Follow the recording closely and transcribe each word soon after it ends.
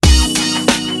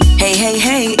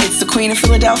Hey, it's the Queen of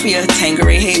Philadelphia,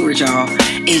 Tangeray Hayward, y'all.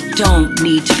 It don't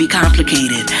need to be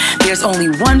complicated. There's only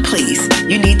one place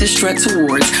you need to strut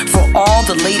towards for all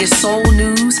the latest soul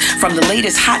news, from the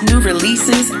latest hot new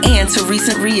releases and to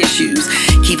recent reissues.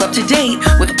 Keep up to date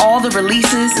with all the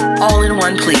releases all in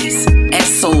one place at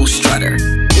Soul Strutter.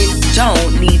 It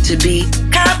don't need to be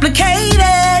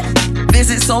complicated.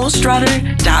 Visit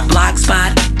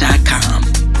soulstrutter.blogspot.com.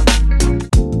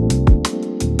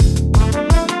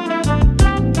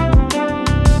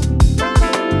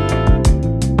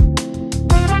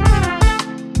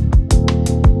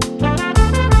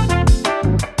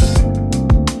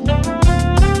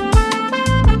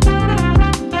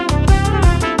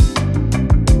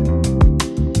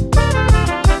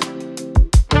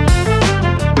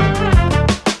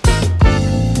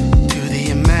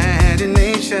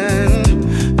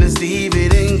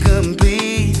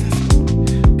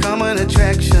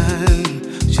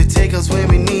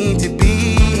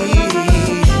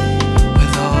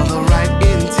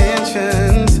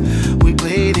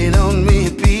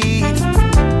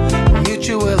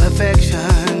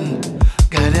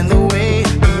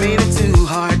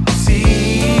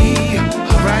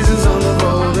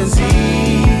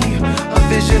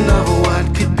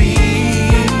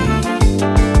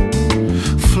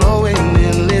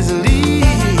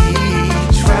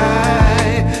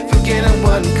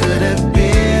 Could have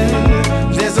been.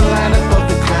 There's a line above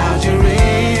the clouds.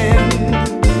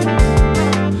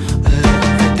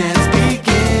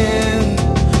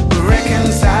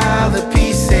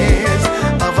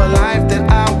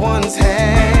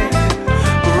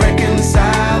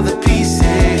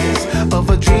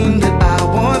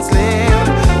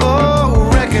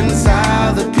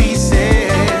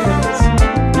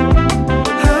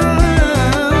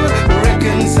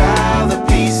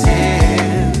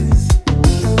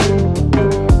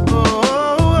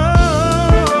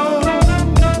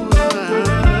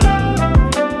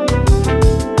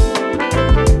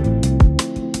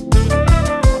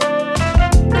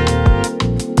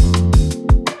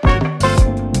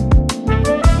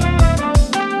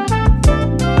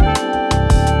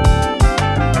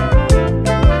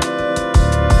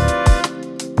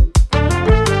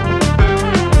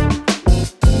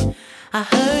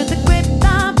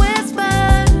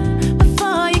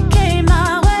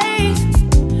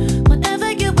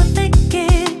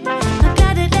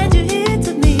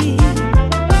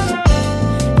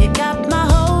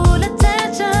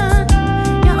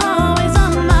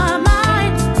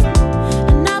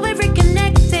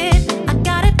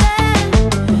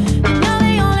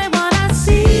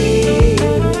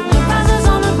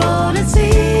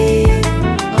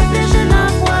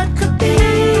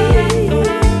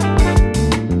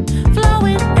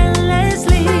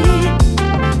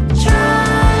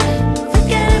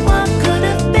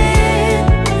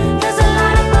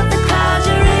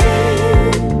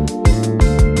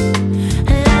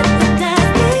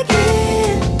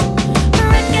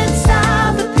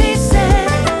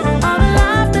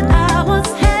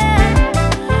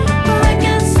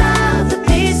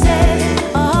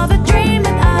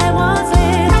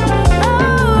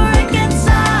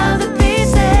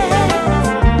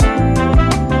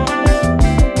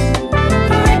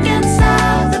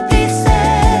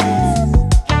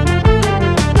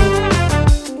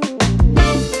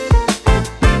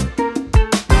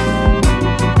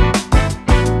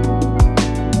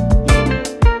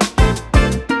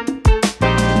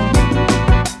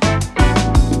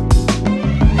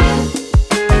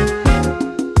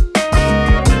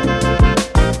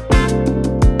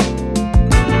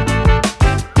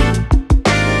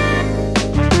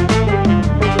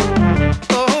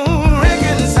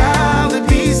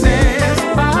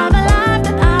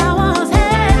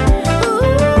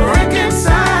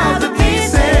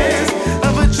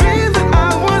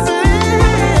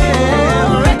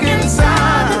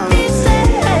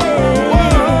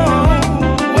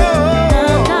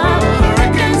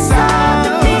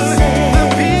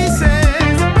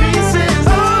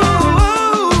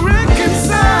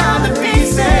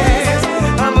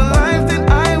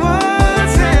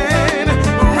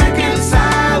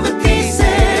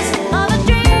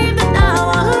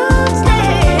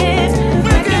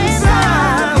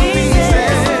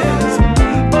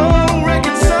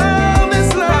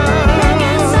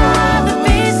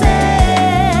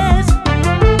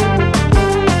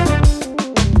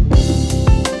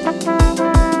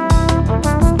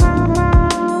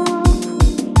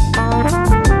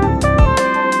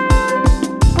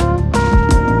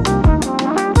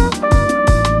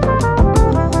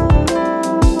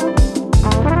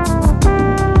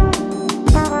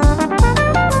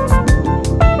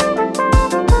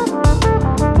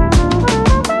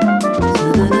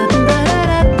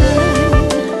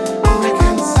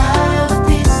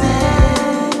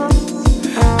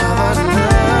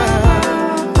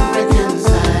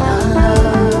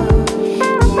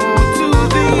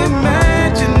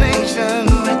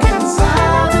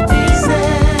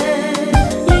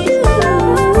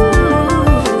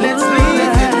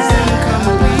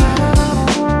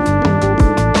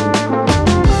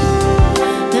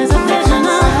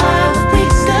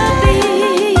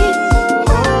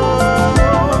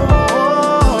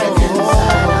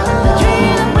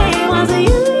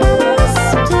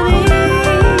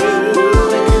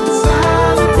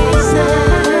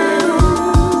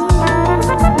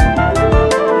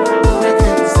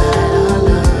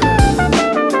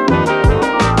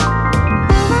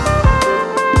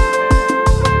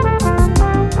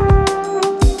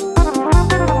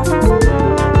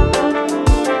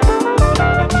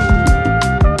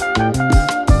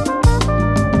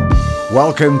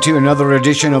 Welcome to another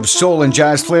edition of Soul and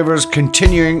Jazz Flavors,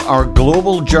 continuing our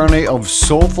global journey of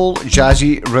soulful,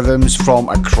 jazzy rhythms from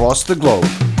across the globe.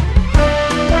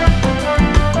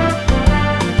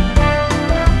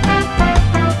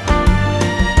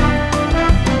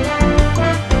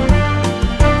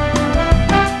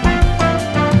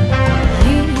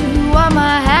 You are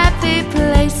my happy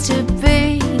place to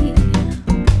be.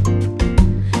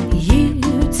 You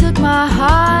took my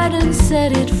heart and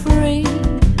set it free.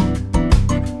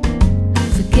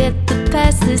 Forget the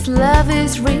past, this love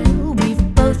is real.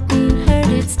 We've both been hurt,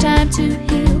 it's time to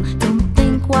heal. Don't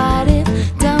think what if,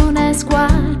 don't ask why.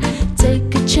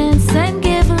 Take a chance and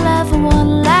give love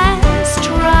one last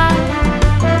try.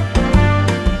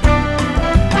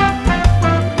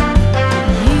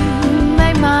 You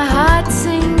make my heart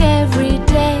sing every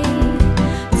day.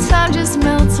 Time just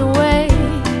melts away.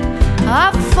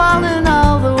 I've fallen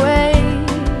all the way.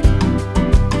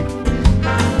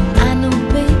 I know,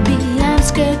 baby, I'm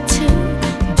scared too.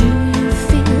 Do you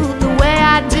feel the way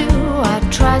I do? I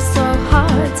try so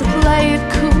hard to play it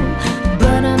cool,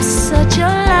 but I'm such a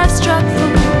love-struck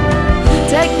fool.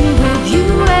 Take me with you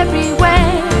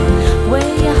everywhere.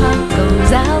 Where your heart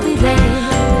goes, I'll be there.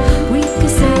 We can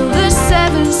sail the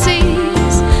seven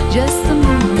seas, just the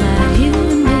moonlight, you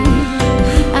and me.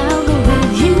 I'll go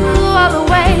with you all the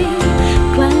way.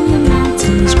 Climb the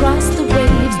mountains, cross the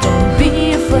waves. Don't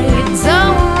be afraid,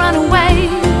 don't run away.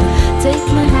 Take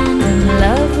my hand and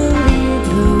love will lead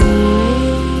the way.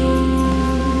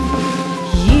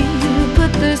 You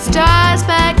put the stars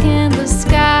back in the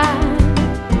sky.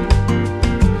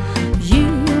 You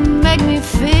make me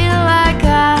feel like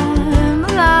I'm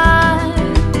alive.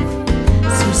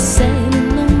 So sad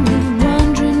and lonely,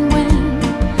 wondering when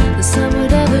the sun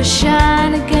would ever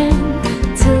shine again.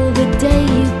 Till the day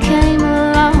you came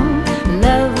along.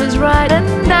 Love was right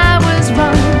and I was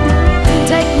wrong.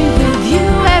 Take me with you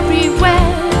everywhere.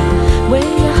 Where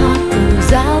your heart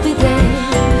goes, I'll be there.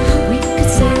 We could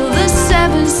sail the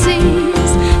seven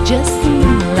seas, just the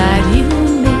moonlight, you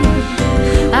and me.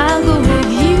 I'll go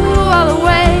with you all the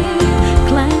way.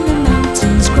 Climb the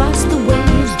mountains, cross the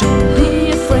waves. Don't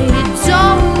be afraid,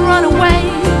 don't run away.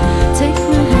 Take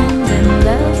my hand and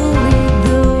love will lead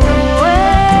the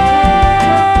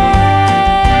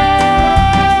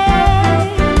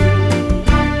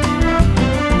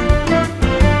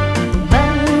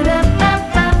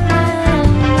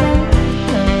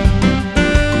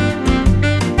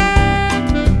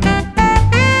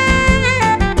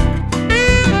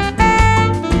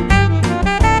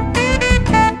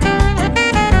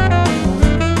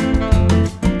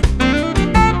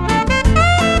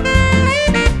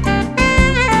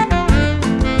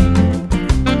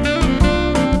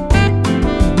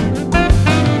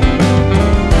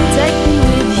Take me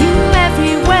with you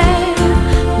everywhere.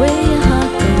 Where your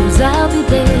heart goes, I'll be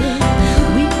there.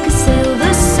 We could sail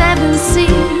the seven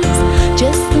seas,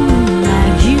 just the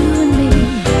moonlight, you and me.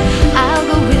 I'll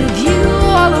go with you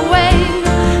all the way.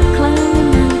 Climb the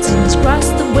mountains, cross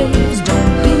the waves.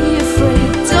 Don't be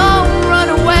afraid, don't run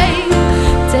away.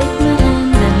 Take my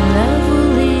hand and love will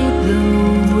lead the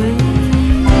way.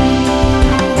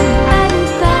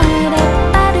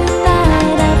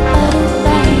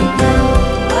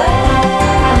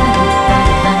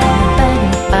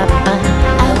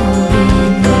 I will be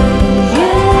with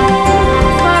you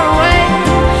far away,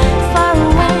 far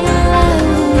away. Love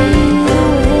will lead the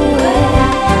way.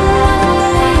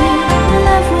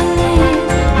 Love will lead,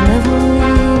 love will lead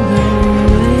the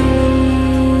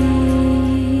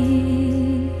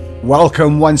way.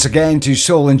 Welcome once again to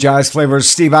Soul and Jazz Flavors.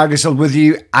 Steve Aggasild with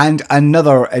you, and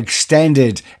another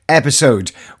extended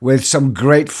episode with some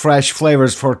great fresh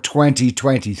flavors for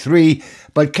 2023.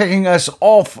 But kicking us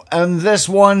off on this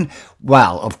one,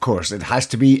 well, of course, it has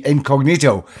to be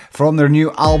Incognito from their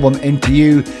new album Into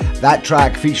You. That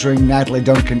track featuring Natalie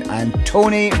Duncan and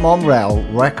Tony Monreal,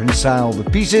 Reconcile the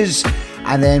Pieces.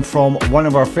 And then from one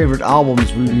of our favourite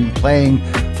albums we've been playing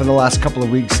for the last couple of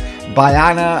weeks,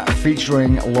 Biana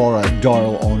featuring Laura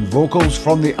Doyle on vocals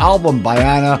from the album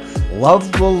Biana,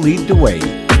 Love Will Lead the Way.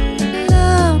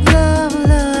 Love, love,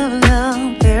 love,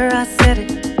 love. There I said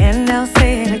it, and I'll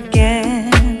say it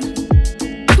again.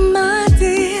 My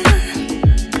dear,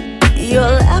 your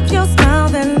laugh, your smile,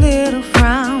 that little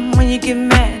frown when you get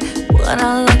mad. What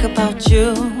I like about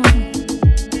you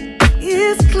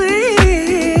is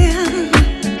clear.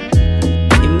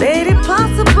 You made it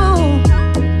possible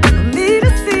for me to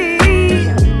see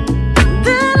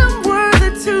that I'm worthy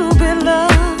to be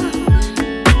loved.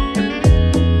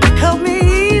 Help me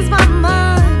ease my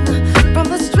mind from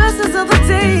the stresses of the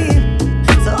day.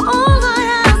 So all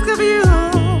I ask of you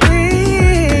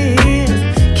is,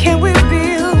 can we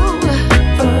build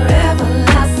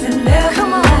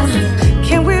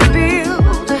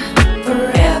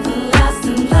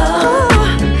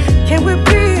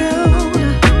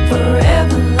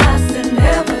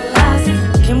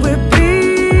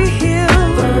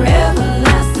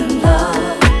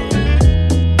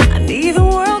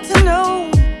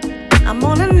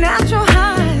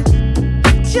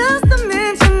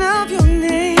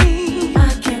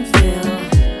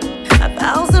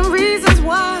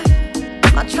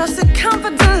trusted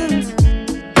confidence.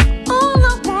 All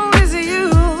I want is you,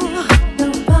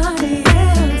 nobody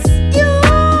else. Your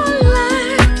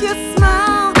laugh, your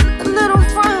smile, a little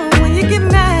frown when you get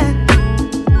mad.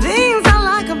 Things I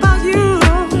like about you.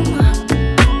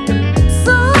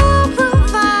 Soul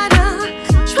provider,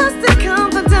 trusted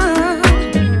confidant.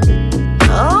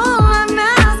 All I'm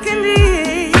asking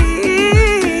is,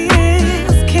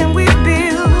 can we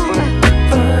build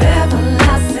forever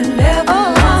lasting,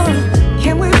 everlasting?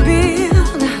 Can we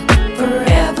build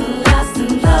forever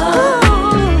lasting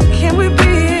love? Can we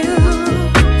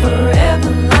build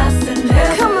forever lasting,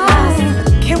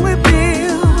 everlasting? Can we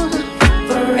build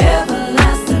forever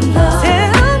lasting love?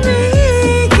 Tell me,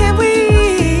 can we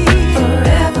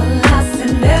forever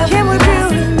lasting, can we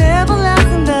build an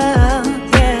everlasting love?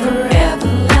 Yeah,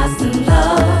 forever lasting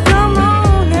love. Come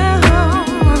on now,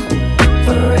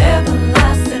 forever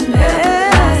lasting,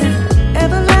 everlasting,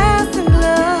 everlasting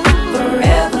love,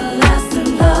 forever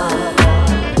lasting love.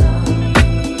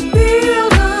 Feel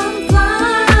I'm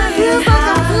flying, feels like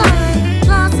I'm flying,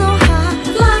 fly so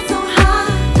high,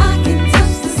 I can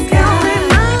touch the sky. In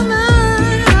my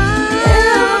mind,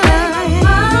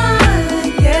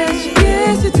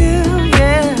 yes you do,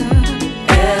 yeah.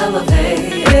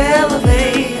 Elevate,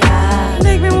 elevate,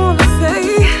 make me wanna say,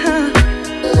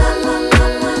 la la la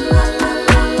la la la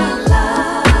la la la.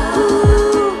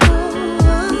 Ooh,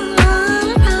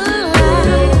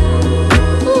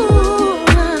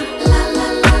 la la la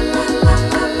la la la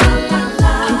la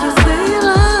la. Can you say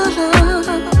la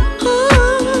la?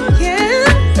 Ooh, can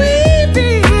we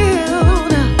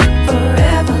build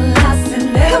forever lasting,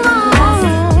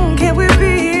 everlasting? Can we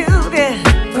build it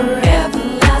forever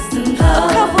lasting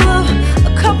love? A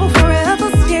couple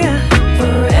forevers, yeah.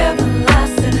 Forever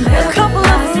lasting, a couple of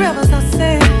forevers, I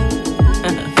said.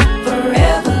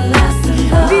 Forever lasting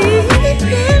love. Deep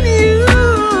in you.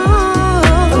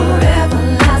 Forever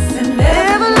lasting,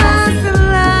 everlasting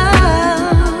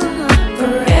love.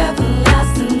 Forever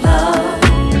lasting love.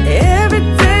 Every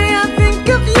day I think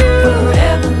of you.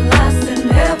 Forever lasting,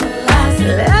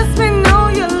 everlasting. Lets me know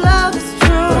your love is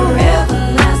true. Forever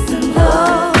lasting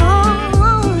love.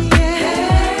 Oh, yeah.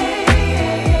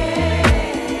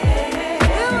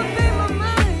 Elevate my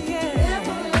mind, yeah.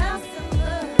 Everlasting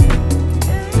love.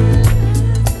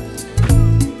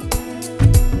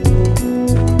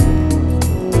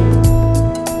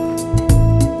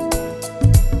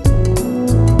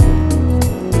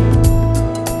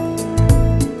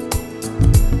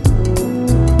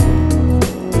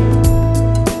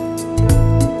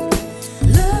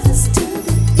 Love is too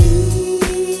easy.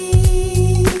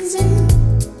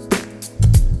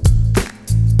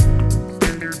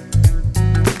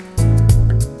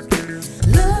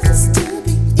 Love is too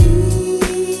easy.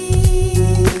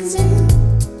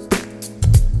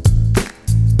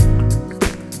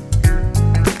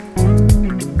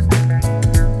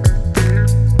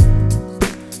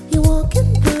 You walk in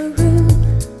the room,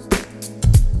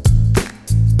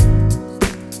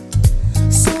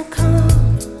 so calm.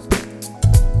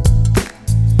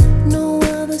 No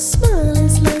other smile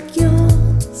is like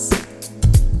yours.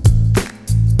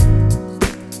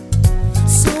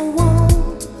 So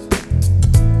warm.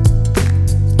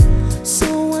 So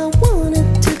I wanted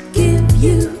to give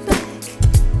you back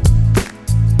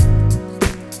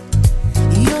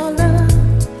your love.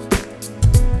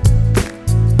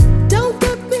 Don't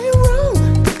get me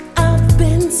wrong, I've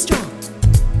been strong.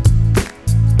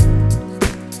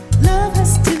 Love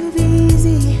has to be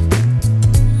easy.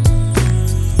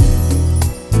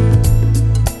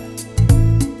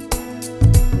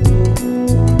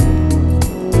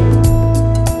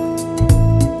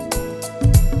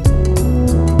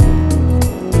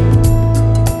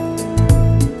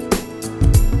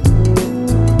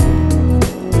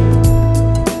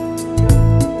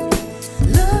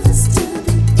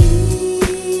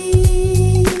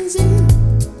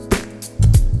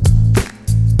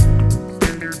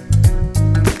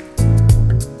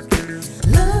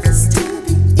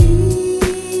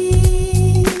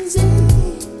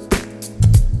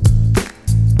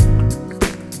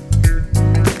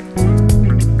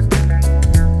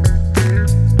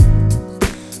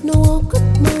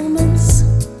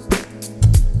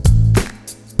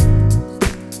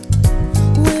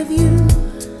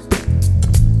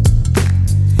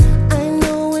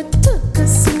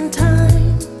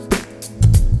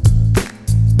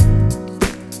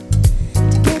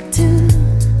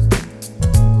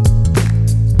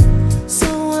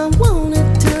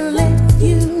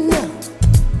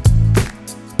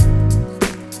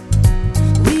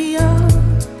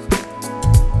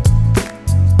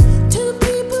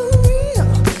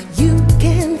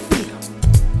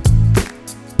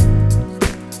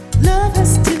 Love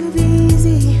has to be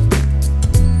easy.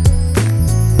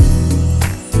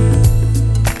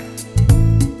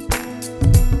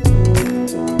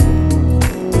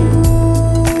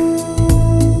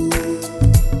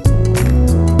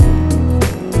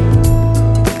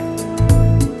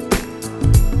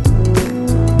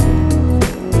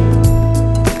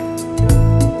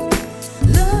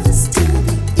 Love has to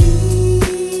be easy.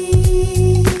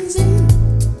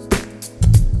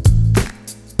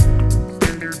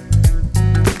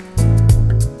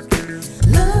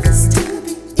 Love has to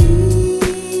be easy.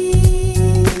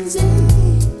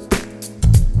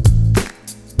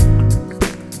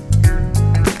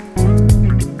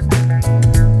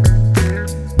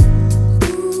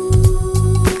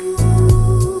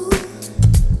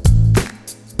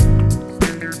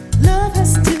 Love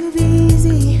has to be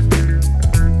easy.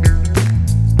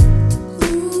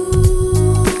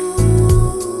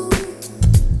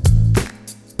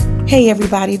 Hey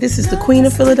everybody, this is the Queen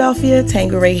of Philadelphia,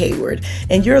 Tangeray Hayward,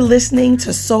 and you're listening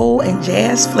to Soul and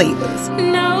Jazz Flavas.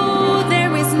 No,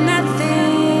 there is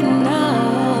nothing, no.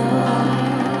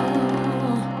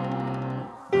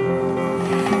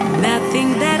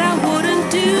 Nothing that I wouldn't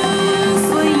do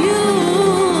for you.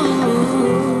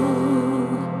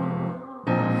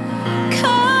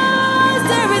 'Cause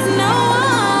there is no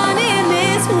one in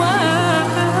this world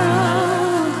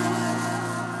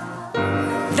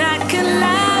that can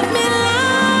love me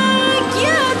like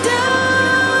you do.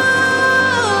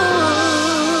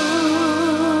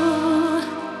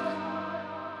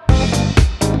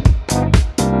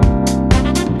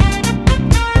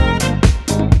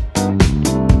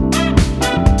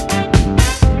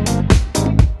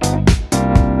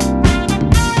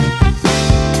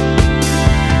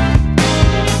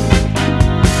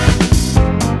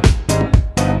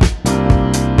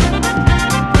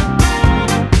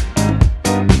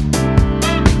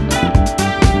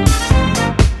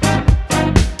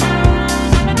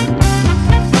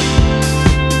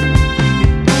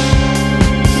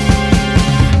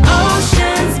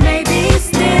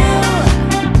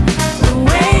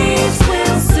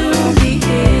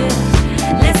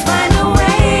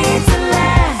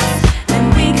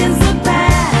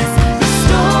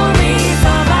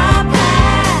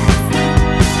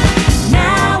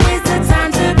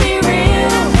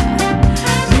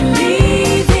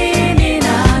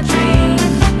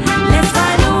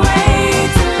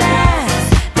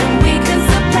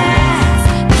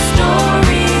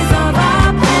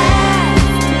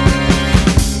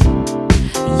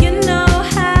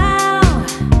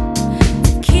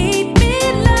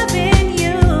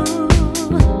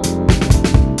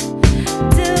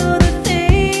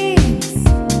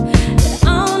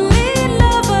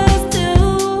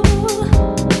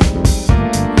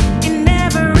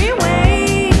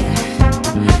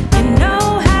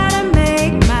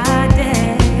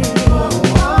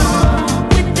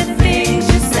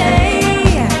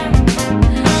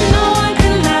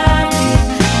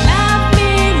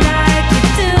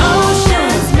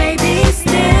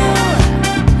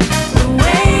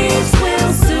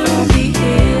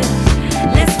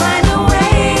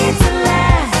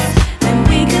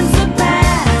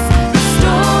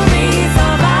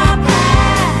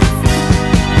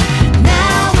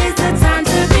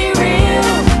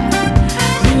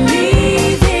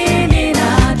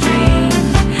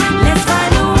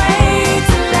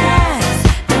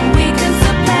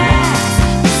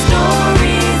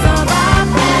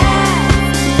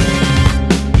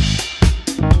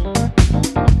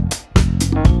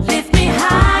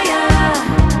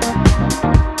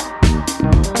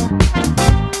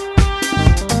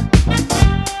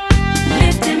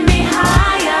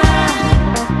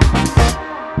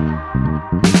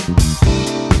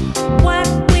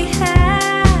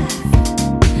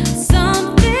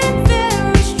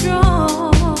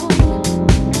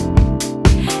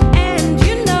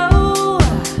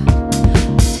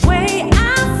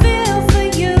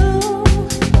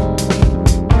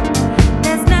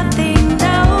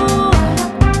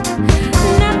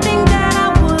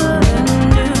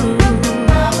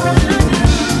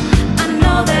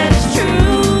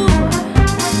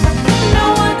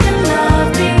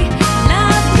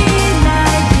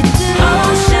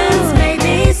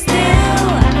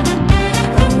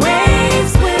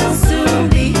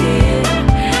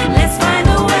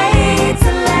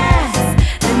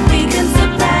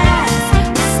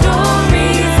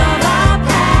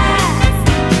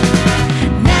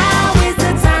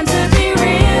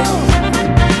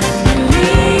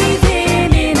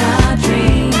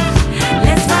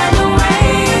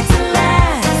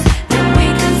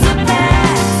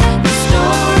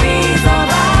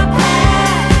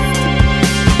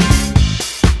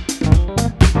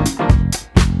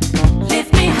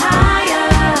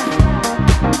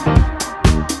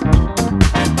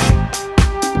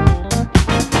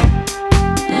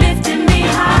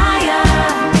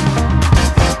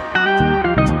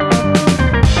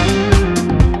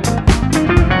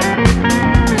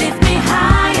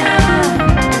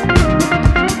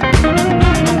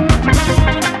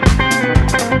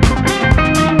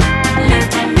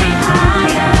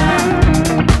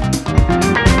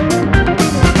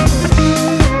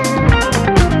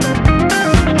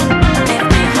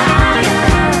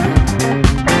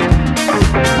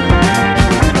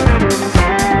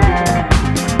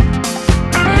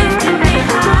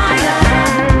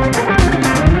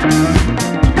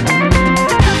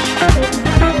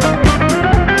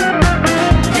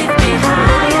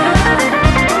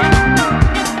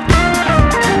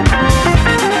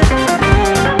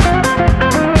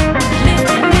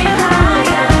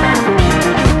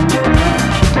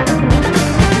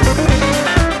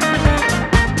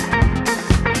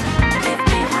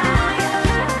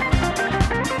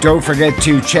 Don't forget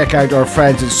to check out our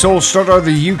friends at Soul Strutter,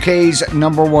 the UK's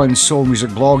 #1 soul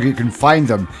music blog. You can find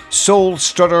them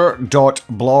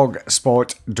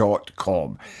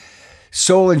soulstrutter.blogspot.com.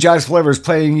 Soul and Jazz Flavas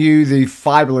playing you the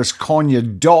fabulous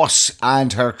Konya Doss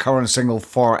and her current single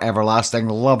For Everlasting.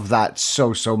 Love that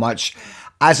so much.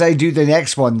 As I do the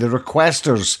next one, The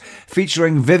Requesters,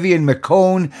 featuring Vivian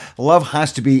McCone, Love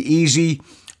Has to Be Easy.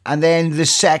 And then the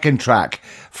second track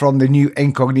from the new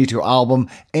Incognito album,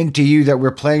 Into You, that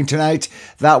we're playing tonight.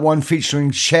 That one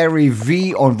featuring Sherry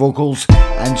V on vocals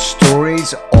and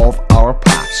Stories of Our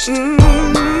Past.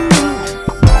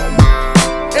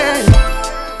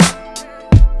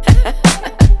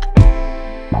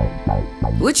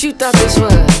 What you thought this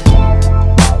was?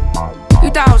 You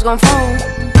thought I was gonna phone?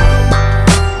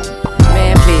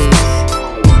 Man, please.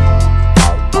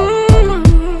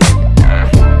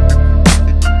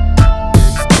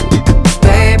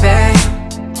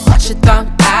 You thought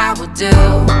I would do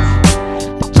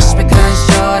just because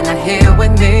you're not here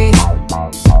with me?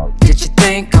 Did you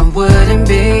think I wouldn't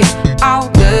be all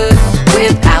good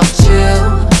without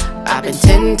you? I've been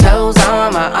 10 toes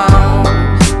on my own.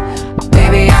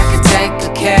 Baby, I can take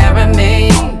good care of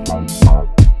me.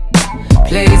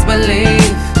 Please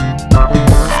believe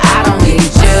I don't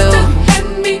need you. Had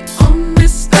me on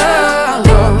this stuff,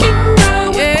 thinking I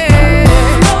would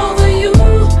crumble over you,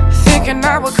 thinking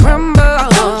I would crumble.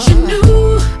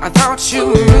 I thought you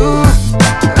knew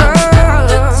the time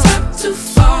to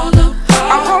fall apart.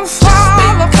 I won't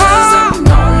fall apart I'm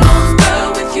no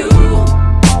longer with you.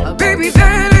 Baby,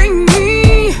 that ain't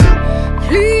me.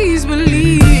 Please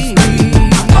believe. I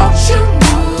thought you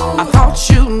knew. I thought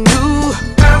you knew.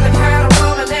 I'm the kind of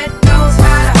woman that knows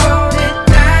how to hold it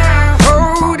down.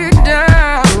 Hold it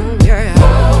down, yeah.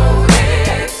 Hold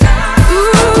it down.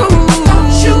 Ooh, I thought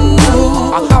you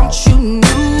knew. I thought you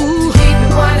knew. Keep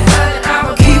it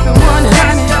 100. Keep it 100.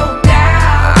 That's no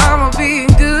doubt. I'ma be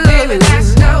good. Baby,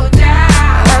 that's no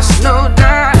doubt. That's no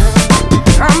doubt.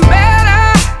 I'm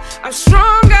better. I'm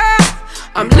stronger.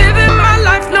 I'm living my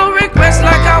life, no regrets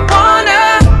like I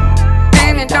wanna.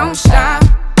 And it don't stop.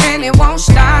 And it won't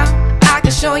stop. I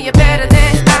can show you better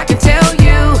than I can tell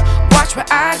you. Watch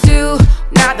what I do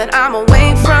now that I'm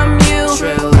away from you.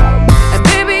 True. And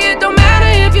baby, it don't matter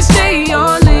if you stay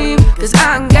or leave, 'cause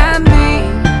I got me.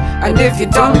 And if you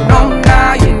don't know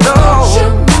now, you know.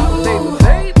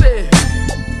 Baby,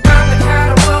 I'm the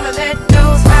kind of woman that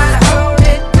knows how to hold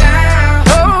it down.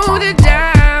 Hold it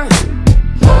down.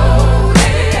 Hold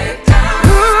it down.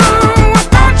 Ooh, I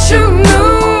thought you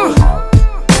knew.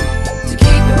 To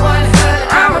keep it 100,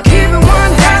 I'ma keep it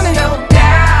 100. That's no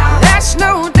doubt. That's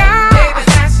no doubt. Baby,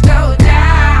 that's no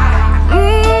doubt.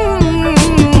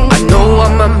 I know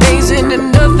I'm amazing and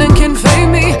nothing can fade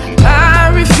me. I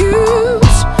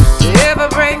refuse to ever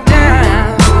break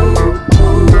down,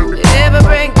 ever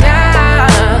break down.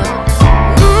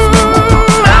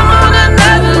 I'm on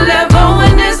another level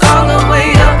and it's all the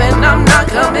way up and I'm not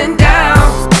coming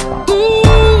down.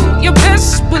 Ooh, you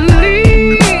best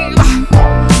believe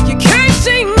you can't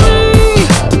see me.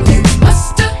 You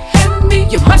must have had me.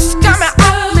 You must got me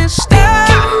all messed up.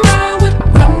 I would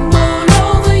crumble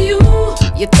over you.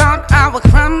 You thought I would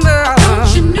crumble.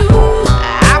 Don't you knew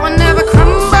I would never crumble.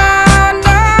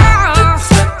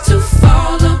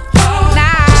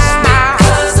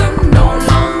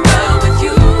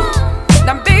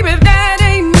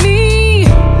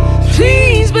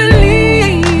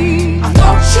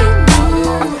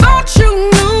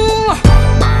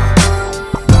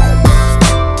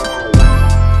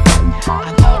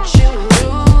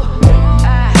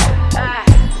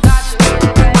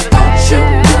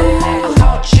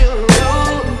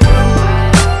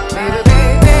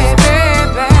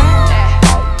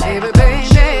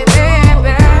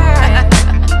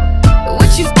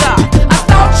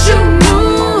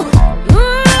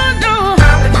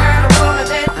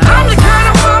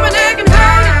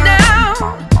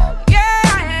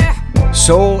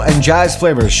 Soul and Jazz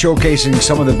Flavas, showcasing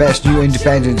some of the best new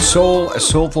independent soul,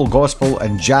 soulful gospel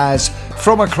and jazz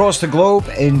from across the globe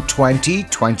in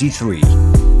 2023.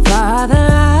 Father,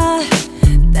 I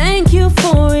thank you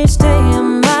for each day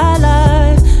in my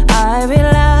life. I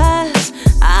realize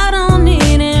I don't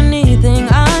need anything,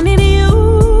 I need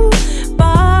you.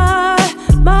 By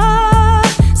my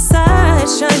side,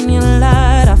 shine your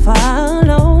light, I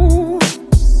follow.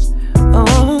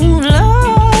 Oh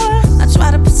Lord, I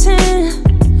try to pretend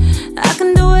I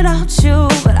can do without you,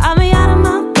 but I be out of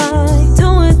my mind,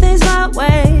 doing things my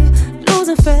way,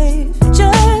 losing faith,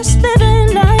 just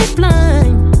living life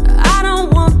blind. I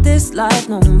don't want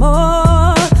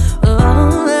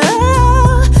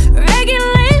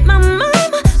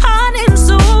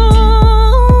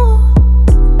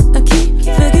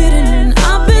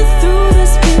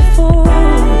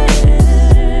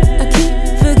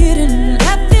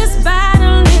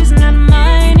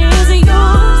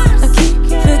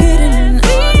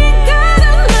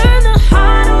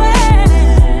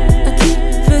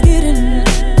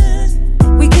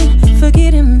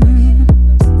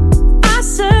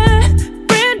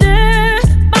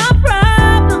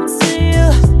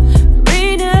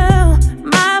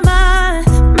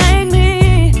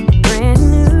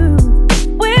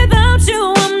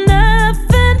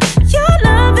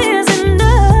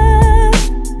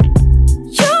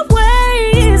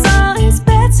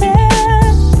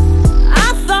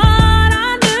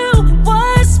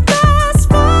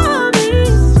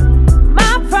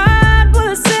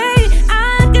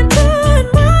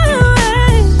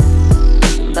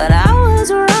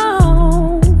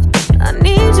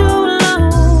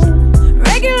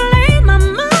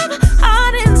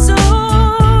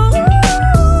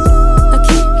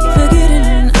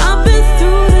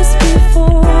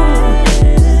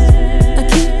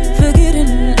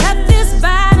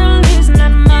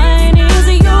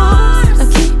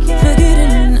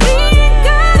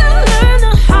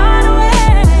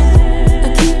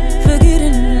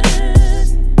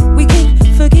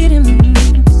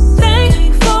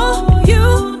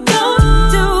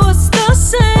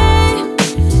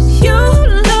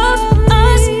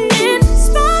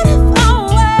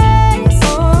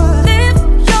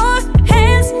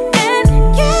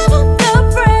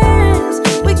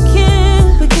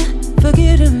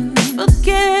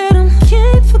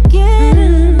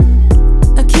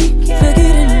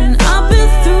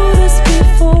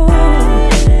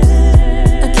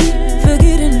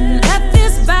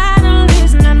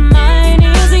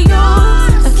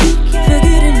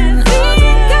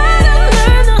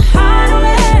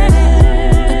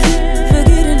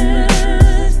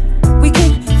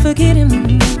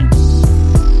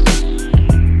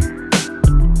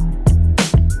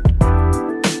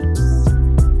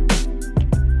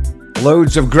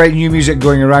Loads of great new music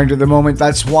going around at the moment.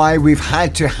 That's why we've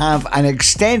had to have an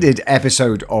extended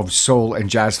episode of Soul and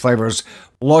Jazz Flavors.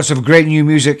 Lots of great new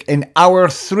music in hour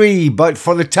 3, but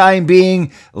for the time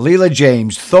being, Leela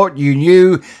James, Thought You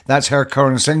Knew, that's her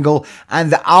current single,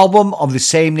 and the album of the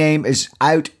same name is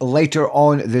out later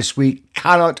on this week.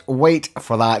 Cannot wait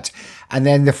for that. And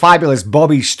then the fabulous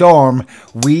Bobby Storm,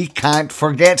 We Can't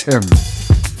Forget Him.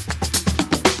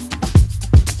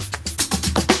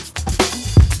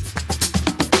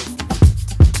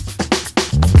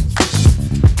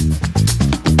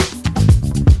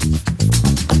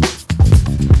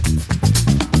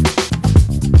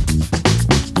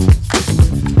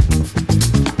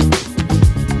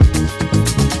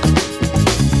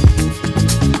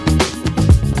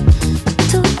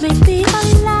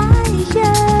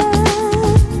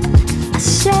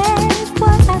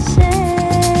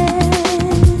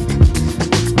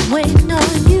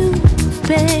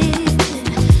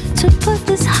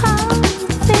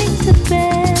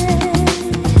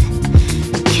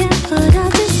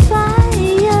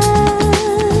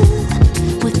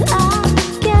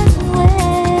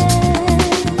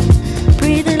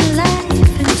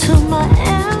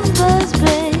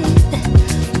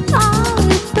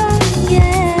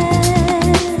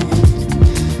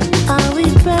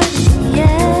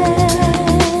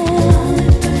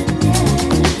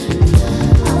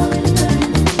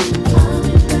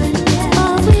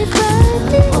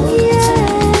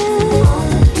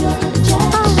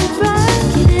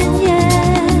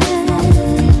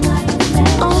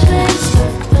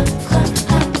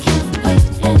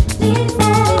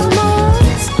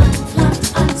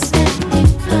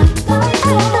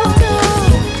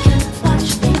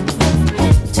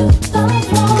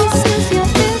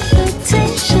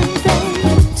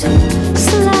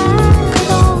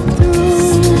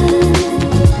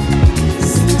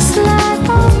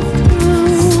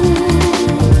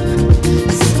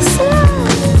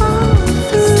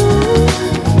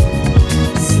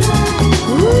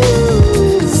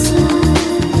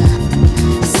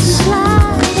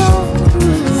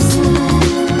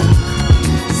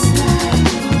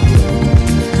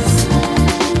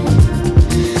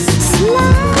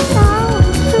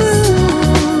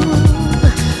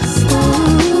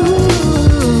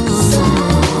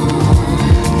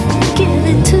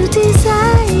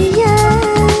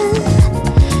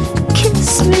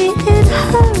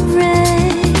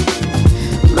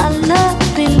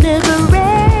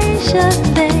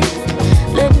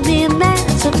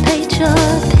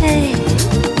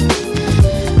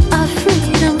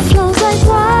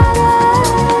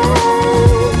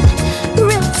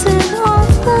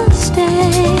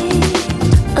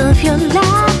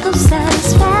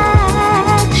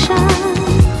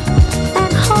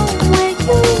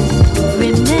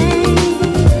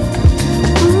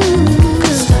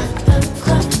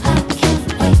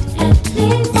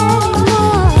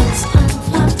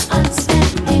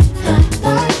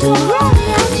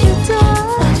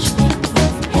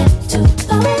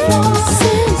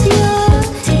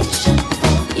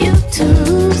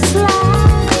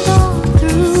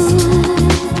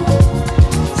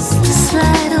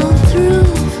 Slide on through.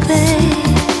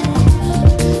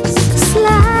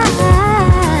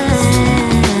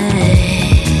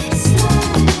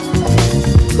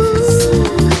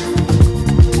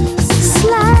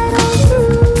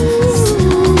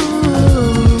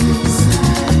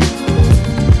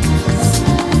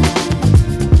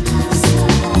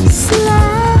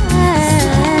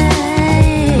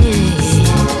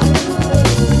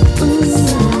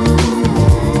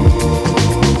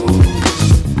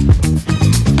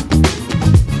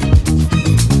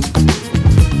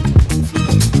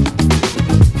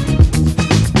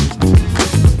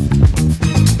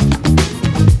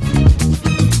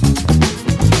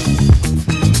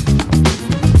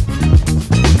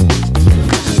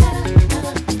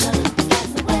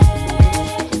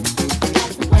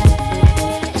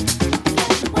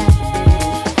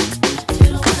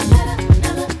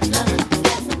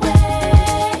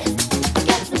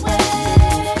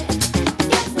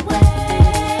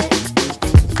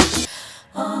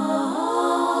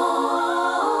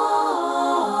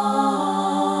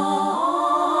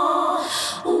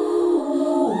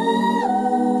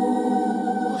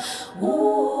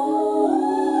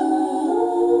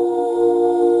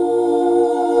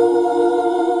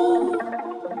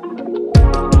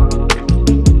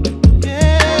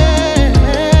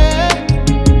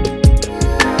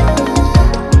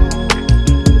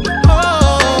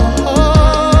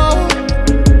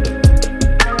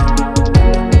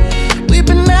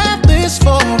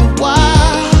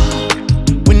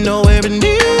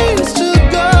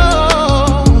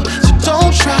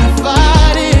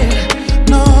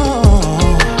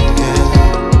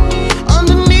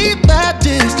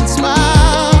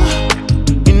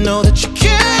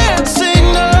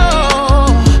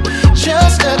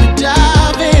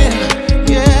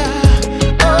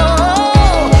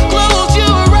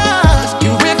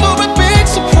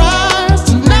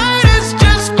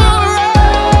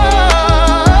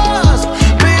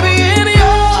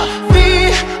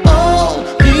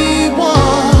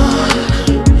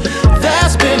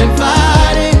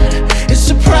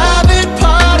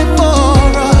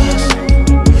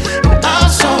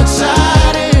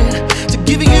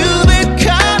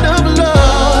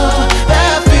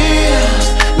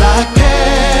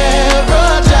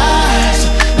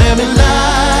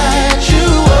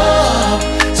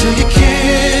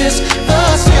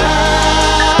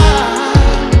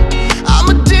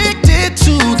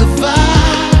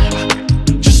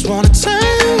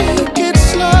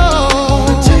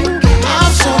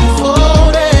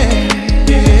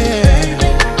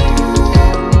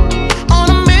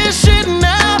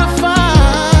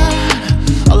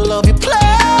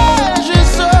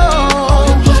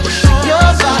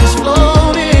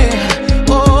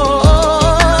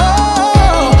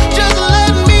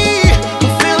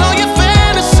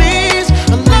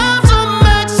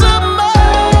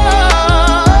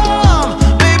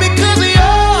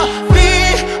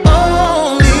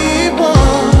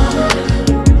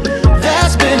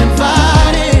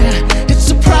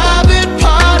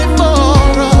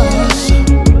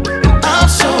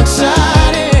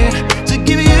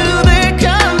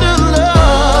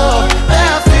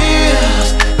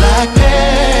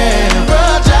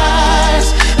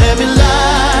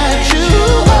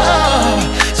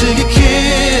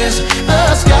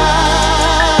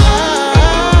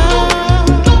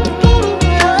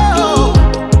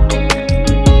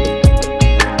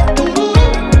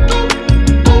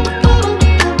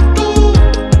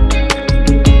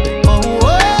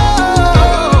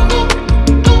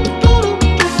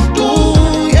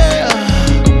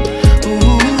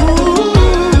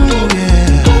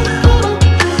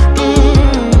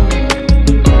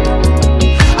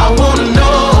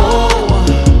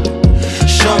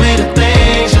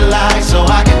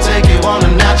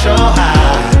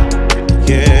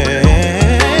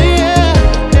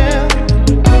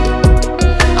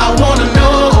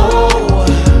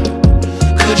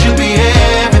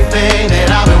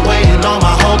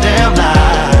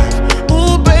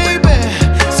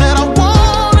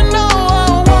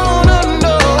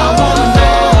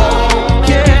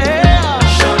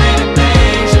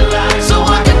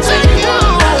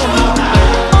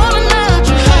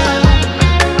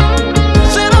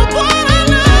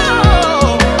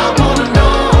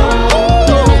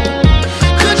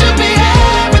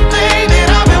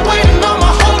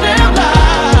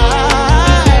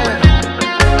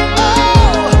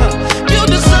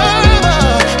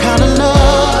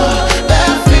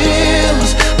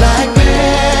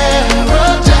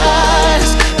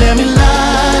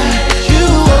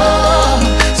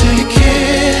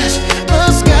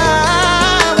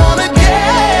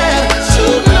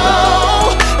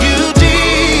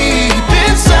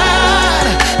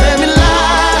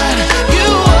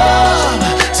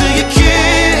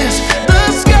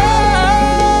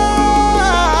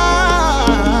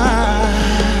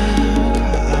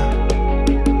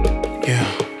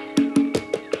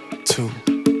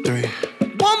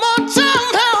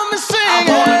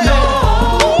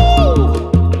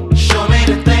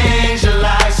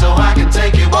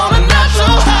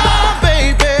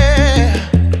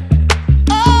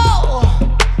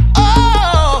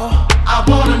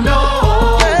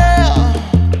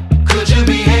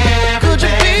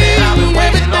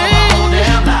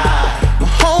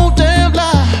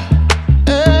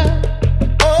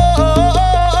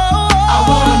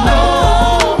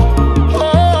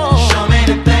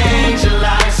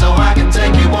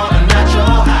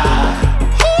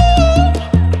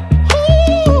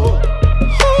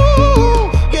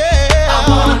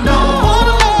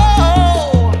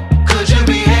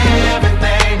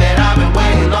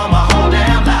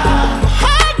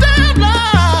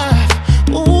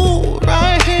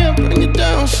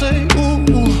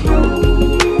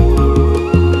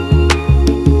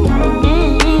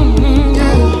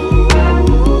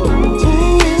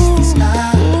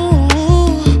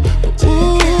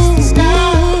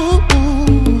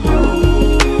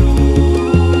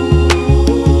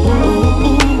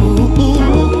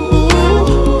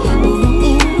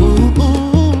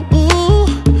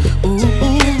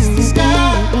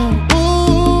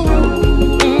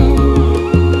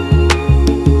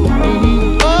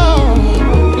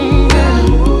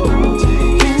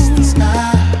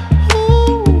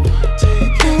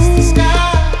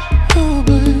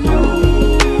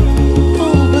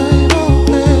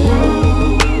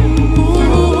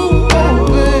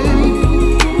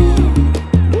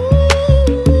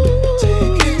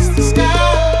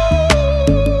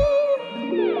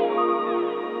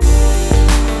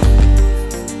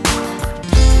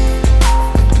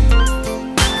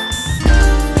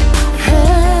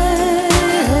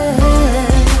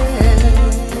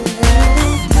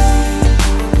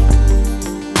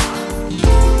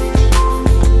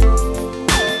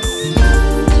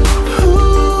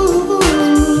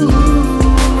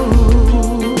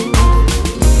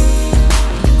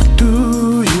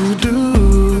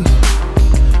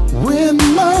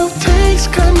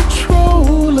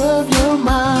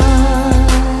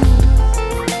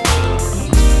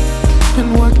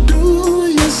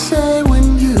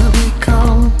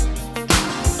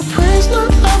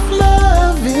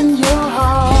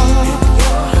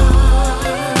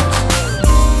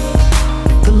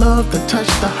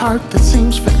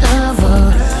 forever.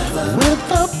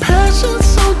 With a passion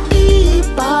so deep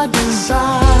I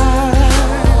desire.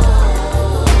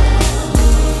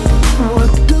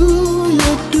 What do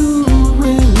you do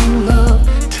when love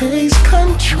takes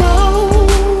control?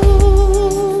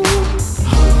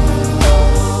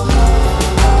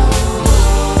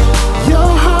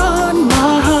 Your heart,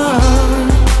 my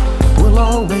heart will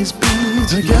always be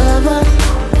together.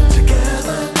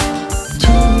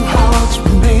 Two hearts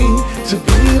remain to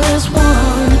beat as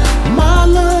one. My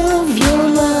love, your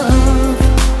love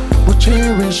will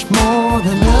cherish more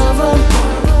than ever.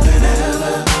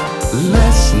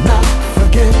 Let's not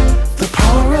forget the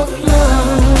power of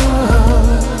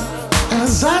love.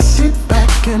 As I sit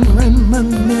back and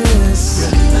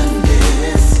reminisce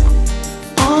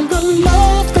on the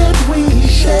love that we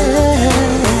share.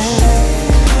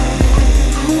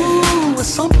 Ooh, it's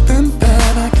something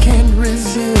that I can't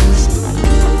resist.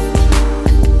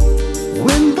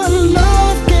 When the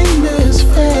love game is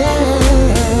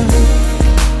fair,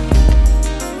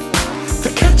 to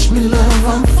catch me, love,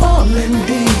 I'm falling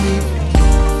deep.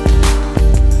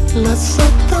 Let's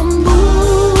set the mood.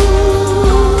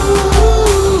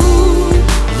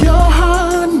 Your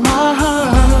heart, my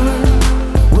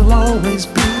heart will always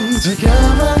be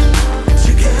together.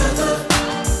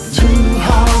 Two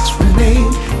hearts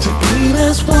remain to beat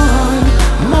as one.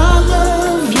 My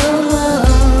love, your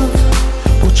love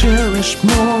will cherish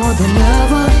more than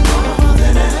ever.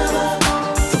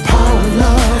 The power of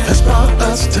love has brought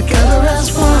us together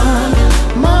as one.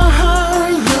 My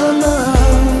heart, your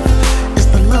love is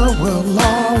the love we'll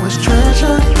always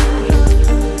treasure.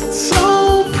 So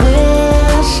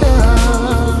precious.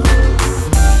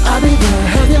 I'll be there,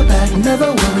 have your back, never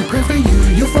worry, pray for you.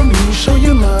 You for me, show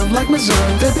you love like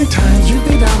Missouri. There'll be times you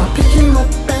be down, I'll pick you up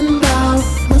and down,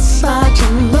 massage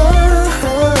your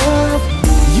love.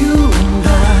 You and I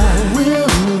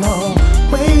will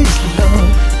always love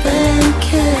and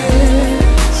care.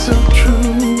 So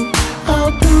true,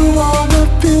 I'll do all the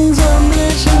things I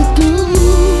mentioned do.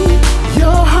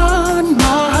 Your heart,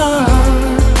 my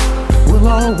heart will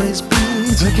always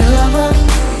be together.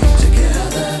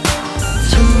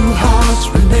 Two hearts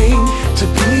remain to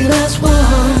beat as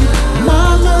one.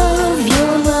 My love,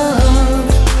 your love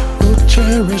will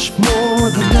cherish more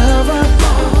than ever.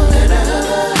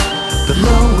 The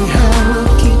love we have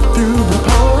will keep through the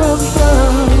power of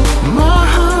love. My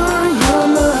heart, your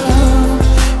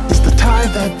love is the tie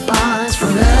that binds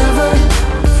forever.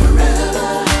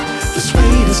 The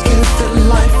sweetest gift in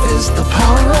life is the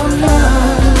power of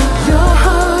love. Your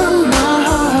heart, my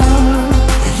heart.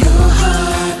 Your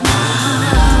heart, my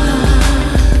heart.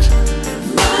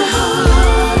 My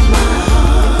heart, my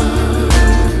heart.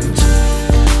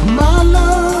 My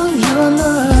love, your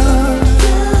love.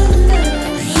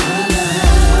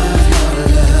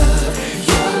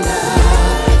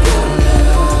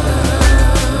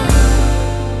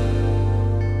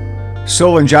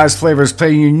 Soul and Jazz Flavas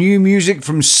playing you new music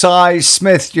from Cy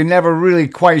Smith. You're never really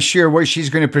quite sure what she's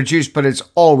going to produce, but it's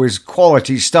always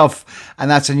quality stuff. And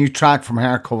that's a new track from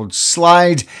her called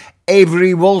Slide,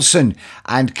 Avery Wilson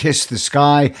and Kiss the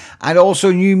Sky. And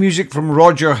also new music from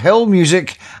Roger Hill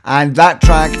Music and that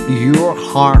track, Your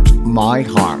Heart, My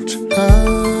Heart.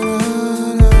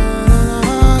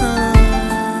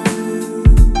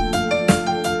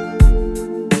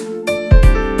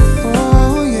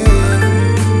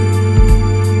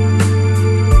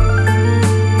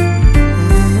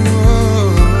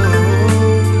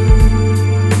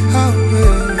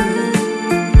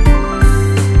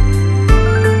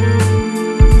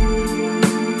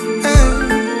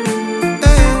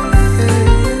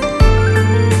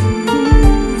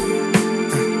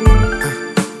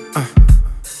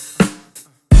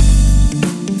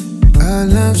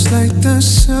 Like the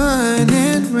sun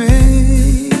and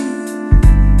rain,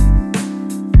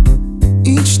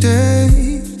 each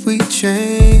day we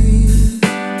change,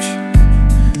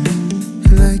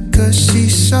 like a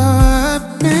seesaw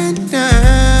up and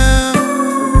down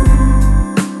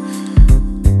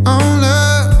on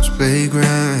love's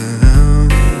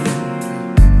playground.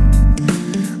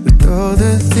 With all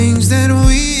the things that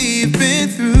we've been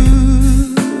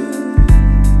through,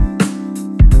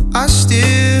 I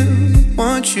still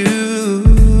want you.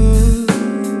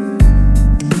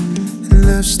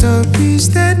 Love stories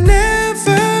that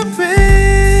never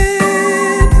end.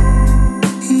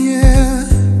 Yeah,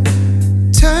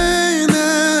 turn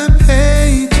the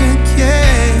page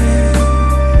again.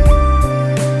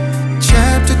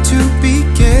 Chapter 2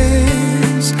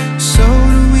 begins. So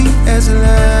do we as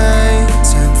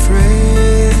lifetime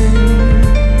friends.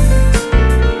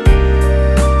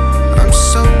 I'm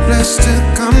so blessed to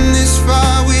come this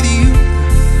far with you.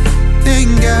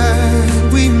 Thank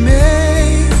God we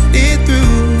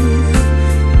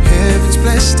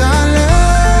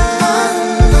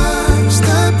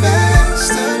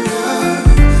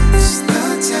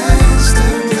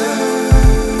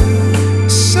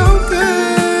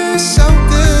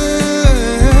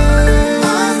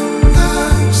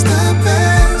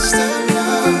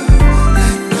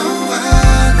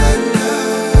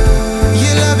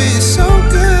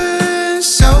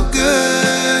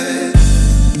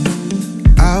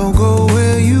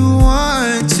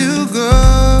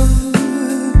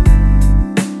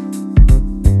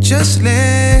just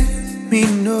let me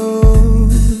know.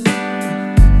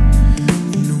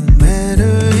 No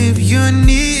matter if you're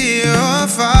near or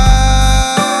far,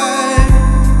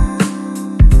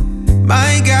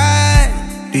 my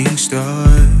guiding star.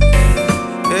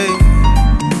 Hey.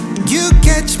 You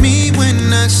catch me when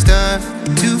I start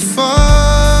to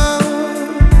fall.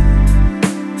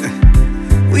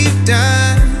 We've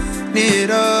done it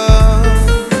all,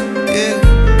 yeah.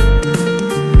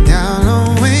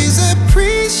 I'll always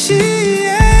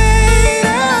appreciate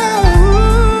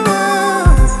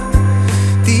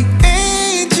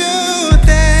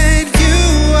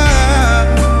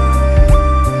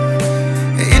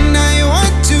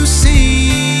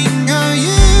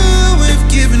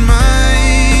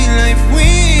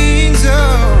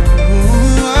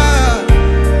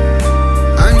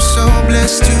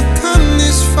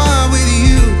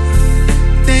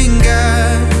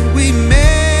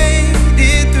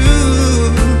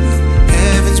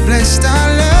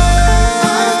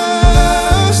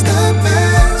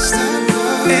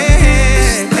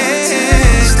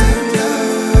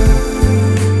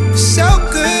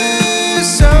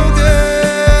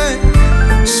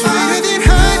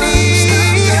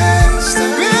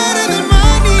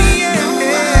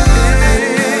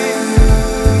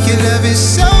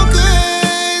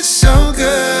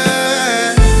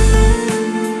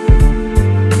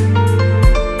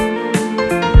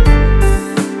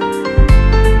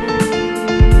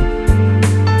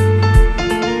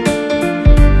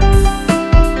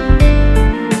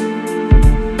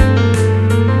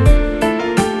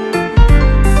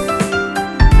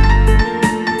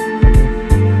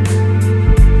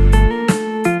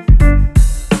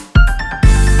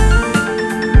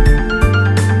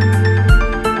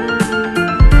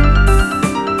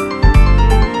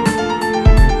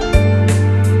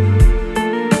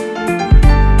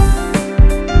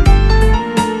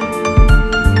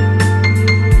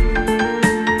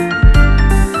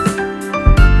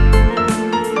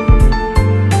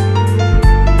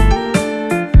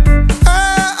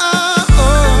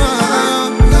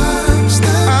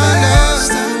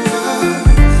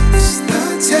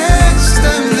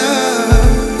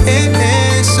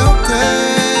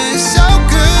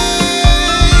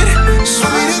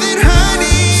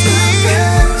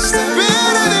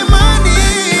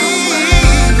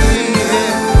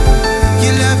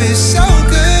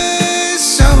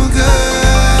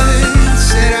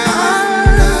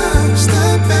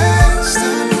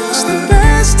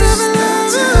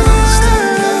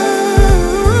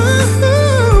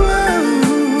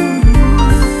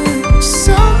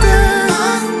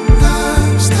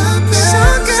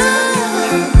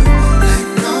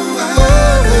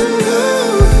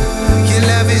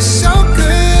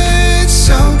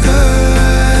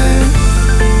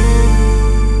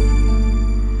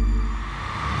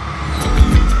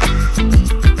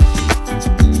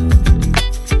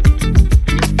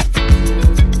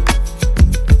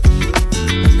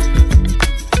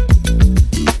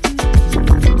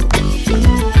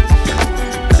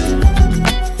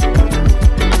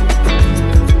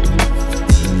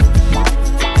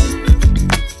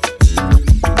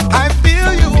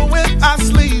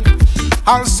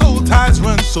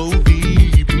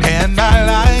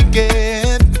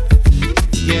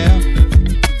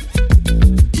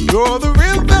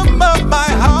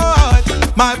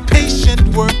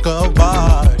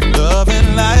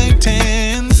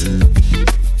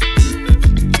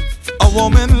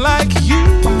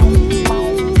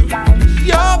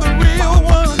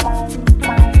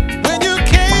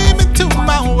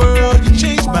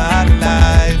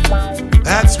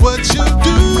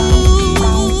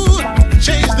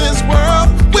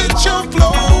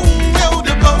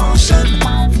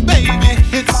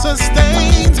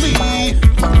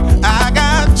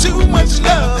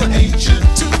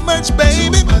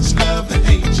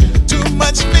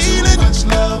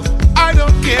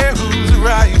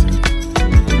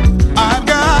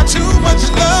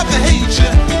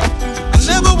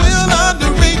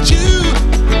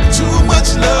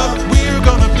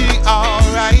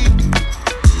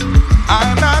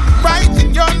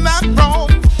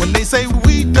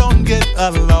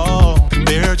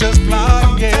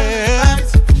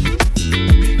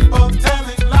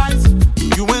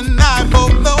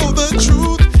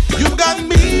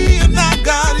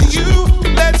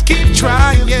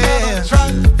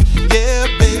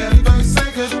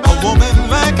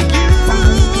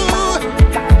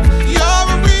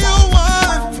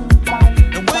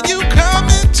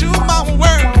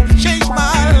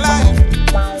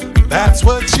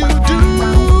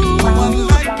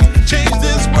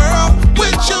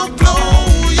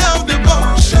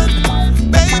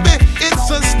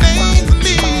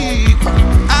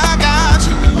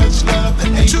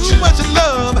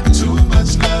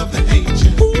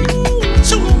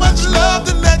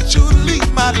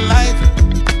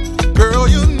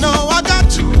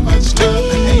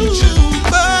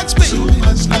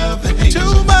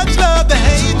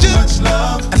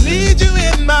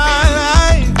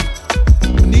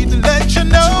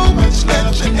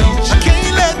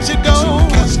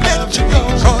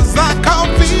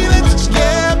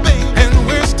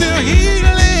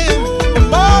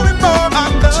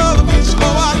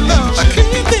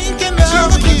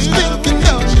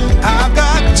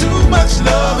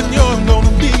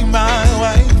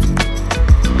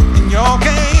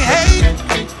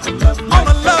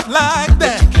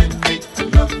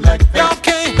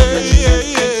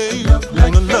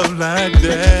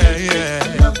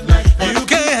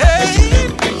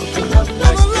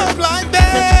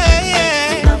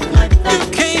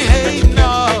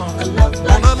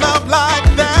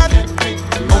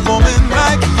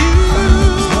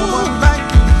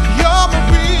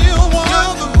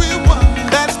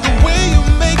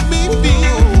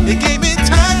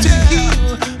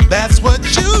That's what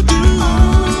you do.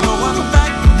 No other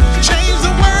fact. Change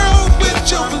the world with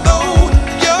your flow,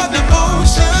 your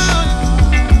devotion.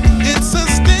 It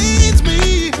sustains me,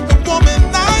 a woman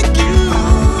like you.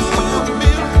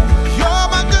 You're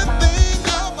my good thing,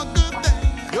 you're my good thing.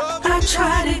 I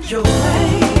tried it your way.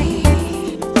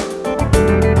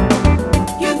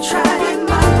 You tried it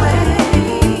my way.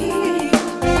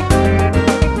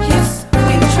 Yes,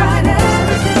 we tried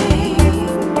everything.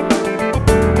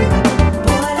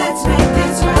 Boy, let's make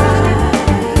this right.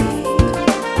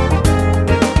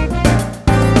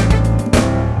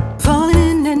 Falling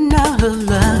in and out of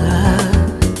love,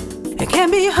 it can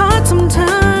be hard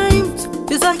sometimes.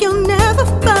 It's like you'll never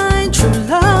find true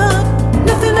love.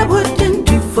 Nothing I wouldn't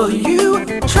do for you.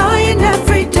 Trying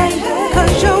every day,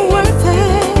 'cause you're worth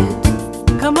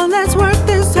it. Come on, let's work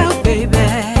this out, baby.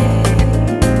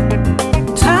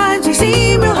 Times they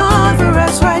seem real hard for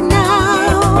us right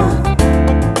now.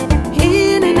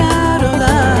 In and out of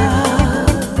love,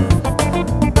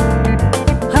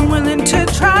 I'm willing to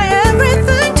try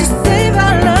everything to save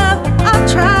our love. I'll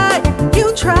try, you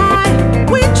try,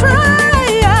 we try.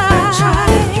 I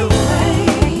tried it your way.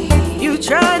 You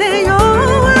tried it your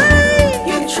way.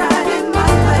 You tried it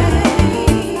my way.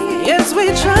 Yes, we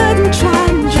tried and tried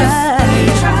and tried. We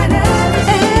tried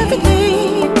everything,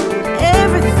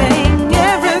 everything,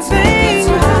 everything.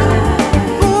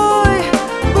 Boy,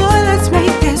 boy, let's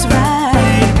make this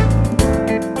right.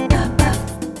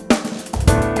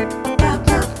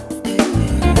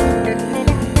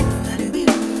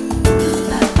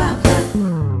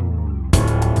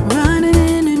 Running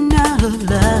in and out of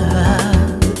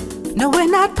love. No,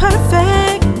 we're not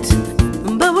perfect,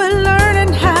 but we're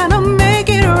learning how to make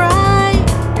it right.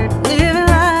 Living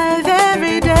life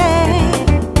every day.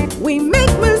 We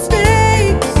make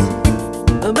mistakes,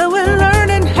 but we're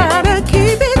learning how to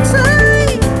keep it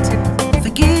tight.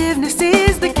 Forgiveness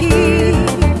is the key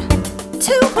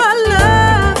to our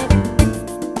love,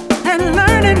 and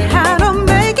learning how to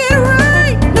make it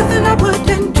right. Nothing I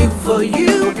wouldn't do for you.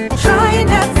 Trying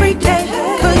every day,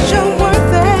 'cause you're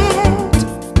worth it.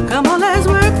 Come on, let's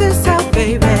work this out,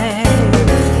 baby.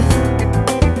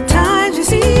 Times you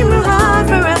seem real hard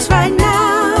for us right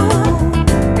now.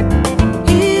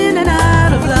 In and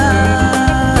out of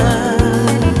love,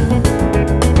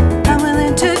 I'm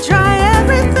willing to try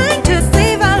everything to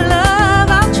save our love.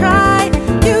 I'll try,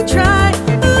 you try,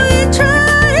 we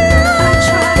try. I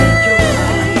tried it your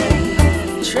way.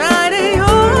 Tried it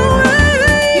your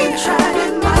way. You tried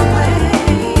it my way.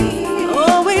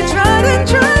 Oh, we tried it,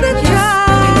 tried it, tried.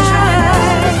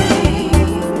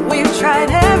 We've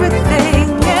tried everything,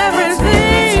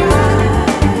 everything.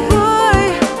 Boy,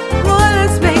 boy,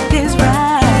 let's make this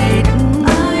right.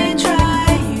 I try,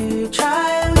 you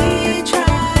try, we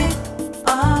try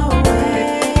our way.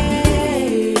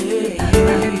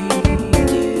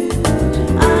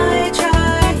 I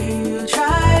try, you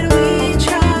tried, we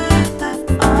tried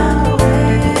our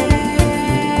way.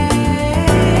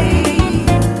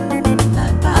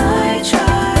 I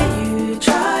try, you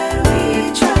tried, we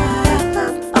tried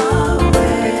our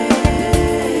way.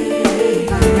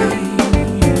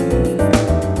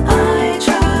 I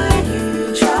try,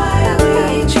 you try, we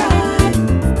tried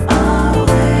our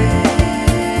way.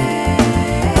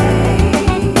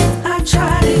 I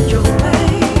tried it your way.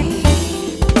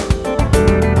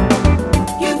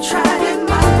 You tried it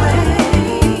my way.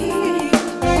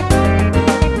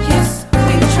 Yes,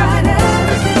 we tried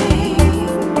everything.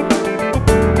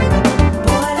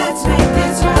 Boy, let's make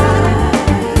this right.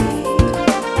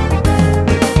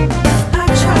 I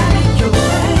tried it your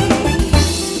way.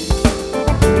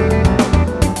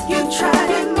 You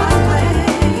tried it my way.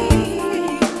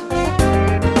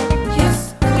 Yes,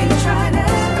 we tried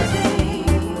everything.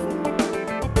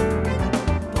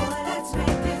 Boy, let's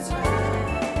make this right.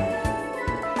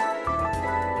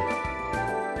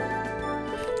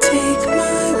 Take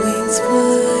my wings,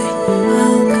 fly,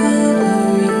 I'll cover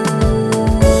you.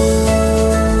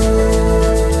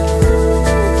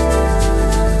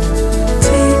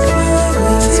 Take my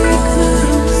wings, fly,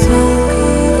 I'll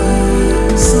cover you.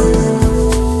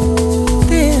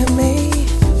 There may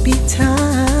be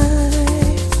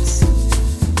times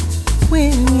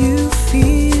when you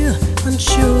feel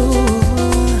unsure.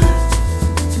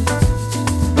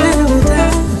 No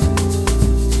doubt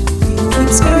it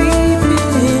keeps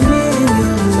creeping in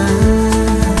your mind.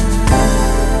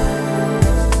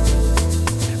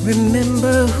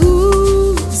 Remember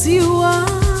whose you are.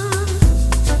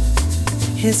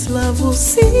 His love will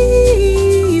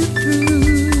see you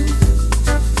through.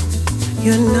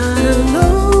 You're not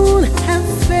alone. Have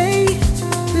faith,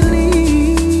 believe.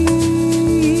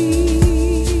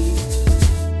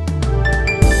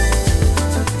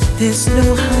 There's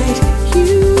no height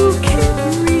you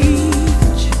can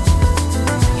reach.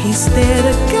 He's there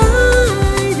to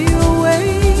guide your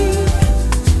way.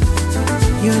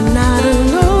 You're not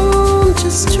alone,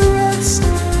 just trust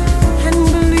and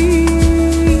believe.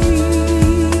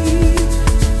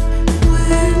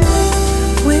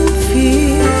 When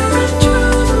fear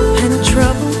and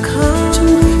trouble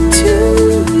come to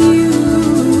you,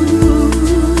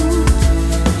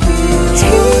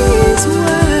 His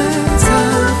words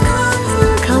of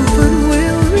comfort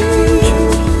will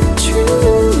ring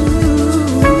true.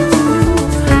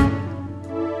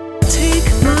 Take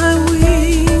my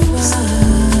wings,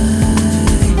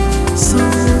 fly,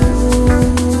 soul.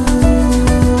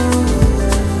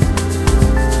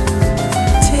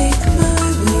 Take my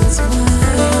wings,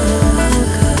 fly,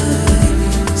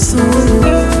 soul.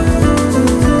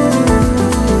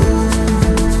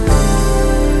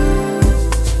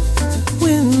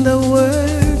 When the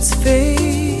words fade,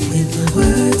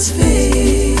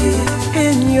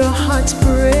 and your heart's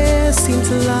prayer seems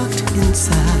locked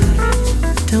inside,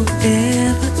 don't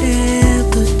ever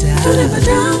doubt. Don't ever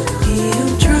doubt.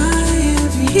 He'll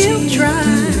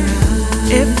dry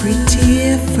every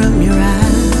tear from your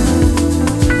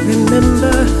eye.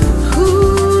 Remember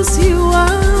whose you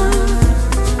are.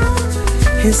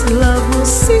 His love will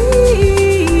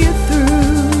see you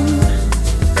through.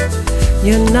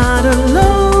 You're not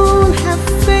alone, have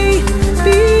faith,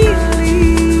 believe.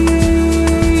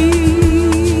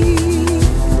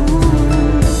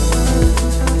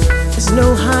 There's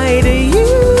no height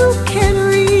you can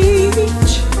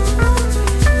reach.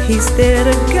 He's there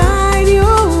to guide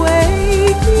your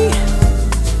way.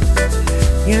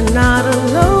 You're not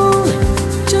alone,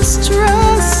 just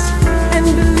trust and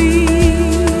believe.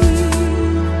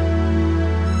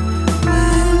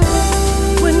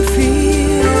 When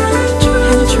fear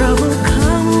and trouble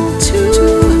come to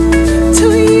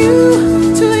you,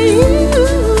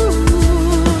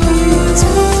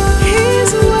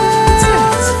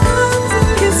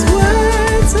 His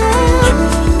words of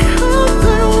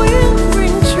comfort will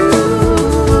ring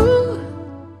true.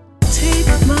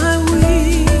 Take my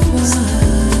wings,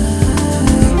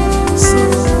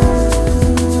 soul.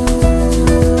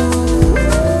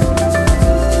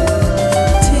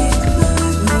 Take my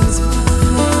wings,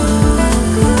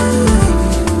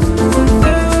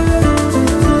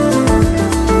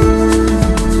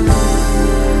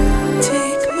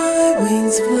 take my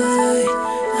wings, fly,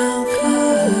 I'll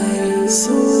fly,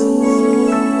 soul.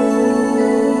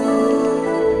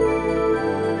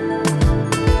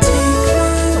 Take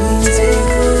my wings,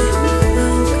 fly,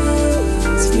 I'll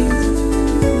fly with you.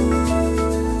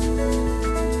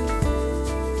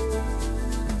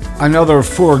 Another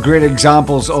 4 great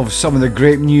examples of some of the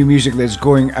great new music that's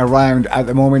going around at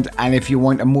the moment. And if you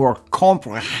want a more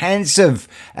comprehensive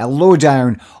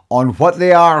lowdown on what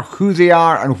they are, who they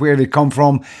are, and where they come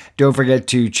from, don't forget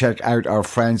to check out our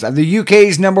friends at the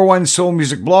UK's #1 soul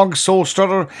music blog, Soul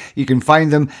Strutter. You can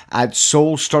find them at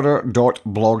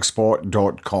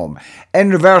soulstrutter.blogspot.com.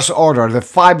 In reverse order, the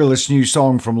fabulous new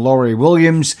song from Laurie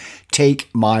Williams, Take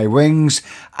My Wings,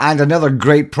 and another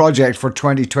great project for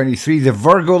 2023, the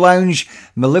Virgo Lounge,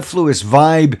 Mellifluous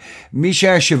Vibe,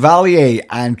 Misha Chevalier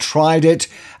and Tried It,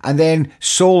 and then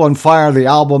Soul on Fire, the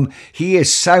album. He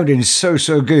is sounding so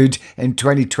good in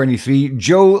 2023.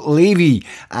 Joe Levy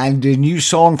and a new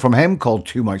song from him called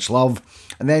Too Much Love.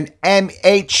 And then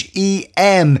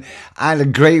MHEM and a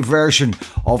great version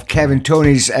of Kevin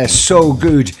Tony's So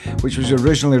Good, which was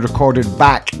originally recorded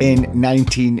back in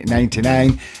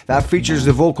 1999. That features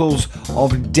the vocals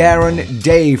of Darren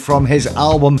Day from his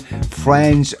album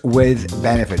Friends with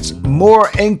Benefits. More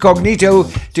Incognito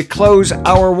to close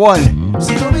hour 1.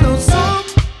 Si no me lo so,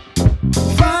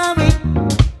 fame,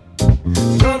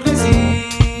 no decir.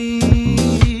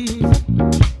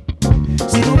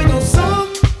 Si no me lo so,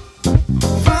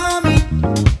 fame,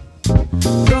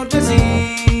 no decir.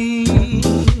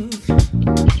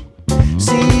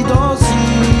 Si do si,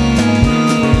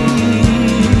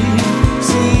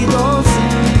 si do si,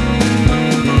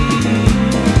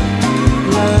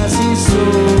 la si so,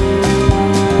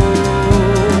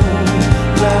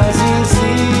 la si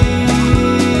si.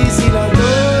 Si la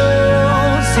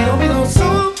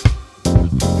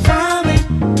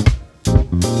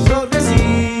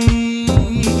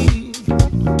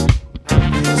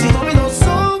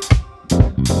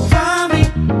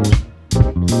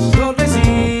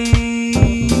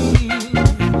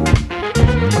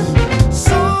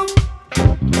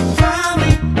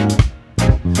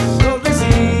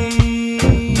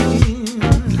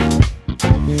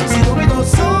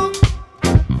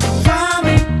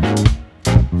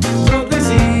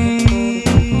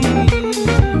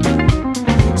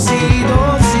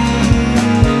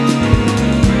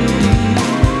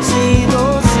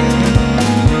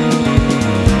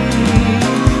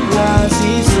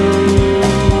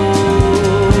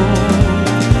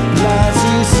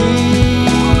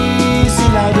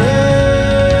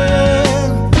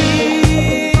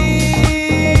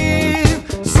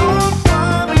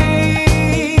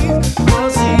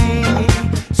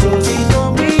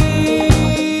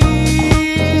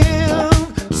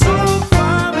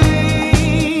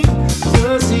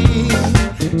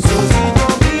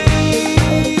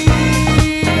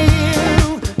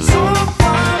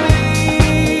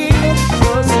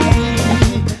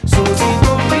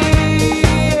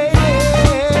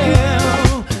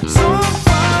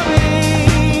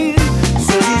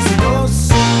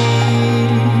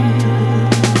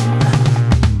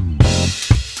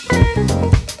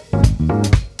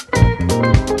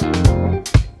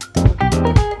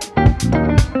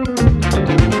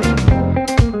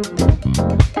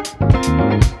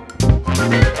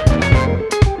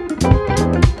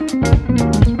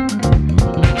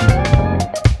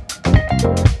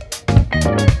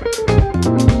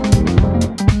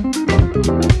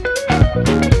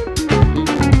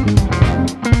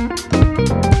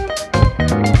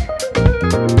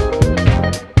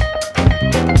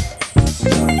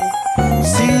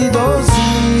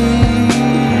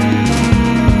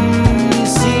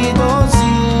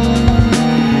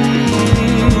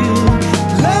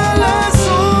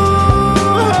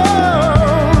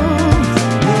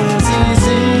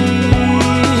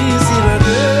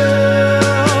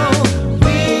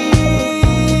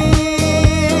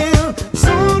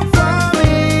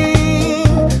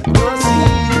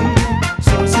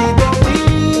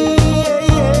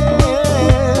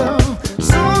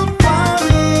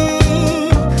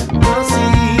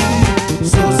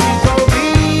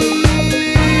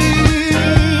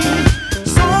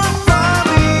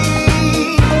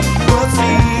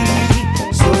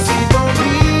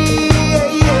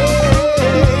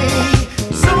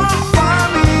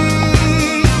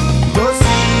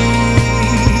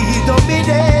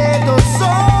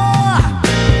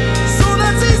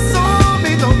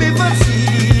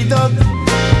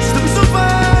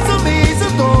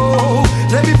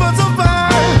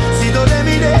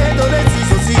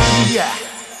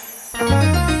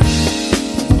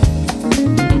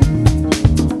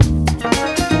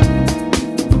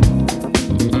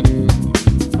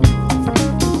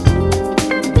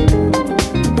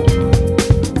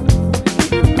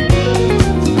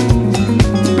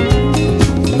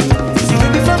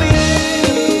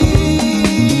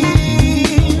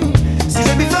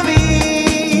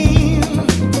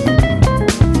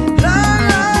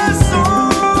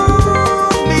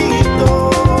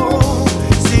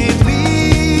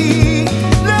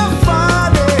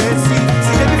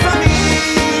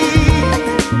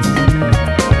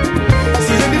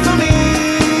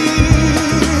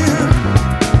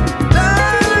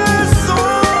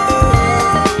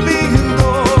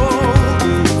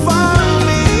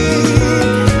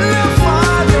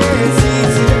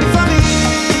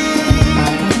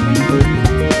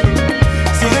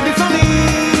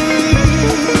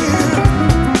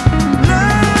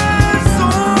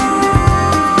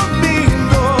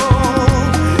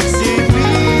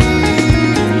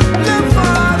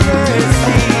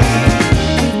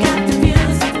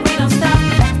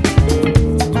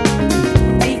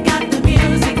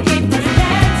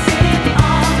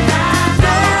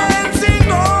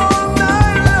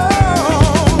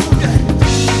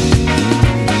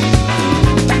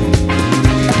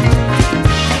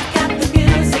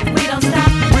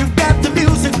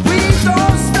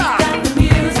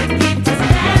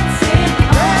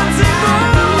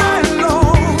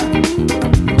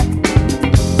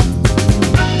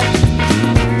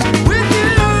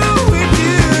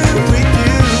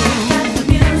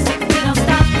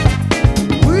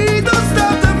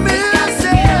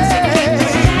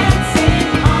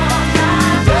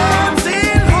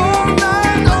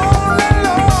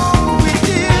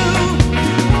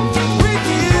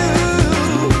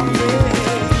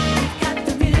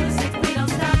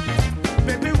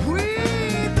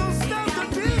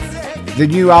The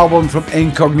new album from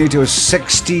Incognito's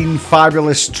 16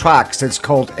 fabulous tracks. It's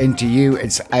called Into You.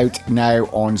 It's out now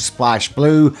on Splash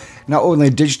Blue. Not only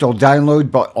digital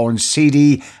download, but on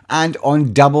CD and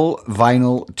on double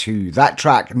vinyl too. That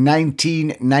track,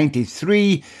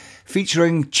 1993,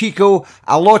 featuring Chico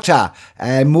Alota.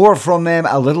 More from them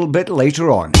a little bit later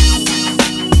on.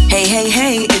 Hey, hey,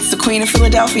 hey, it's the Queen of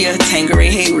Philadelphia, Tangeray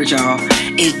Hayward, y'all.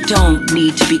 It don't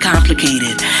need to be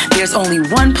complicated. There's only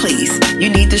one place you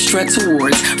need to strut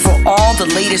towards for all the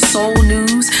latest soul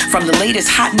news, from the latest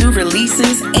hot new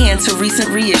releases and to recent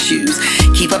reissues.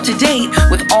 Keep up to date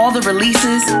with all the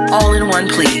releases all in one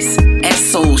place at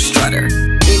Soul Strutter.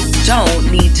 It don't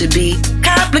need to be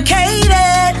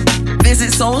complicated.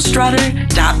 Visit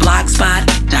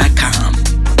soulstrutter.blogspot.com.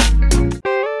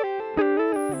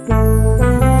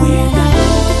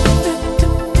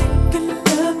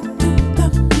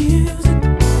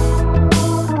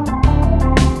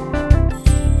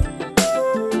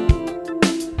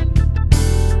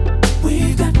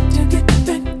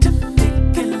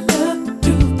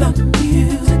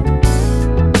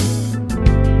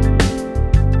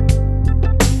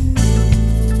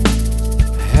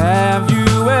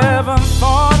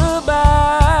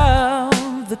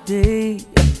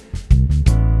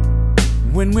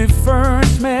 When we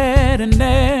first met and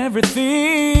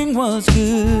everything was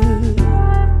good,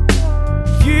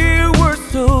 you were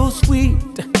so sweet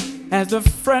as the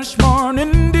fresh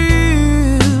morning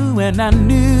dew, and I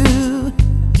knew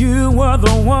you were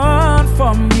the one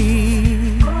for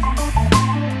me.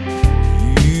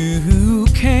 You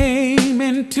came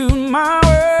into my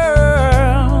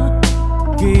world,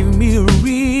 gave me a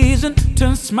reason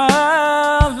to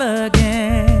smile again.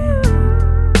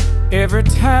 Every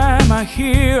time I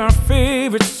hear our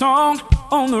favorite song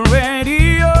on the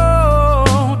radio,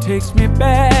 takes me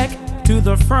back to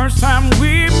the first time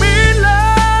we made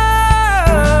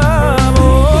love.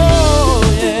 Oh,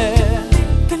 yeah.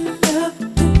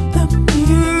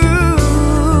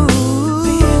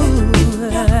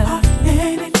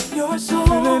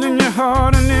 Feel it in your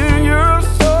heart and in your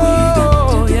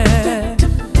soul, yeah.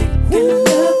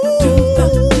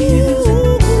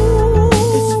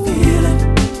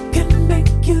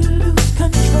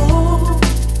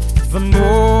 The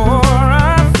more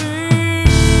I think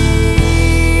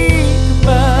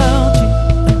about you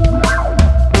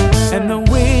and the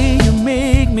way you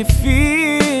make me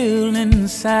feel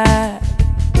inside,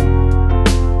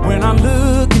 when I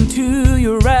look into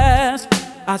your eyes,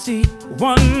 I see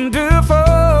wonderful.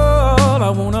 I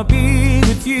wanna be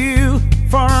with you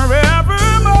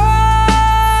forevermore.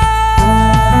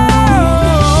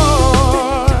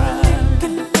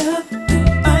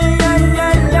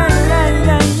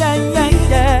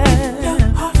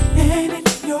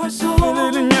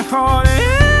 Heart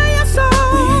and your soul.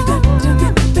 We've got to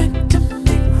get back to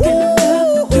making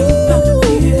love to the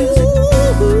music.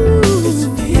 This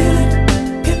feeling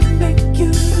can make you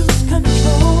lose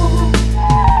control.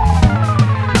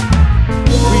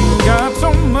 We got so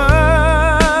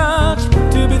much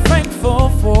to be thankful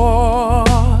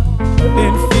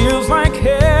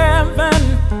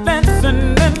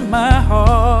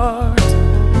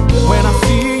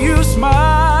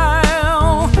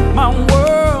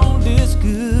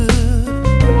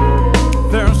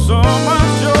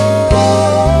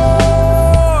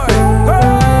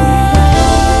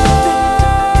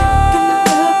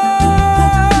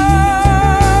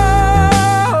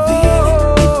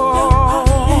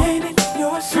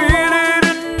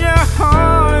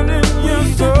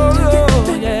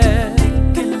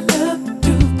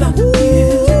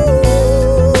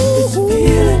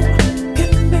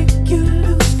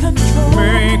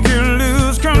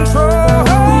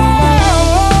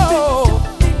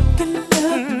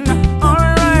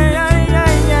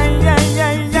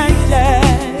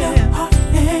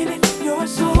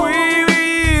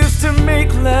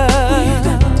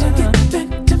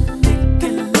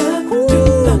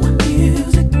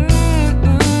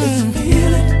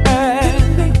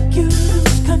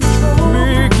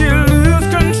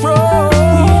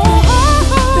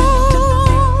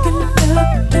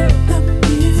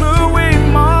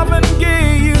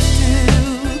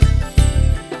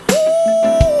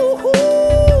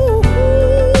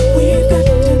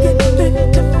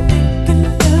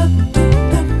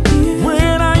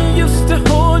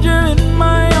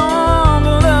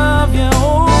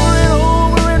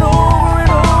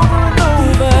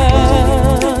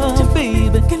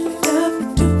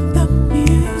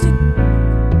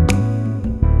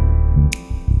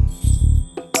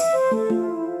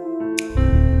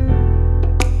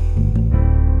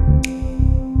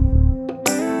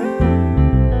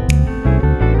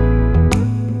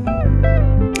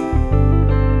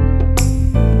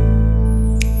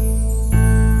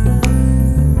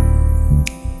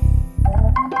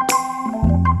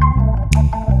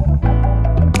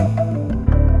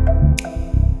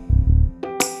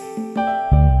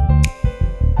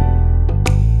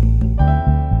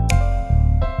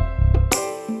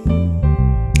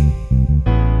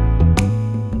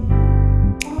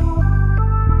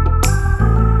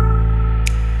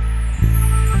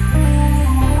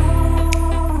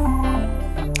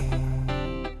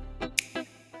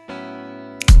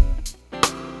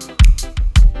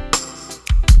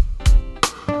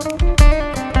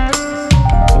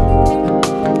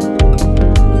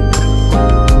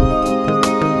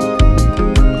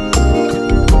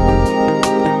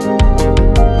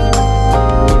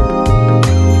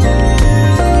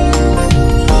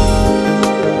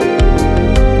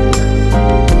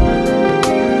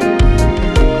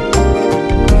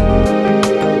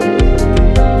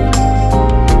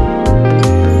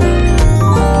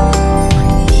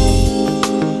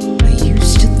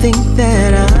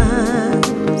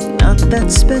that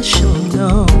special,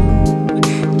 no,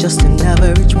 just an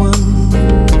average one,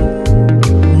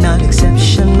 not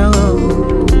exceptional.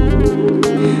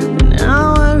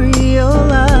 Now I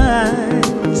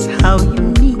realize how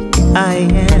unique I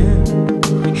am.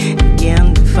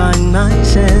 Again to find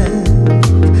myself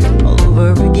all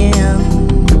over again.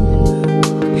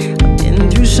 I've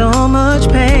been through so much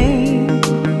pain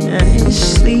and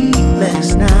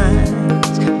sleepless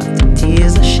nights, the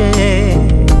tears I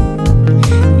shed.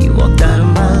 You walked out of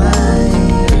my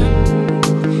life.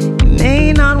 You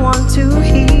may not want to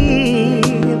hear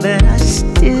that I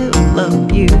still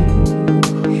love you.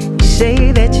 You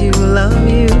say that you love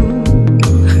you.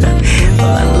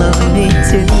 Well, I love me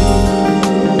too.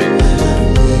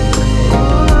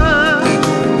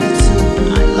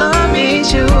 I love me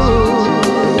too.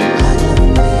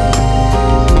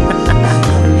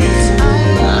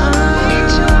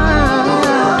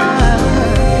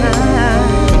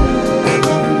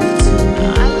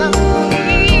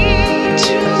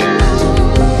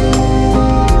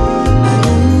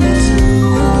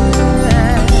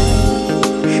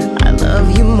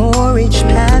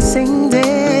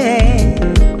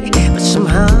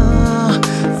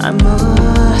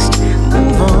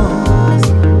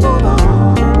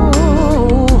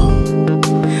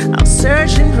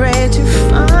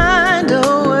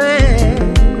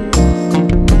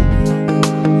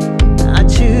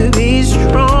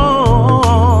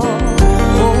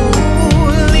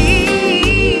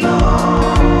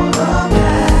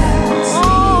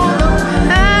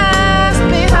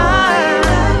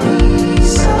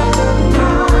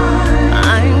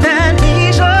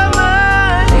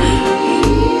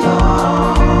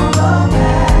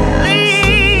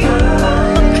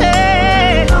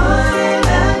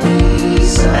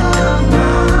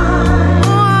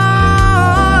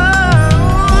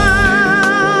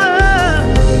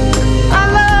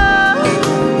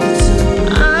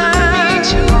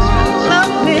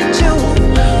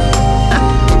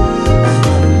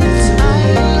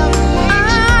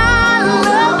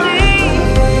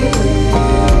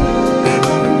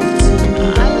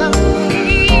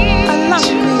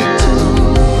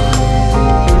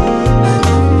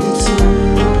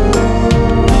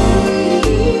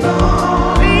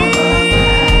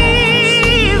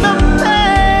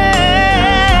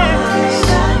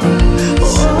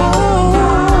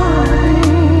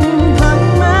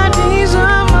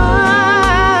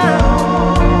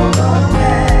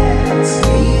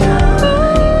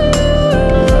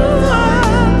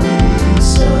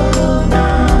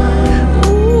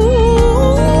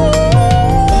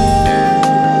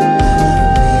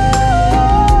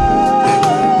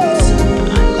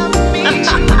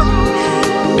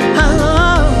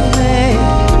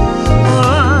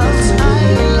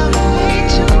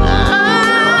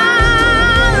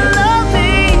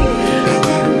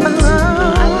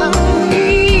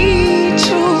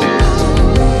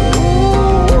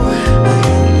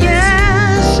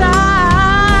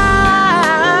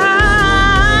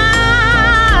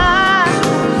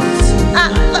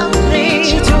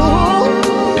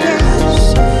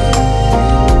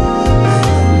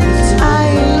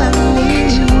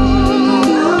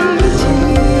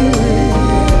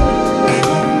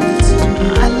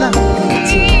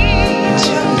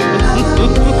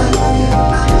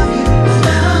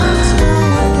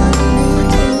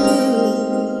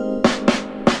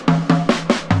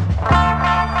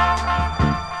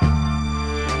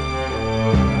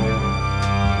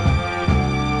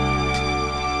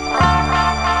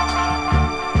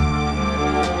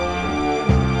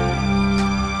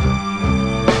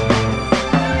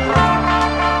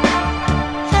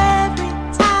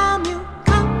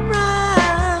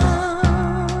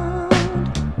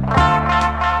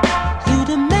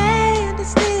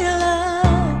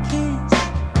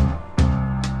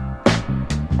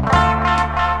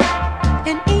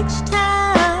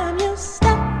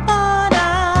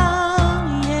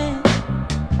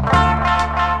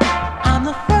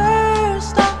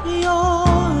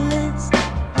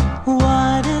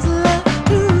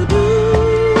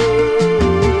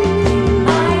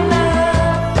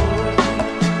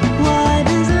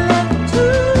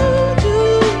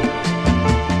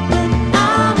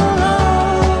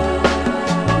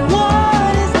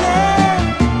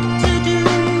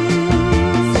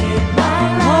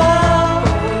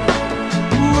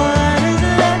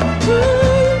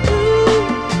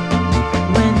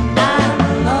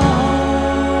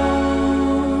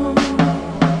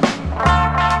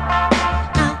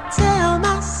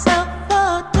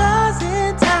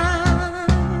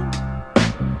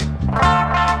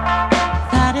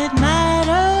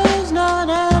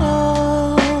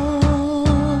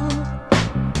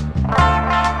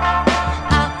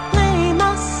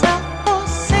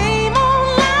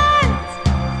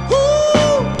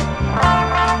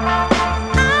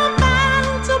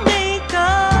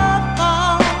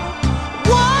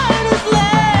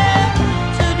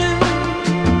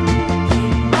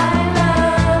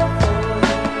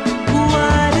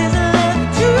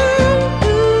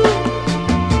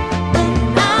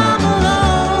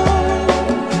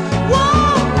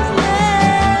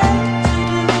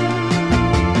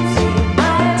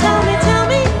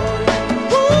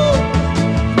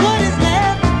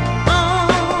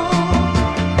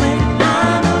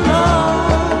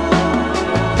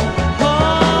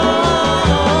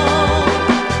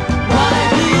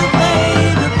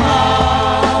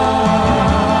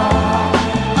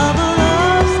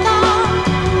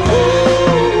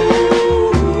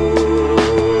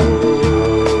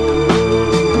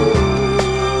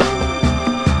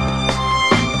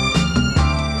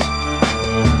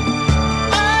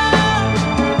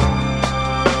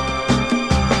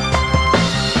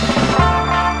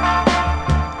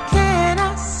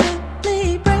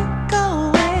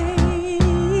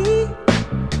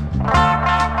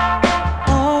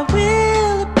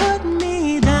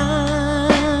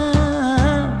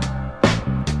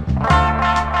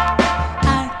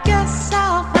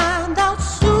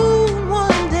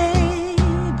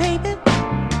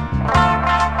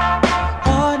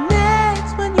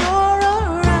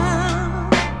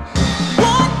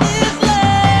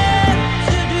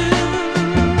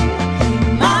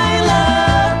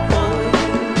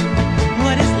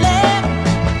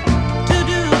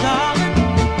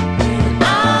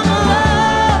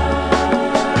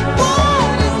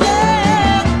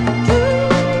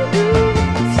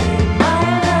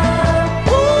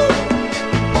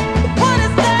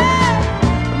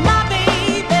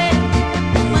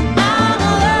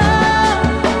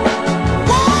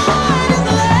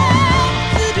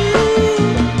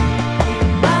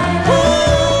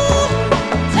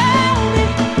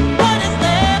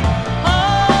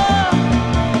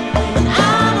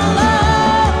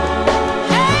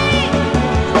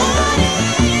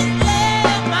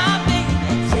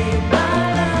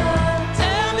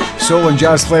 Soul and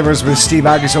Jazz Flavas with Steve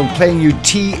Aggasild playing you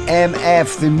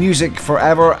TMF, the music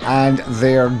forever, and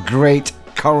their great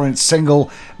current single,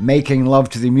 Making Love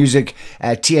to the Music.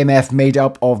 TMF made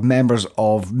up of members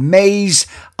of Maze,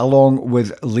 along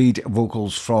with lead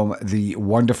vocals from the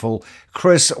wonderful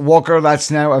Chris Walker. That's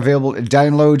now available to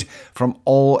download from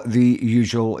all the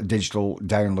usual digital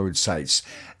download sites.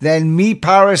 Then Me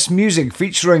Paris Music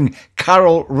featuring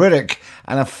Carol Riddick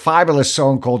and a fabulous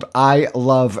song called I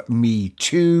Love Me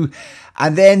Too.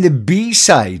 And then the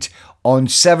B-side on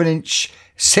 7-inch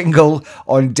single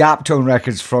on Daptone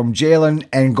Records from Jalen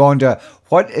Ngonda,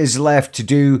 What Is Left to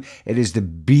Do. It is the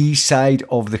B-side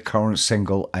of the current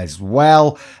single as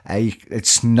well.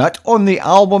 It's not on the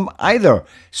album either,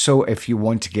 so if you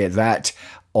want to get that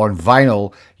on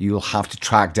vinyl, you'll have to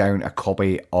track down a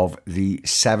copy of the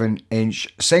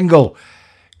 7-inch single.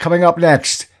 Coming up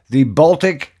next, the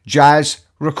Baltic Jazz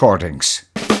Recordings.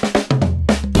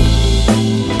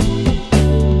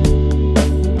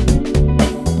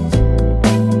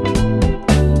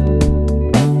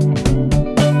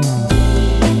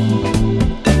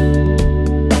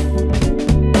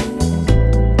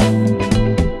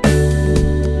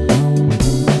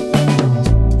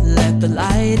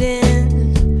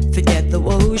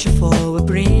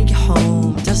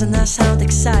 Doesn't that sound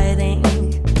exciting?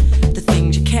 The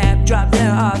things you kept, drop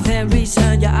them off and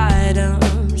return your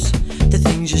items. The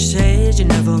things you said you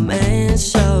never meant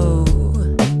so.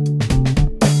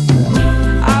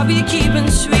 I'll be keeping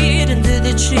sweet under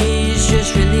the trees,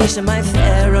 just releasing my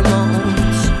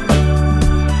pheromones.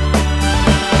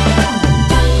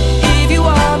 If you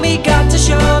want me, got to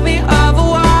show me,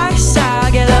 otherwise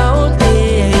I'll get lonely.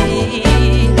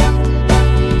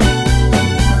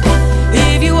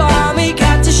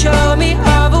 Show me,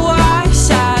 otherwise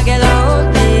I get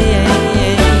lonely.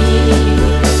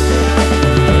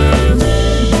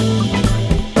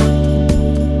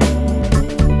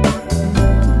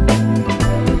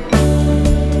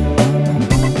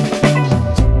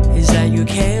 Is that you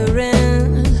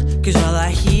caring? 'Cause all I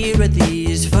hear are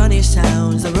these funny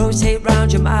sounds that rotate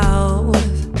round your mouth.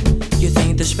 You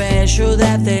think they're special,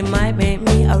 that they might make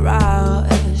me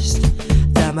aroused.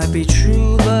 That might be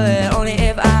true, but only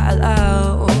if I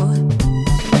allow.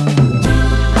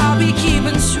 I'll be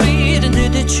keeping sweet under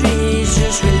the trees,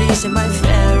 just releasing my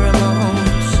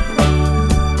pheromones.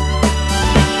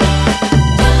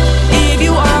 If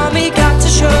you want me, got to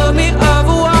show me,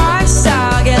 otherwise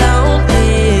I'll get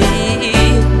lonely.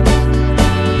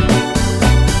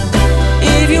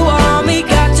 If you want me,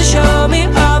 got to show me,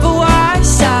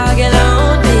 otherwise I'll get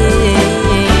lonely.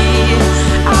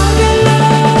 I'll get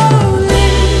lonely.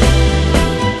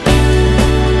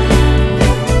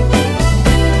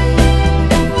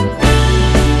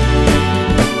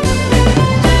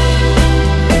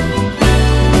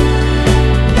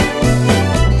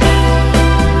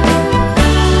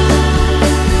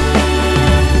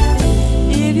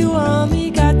 If you want me,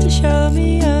 got to show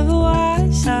me,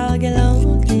 otherwise I'll get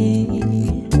lonely.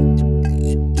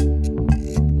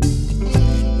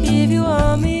 If you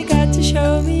want me, got to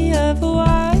show me,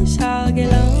 otherwise I'll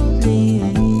get lonely.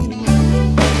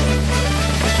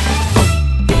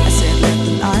 I said let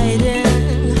the light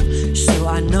in, so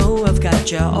I know I've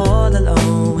got you all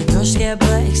alone. When you're scared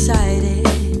but excited,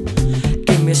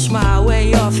 give me a smile where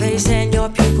your face and your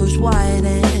pupils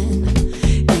widen.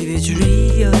 If it's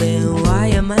real, then why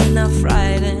am I not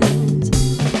frightened?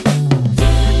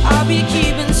 I'll be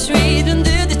keeping sweet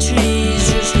under the trees,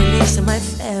 just releasing my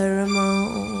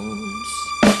pheromones.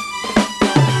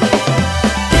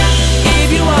 If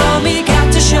you want me,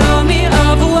 got to show me,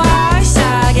 otherwise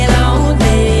I get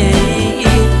lonely.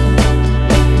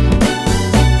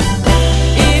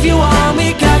 If you want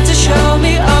me, got to show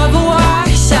me,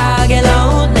 otherwise I'll get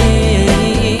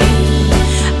lonely.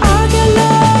 I'll get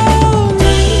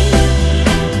lonely.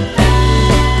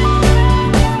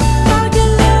 I'll get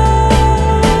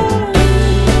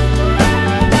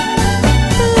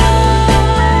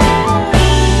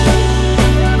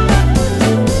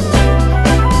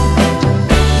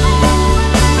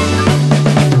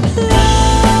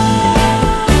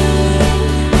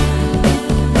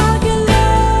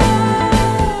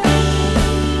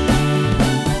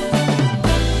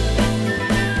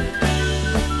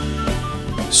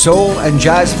Soul and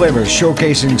Jazz Flavas,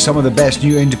 showcasing some of the best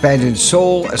new independent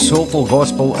soul, soulful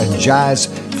gospel and jazz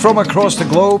from across the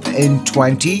globe in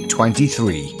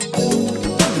 2023.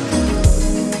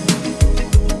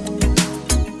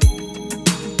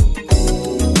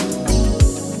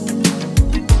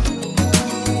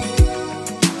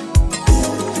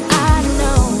 I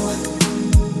know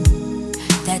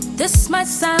that this might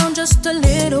sound just a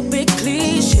little bit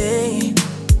cliche,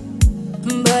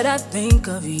 but but I think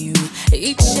of you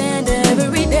each and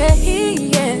every day.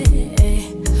 Yeah.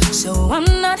 So I'm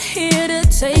not here to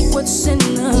take what's in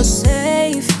the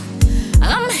safe.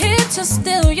 I'm here to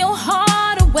steal your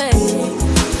heart away,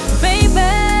 baby.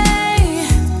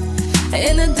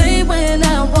 In the day when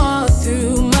I walk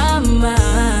through my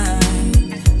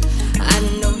mind, I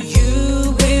know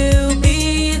you will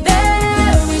be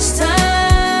there each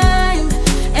time.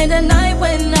 And the night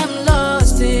when I'm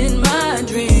lost in my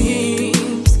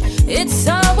dreams, it's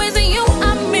always you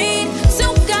I meet,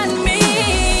 so got me,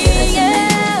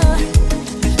 yeah.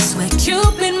 Swear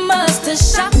Cupid must have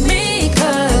shot me,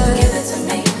 'cause give it to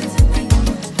me.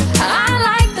 I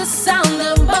like the sound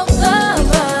of both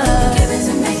of us. Give it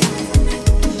to me.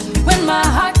 When my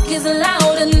heart gets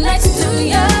loud and next to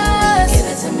yours, give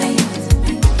it to me.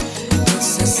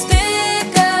 It's a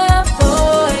sticker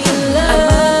for your love. I'm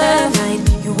up at night,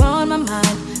 you on my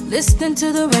mind, listening to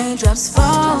the raindrops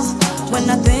fall. When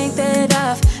I think that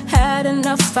I've had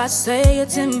enough, I say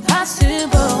it's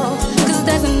impossible. 'Cause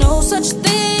there's no such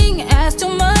thing as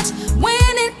too much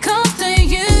when it comes to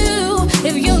you.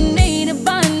 If you need a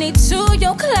bunny to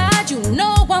your cloud, you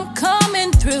know I'm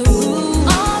coming through.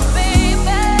 Oh,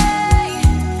 baby.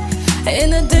 In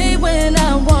the day when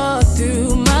I walk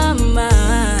through my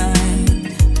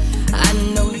mind, I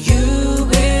know you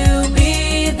will be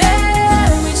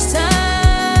there each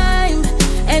time.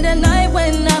 And the night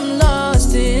when I'm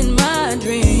lost in my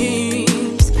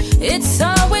dreams, it's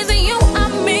always you I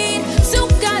meet, so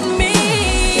got me,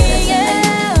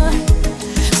 yeah.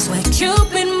 Swear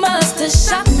Cupid must have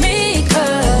shot me,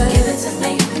 'cause give it to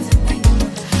me.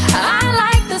 I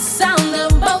like the sound of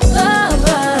both of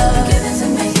us. Give it to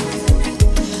me.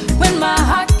 When my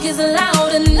heart gets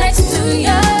loud and next to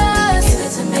yours, give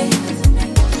it to me.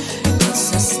 It's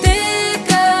a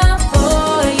sticker for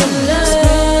your love.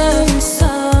 Spring,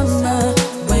 summer,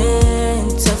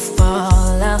 winter,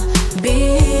 fall, I'll be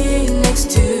next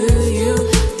to you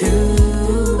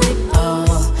through it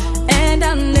all. And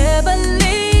I'll never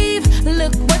leave.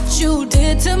 Look what you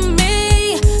did to me.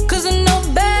 'Cause no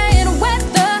bad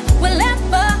weather will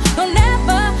ever, will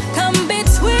never come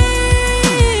between.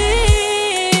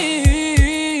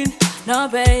 No,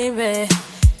 baby.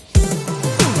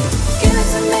 Give it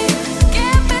to me.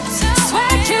 Give it to me.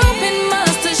 Swear Cupid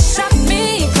must have shot me,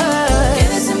 'cause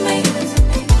give it to me.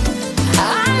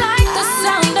 I like the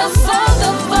sound of both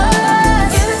of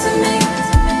us. Give it to me.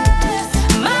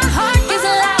 My heart is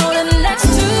loud and next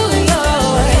to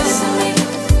yours. Give it to me.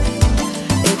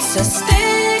 It's a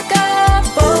sticker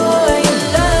for your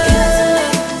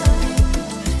love.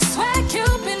 Swear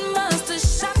Cupid must have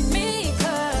shot me,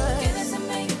 'cause give it to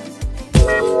me.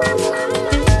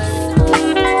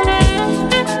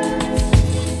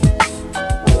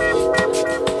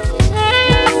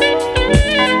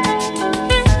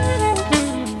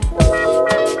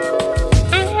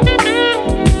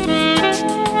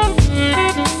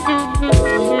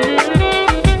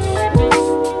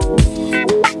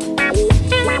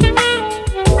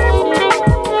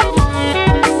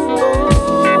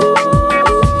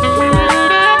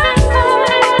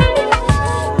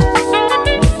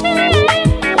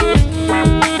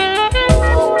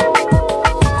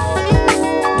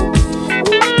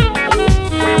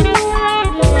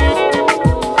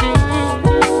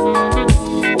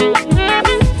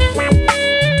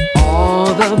 All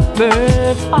the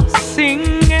birds are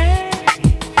singing.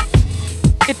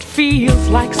 It feels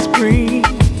like spring.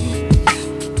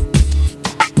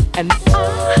 And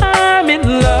I'm in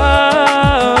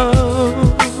love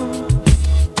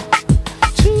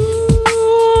today.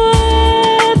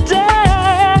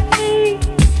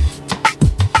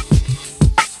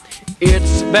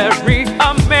 It's very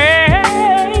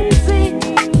amazing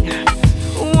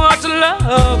what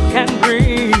love can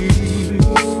bring.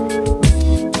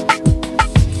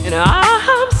 And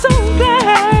I'm so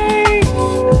glad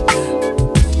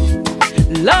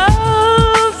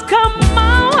love's come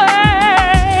my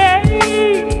way.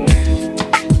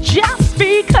 Just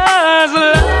because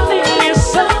loving is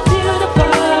so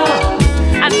beautiful,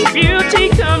 and beauty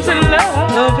comes in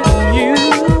loving you.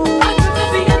 I'd rather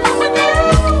be in love with you.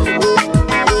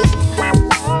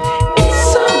 It's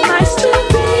so nice to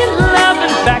be in love.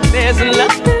 In fact, there's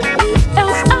nothing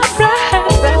else I'd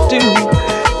rather do.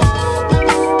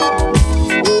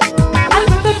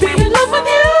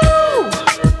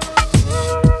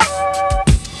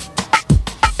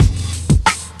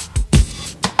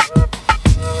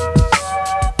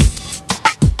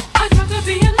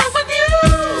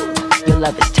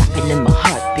 Love is tapping in my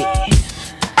heartbeat.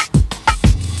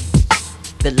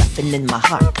 The loving in my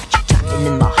heart got you tapping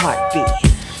in my heartbeat.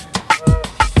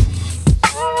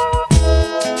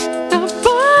 The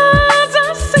birds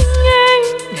are singing.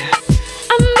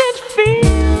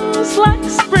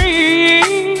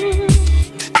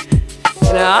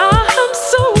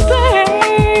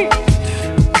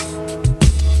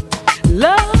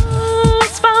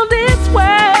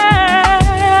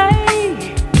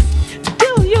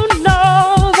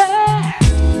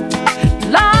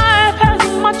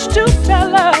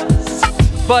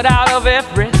 of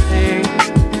everything.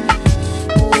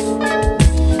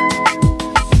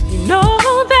 You know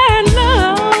that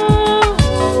love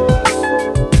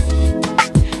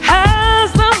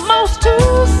has the most to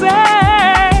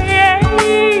say,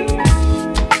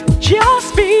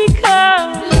 just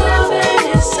because loving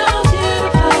is so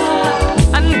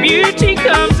beautiful, and beauty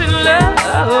comes in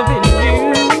loving you.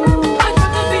 I'd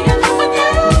rather be in love with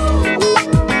you.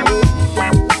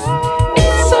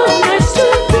 It's so nice to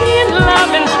be in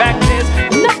love. In fact, there's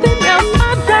nothing else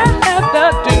I'd rather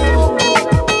do.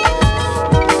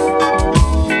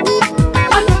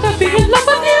 I'd rather be in love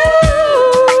with you.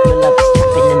 Your love is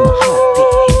tapping in my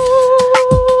heartbeat.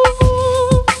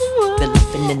 The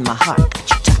loving in my heart, got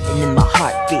you tapping in my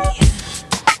heartbeat.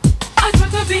 I'd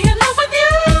rather be in love with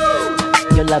you.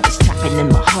 Your love is tapping in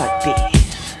my heartbeat.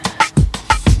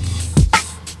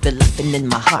 The loving in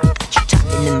my heart, got you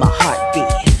tapping in my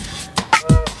heartbeat.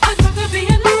 I'd rather be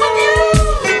in love with you.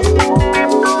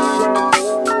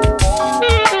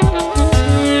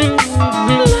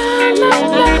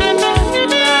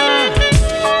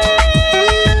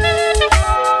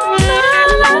 La,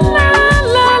 la, la,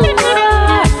 la, la, la, la,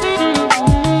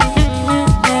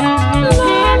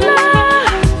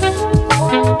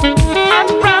 I'd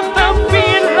rather be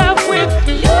in love with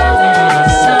you.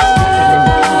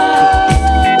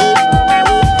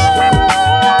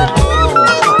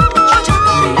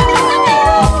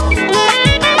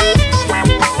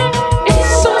 It's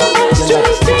so nice to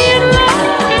be in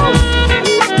love.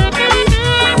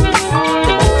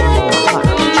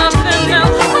 Nothing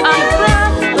else I'd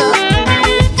rather.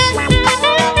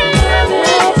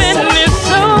 Loving is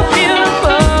so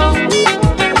beautiful.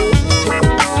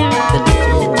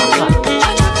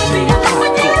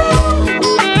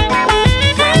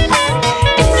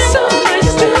 It's so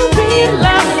nice to be in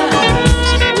love.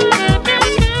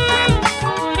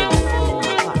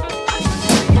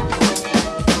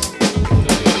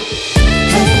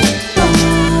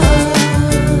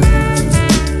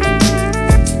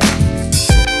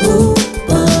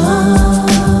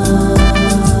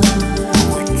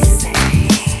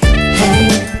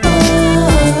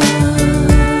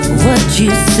 What you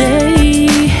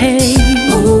say, hey.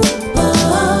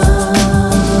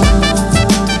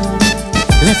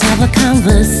 Let's have a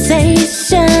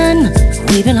conversation.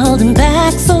 We've been holding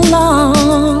back so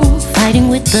long, fighting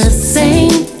with the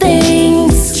same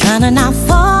things, trying to not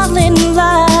fall in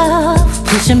love,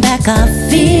 pushing back our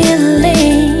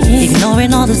feelings,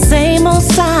 ignoring all the same old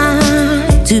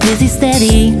signs, too busy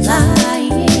steady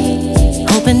lying,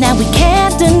 hoping that we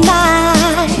can't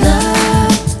deny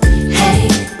love. Hey,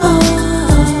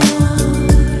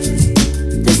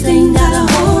 this thing got a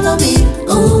hold on me.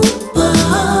 Ooh,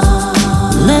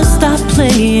 let's stop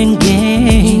playing games.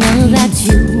 You know that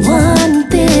you want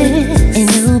this, and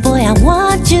you, boy, I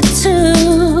want you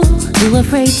too. Too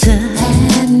afraid to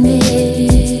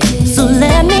admit, so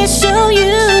let me show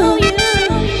you.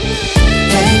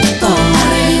 Hey, boy, I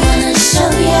really wanna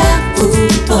show ya. Ooh,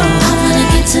 boy, I wanna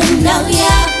get to know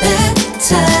ya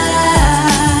better.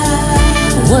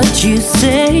 What you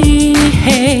say,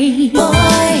 hey, boy,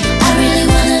 I really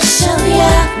wanna show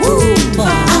ya. Ooh, boy,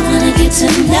 I wanna get to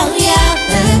know ya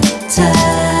better.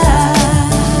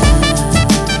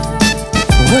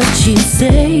 What you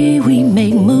say, we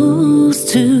make moves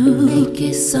to make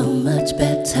it so much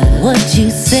better. What you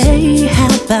say, how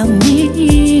about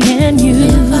me and you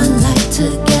live our life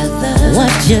together?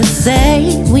 What you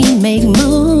say, we make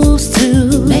moves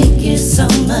to make it so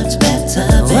much better,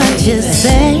 baby. What you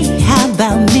say, how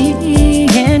about me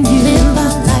and you live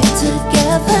our life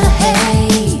together?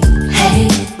 Hey, hey,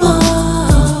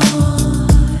 boy,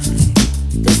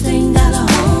 this thing got a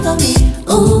hold on me.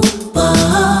 Ooh, boy,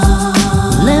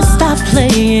 let's stop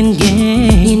playing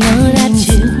games. You know that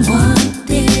you want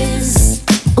this.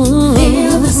 Ooh,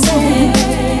 feel the same.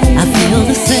 I feel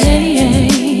the same.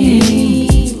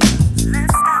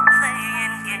 Let's stop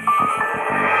playing games.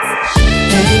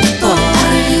 Hey, boy, I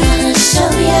really wanna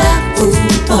show ya. Ooh,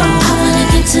 boy, I wanna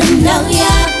get to know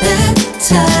ya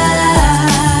better.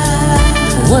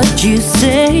 What you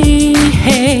say,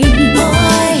 hey,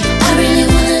 boy, I really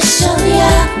wanna show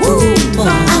ya. Ooh, boy,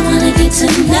 I wanna get to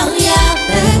know ya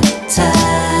better.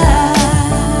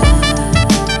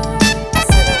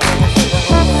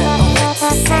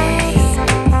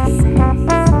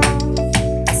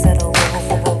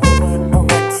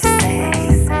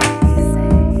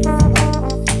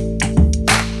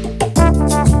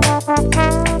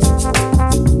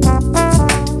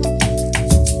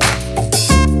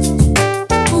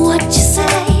 What you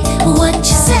say?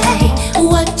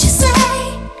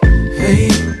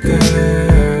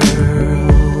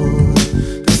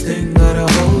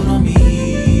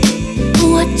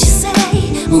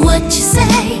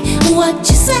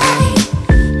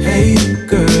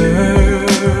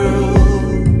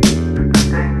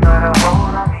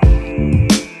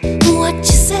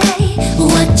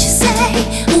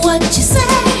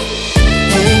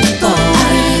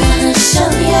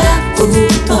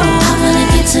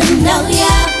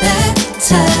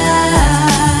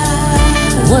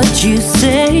 what you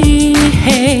say.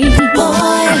 Boy,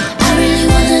 I really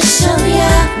wanna show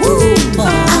ya. Woo, boy,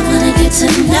 I wanna get to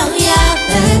know ya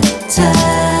better.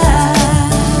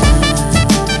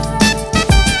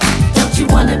 Don't you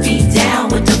wanna be down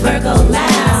with the Virgo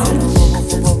Lounge?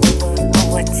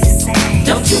 What you say?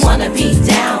 Don't you wanna be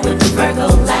down with the Virgo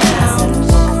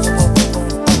Lounge?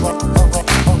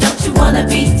 Don't you wanna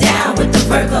be down with the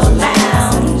Virgo Lounge?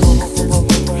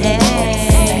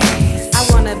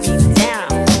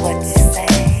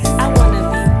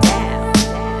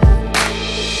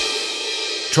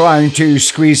 Trying to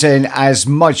squeeze in as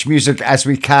much music as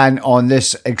we can on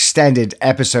this extended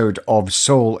episode of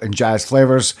Soul and Jazz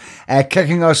Flavors.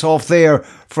 Kicking us off there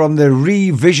from the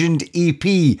revisioned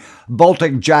EP,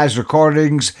 Baltic Jazz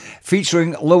Recordings,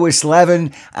 featuring Lois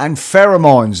Levin and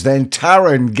Pheromones. Then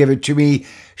Taran, Give It To Me,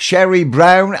 Sherry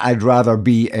Brown, I'd Rather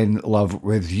Be In Love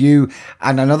With You,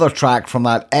 and another track from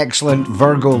that excellent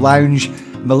Virgo Lounge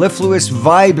mellifluous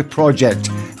vibe project,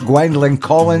 Gwendolyn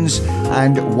Collins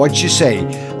and What You Say.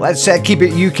 Let's keep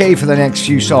it UK for the next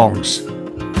few songs.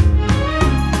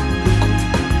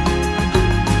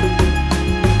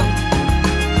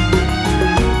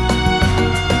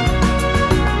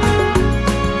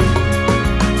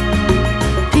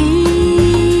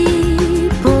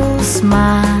 People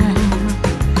smile,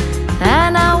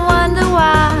 and I wonder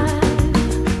why.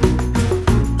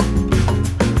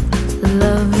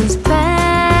 Love has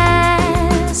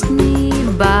passed me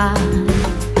by.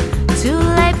 Too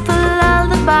late for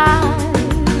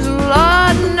lullabies.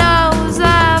 Lord knows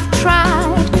I've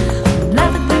tried.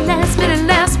 Love at the last minute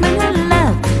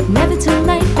love. Never too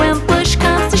late when push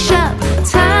comes to shove.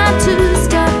 Time to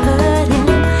stop hurting.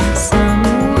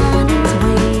 Someone is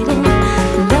waiting.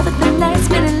 Love at the last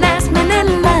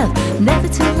minute love. Never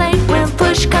too late when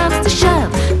push comes to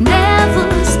shove. Never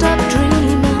stop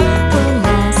dreaming for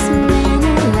last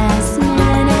minute love.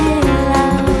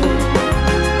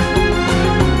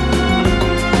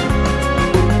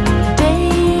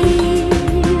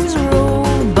 Days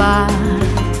roll by,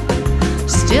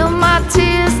 still my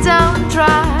tears don't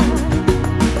dry.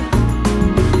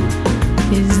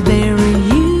 Is there a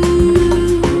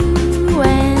you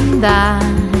and I?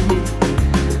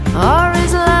 Or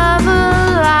is love a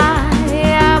lie?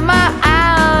 Am I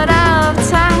out of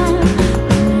time?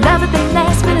 Love at the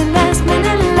last minute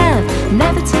love.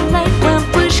 Never too late when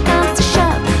push comes to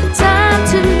shove. Time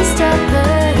to stop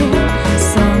hurting.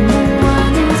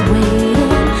 Someone is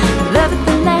waiting. Love at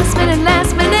the last minute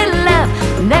love.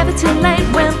 Never too late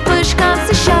when push comes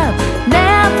to shove.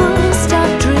 Never stop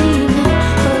dreaming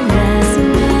for last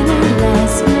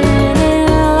minute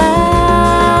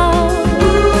love.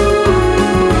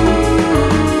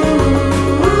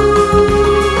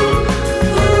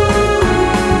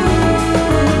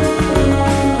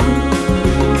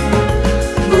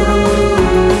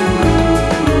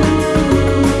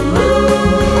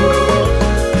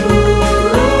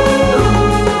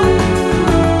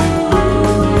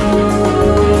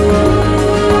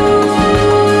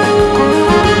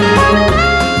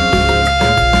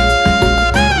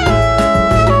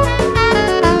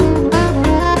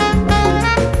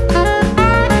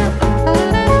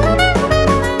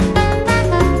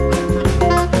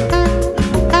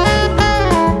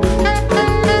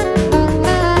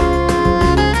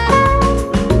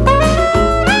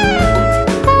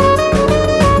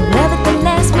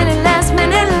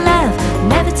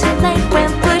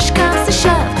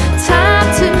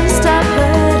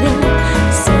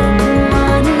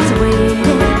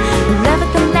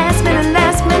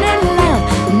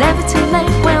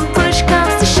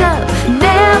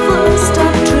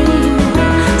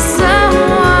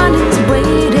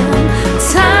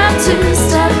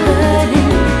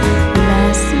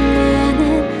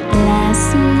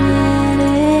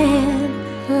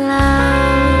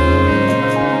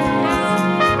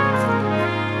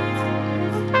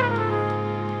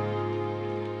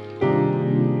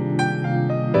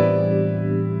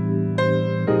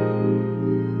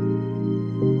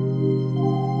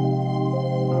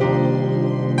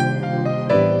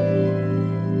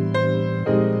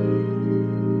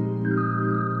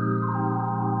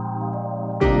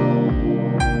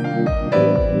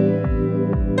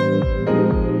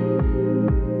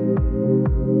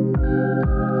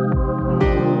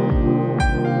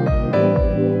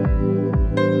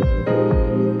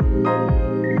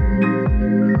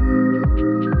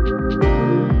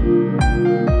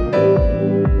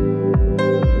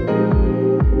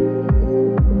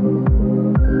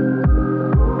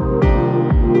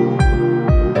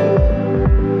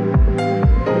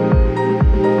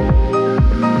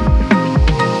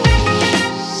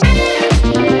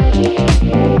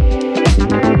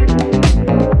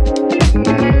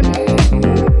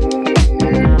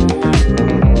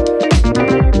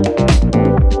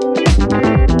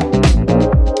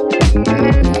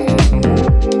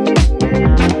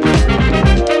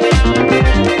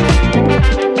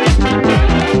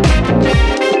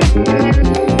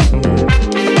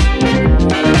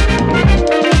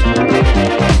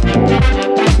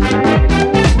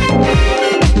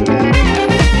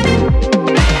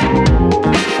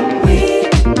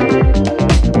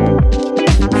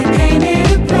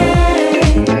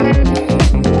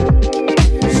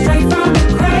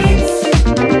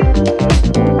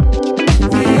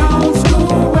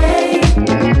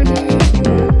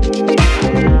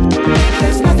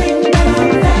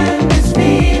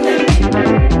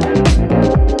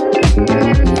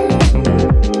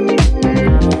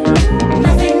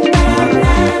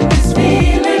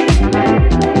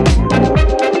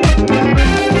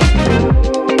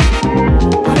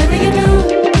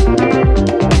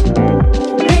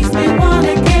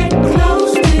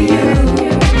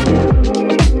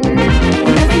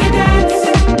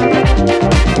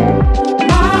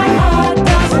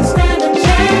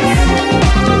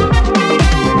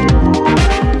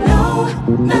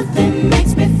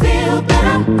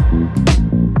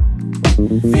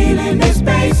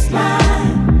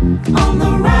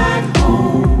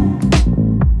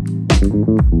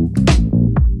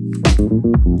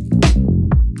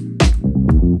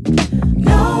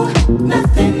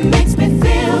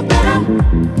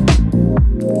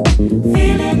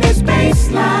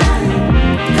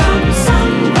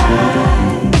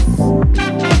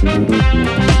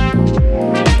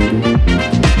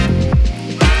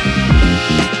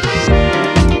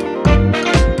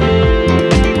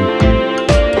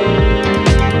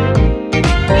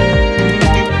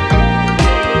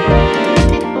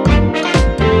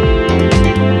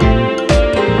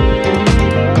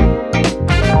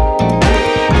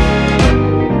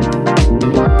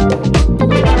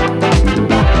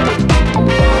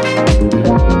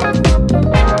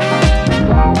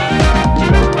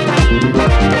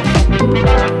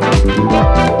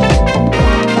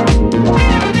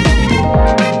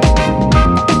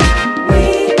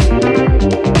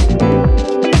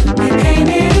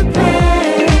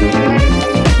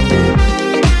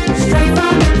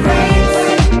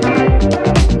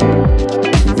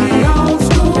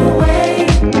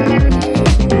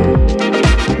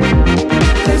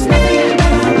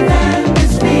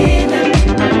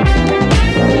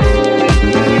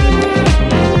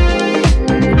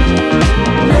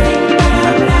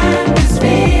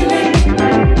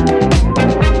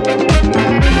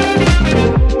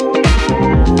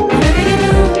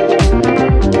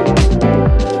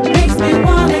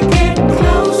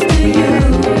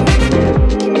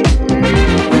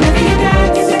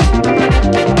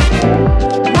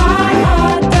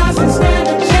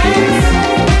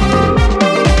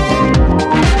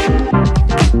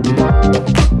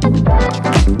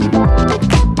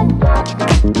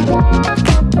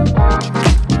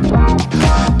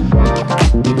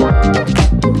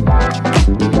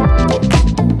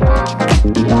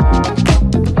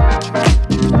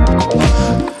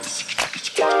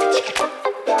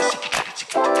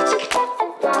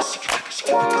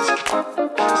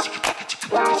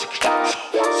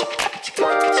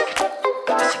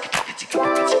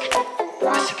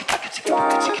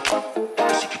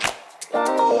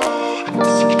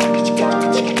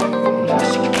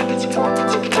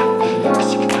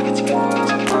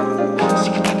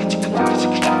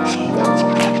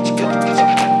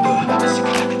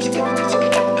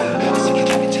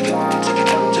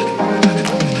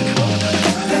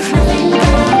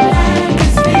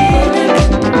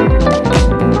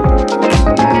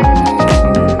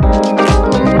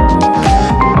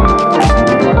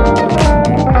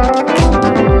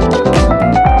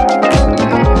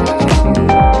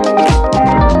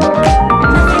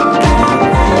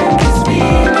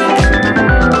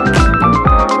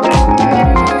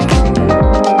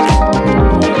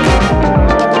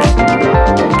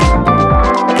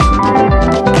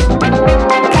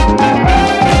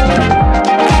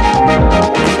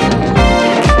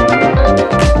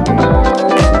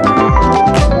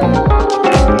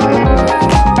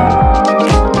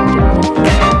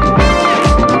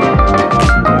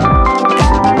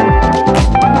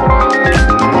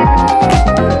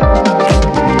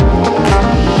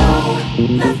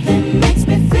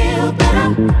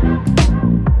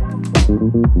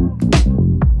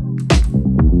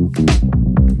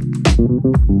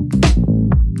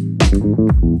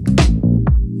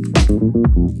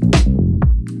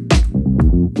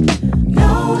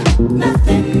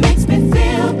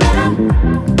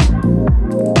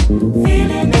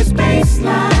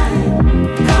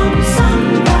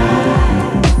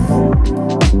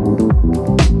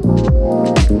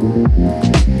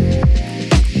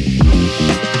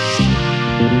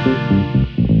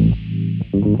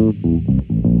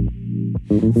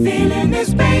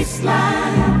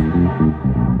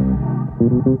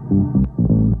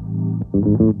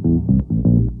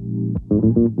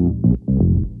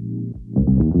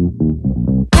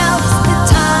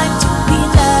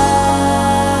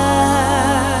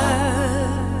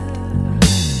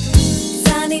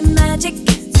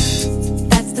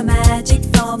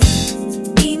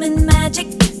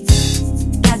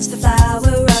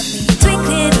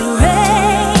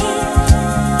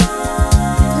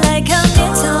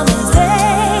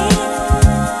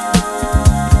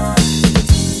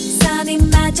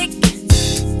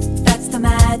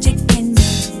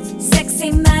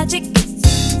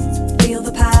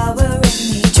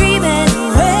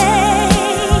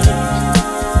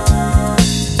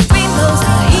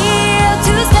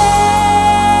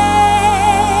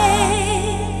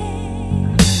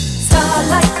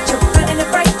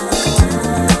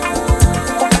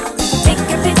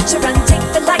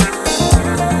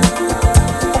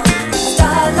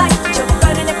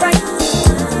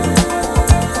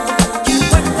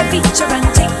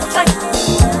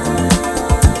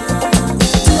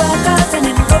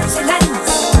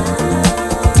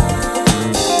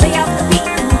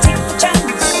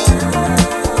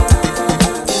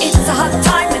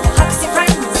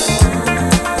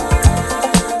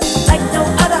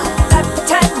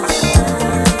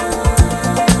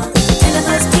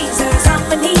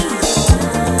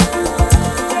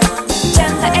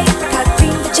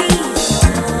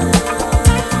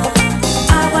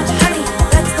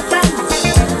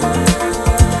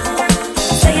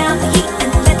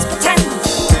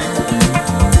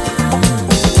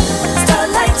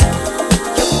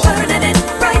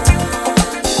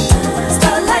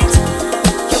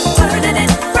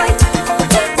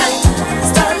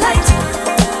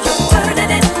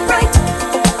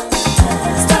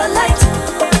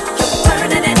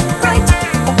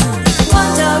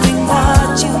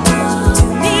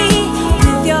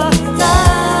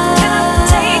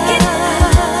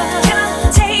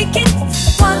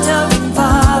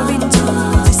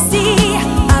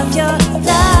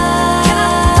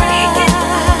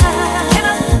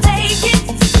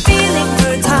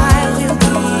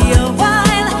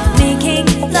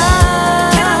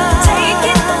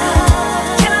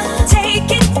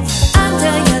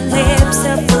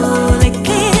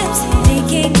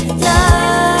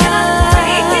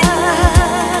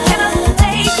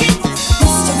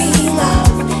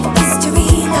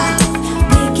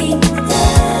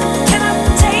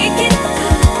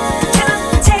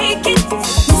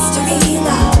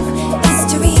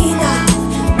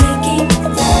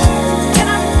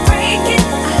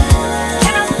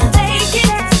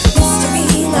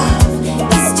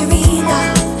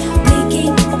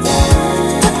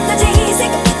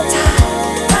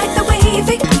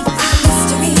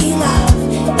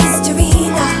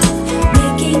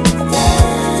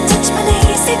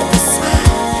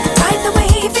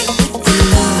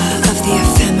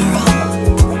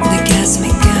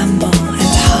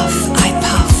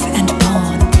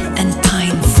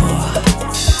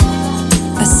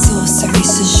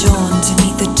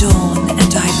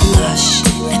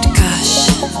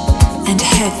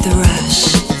 with the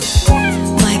rush.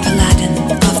 My paladin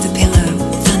of the pillow,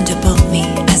 thunderbolt me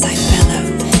as I bellow,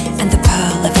 and the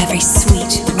pearl of every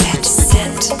sweet wet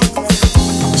scent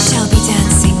shall be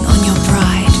dancing on your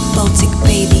pride, Baltic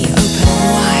baby, open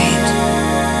wide.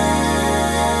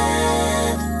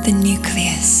 The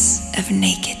nucleus of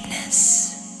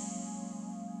nakedness.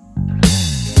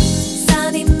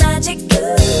 Sunny magic,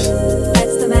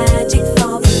 that's the magic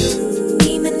formula.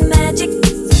 Demon magic,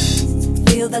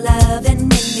 feel the love in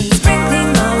me,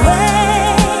 sprinkling my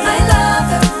way. I love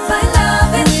her,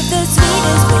 with the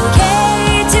sweetest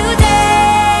bouquet today.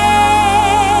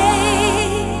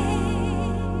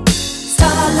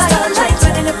 Starlight,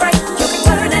 burning it bright, you're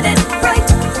burning it bright.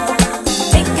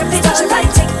 Take your picture,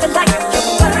 take the light, you're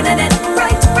burning it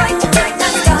bright. Starlight,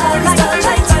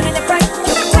 burning it bright,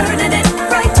 you're burning it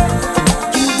bright.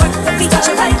 You work the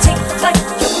feature light, take flight,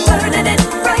 you're burning it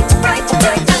bright.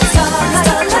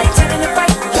 Starlight, burning it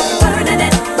bright, you're burning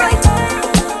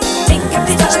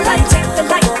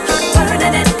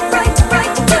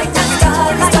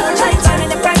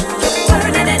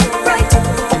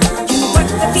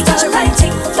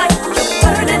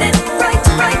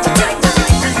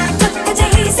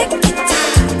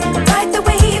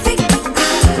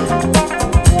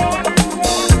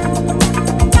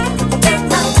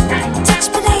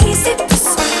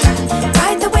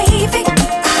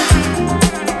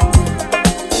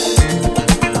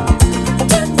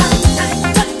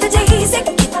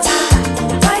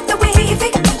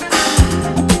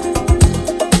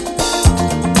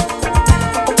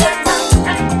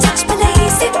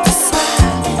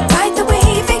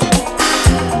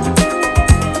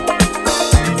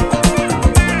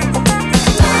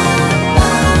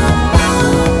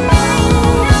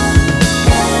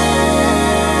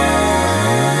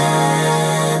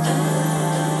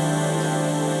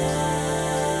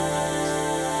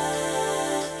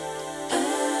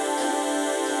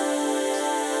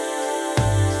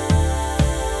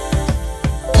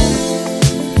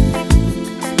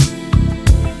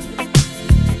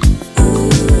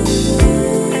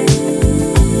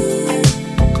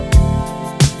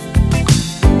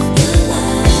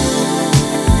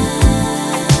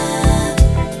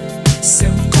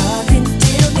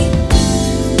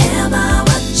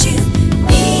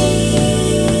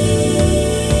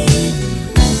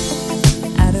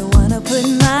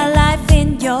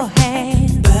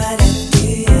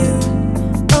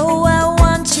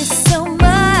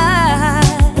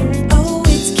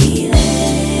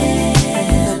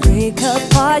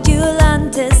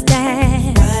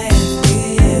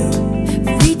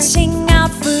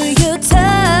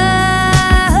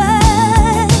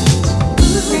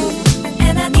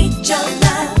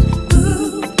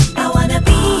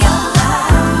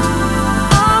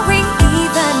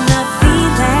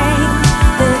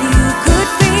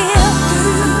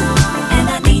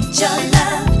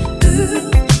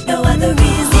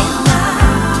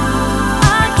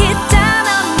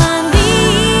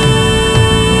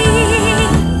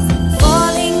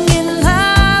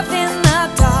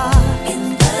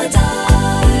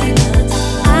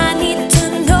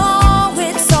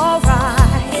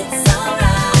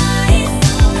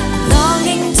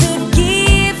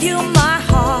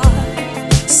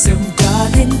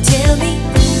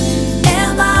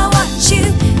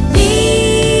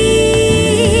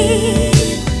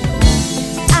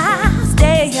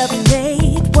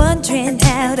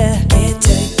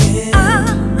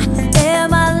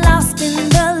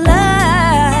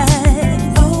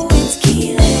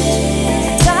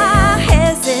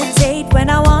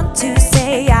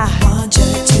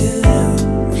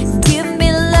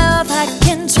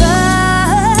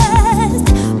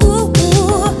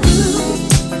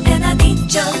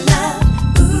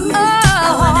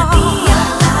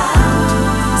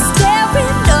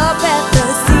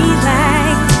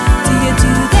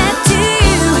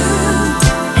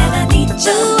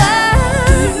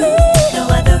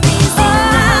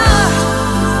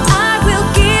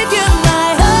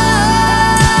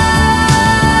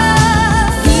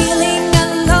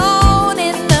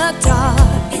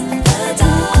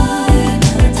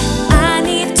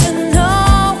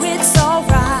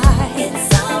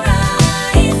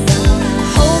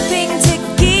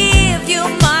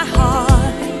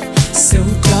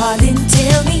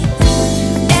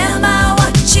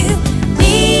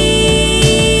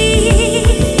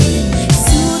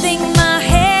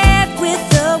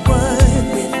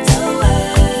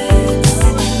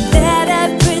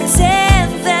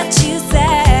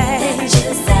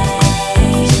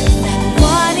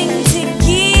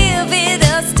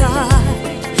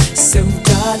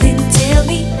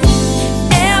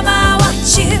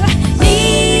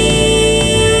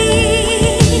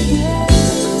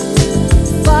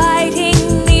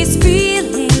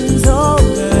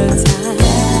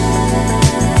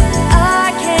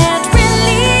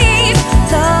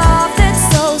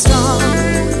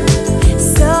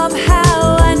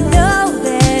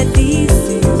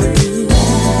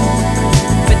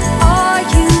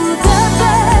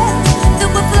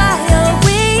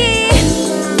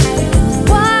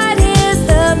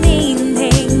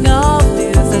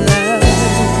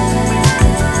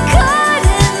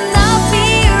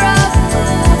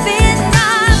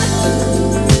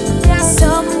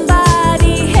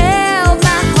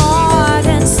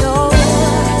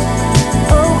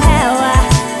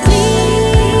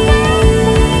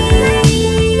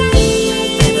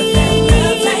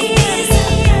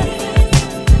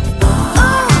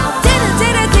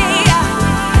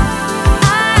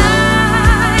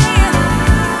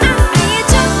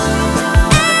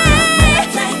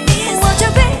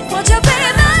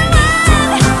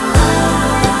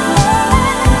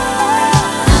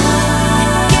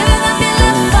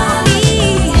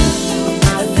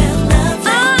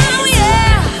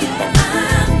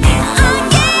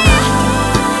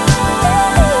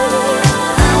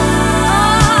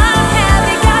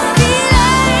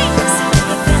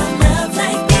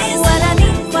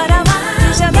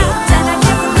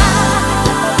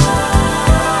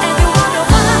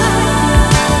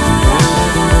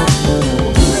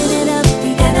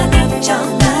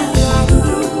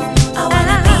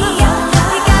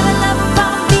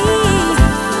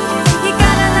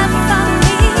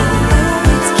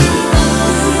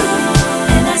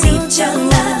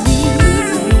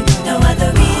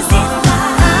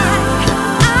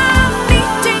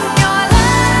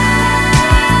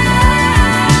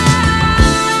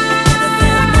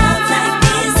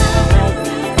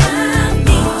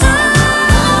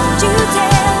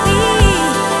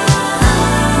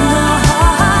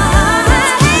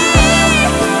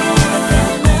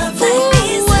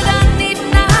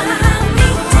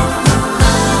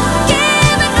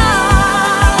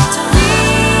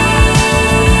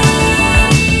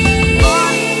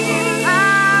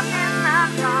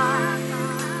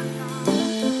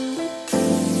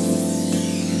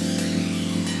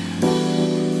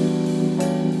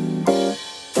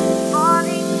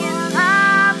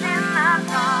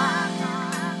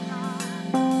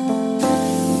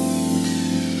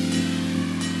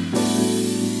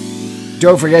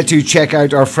Don't forget to check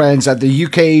out our friends at the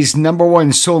UK's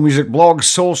 #1 soul music blog,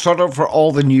 Soul Strutter, for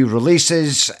all the new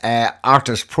releases,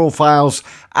 artist profiles,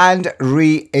 and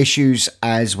reissues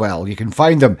as well. You can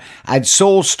find them at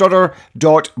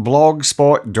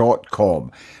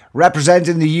soulstrutter.blogspot.com.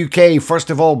 Representing the UK, first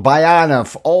of all,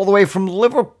 Bayana, all the way from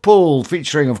Liverpool,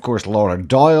 featuring, of course, Laura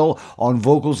Doyle on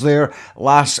vocals there,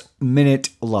 Last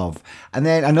Minute Love. And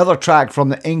then another track from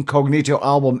the Incognito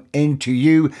album, Into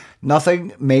You,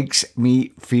 Nothing Makes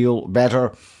Me Feel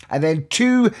Better. And then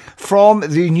 2 from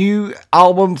the new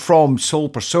album from Soul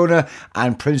Persona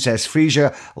and Princess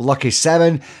Frisia, Lucky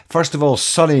 7. First of all,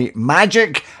 Sunny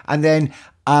Magic, and then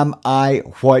Am I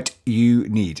What You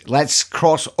Need? Let's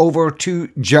cross over to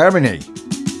Germany.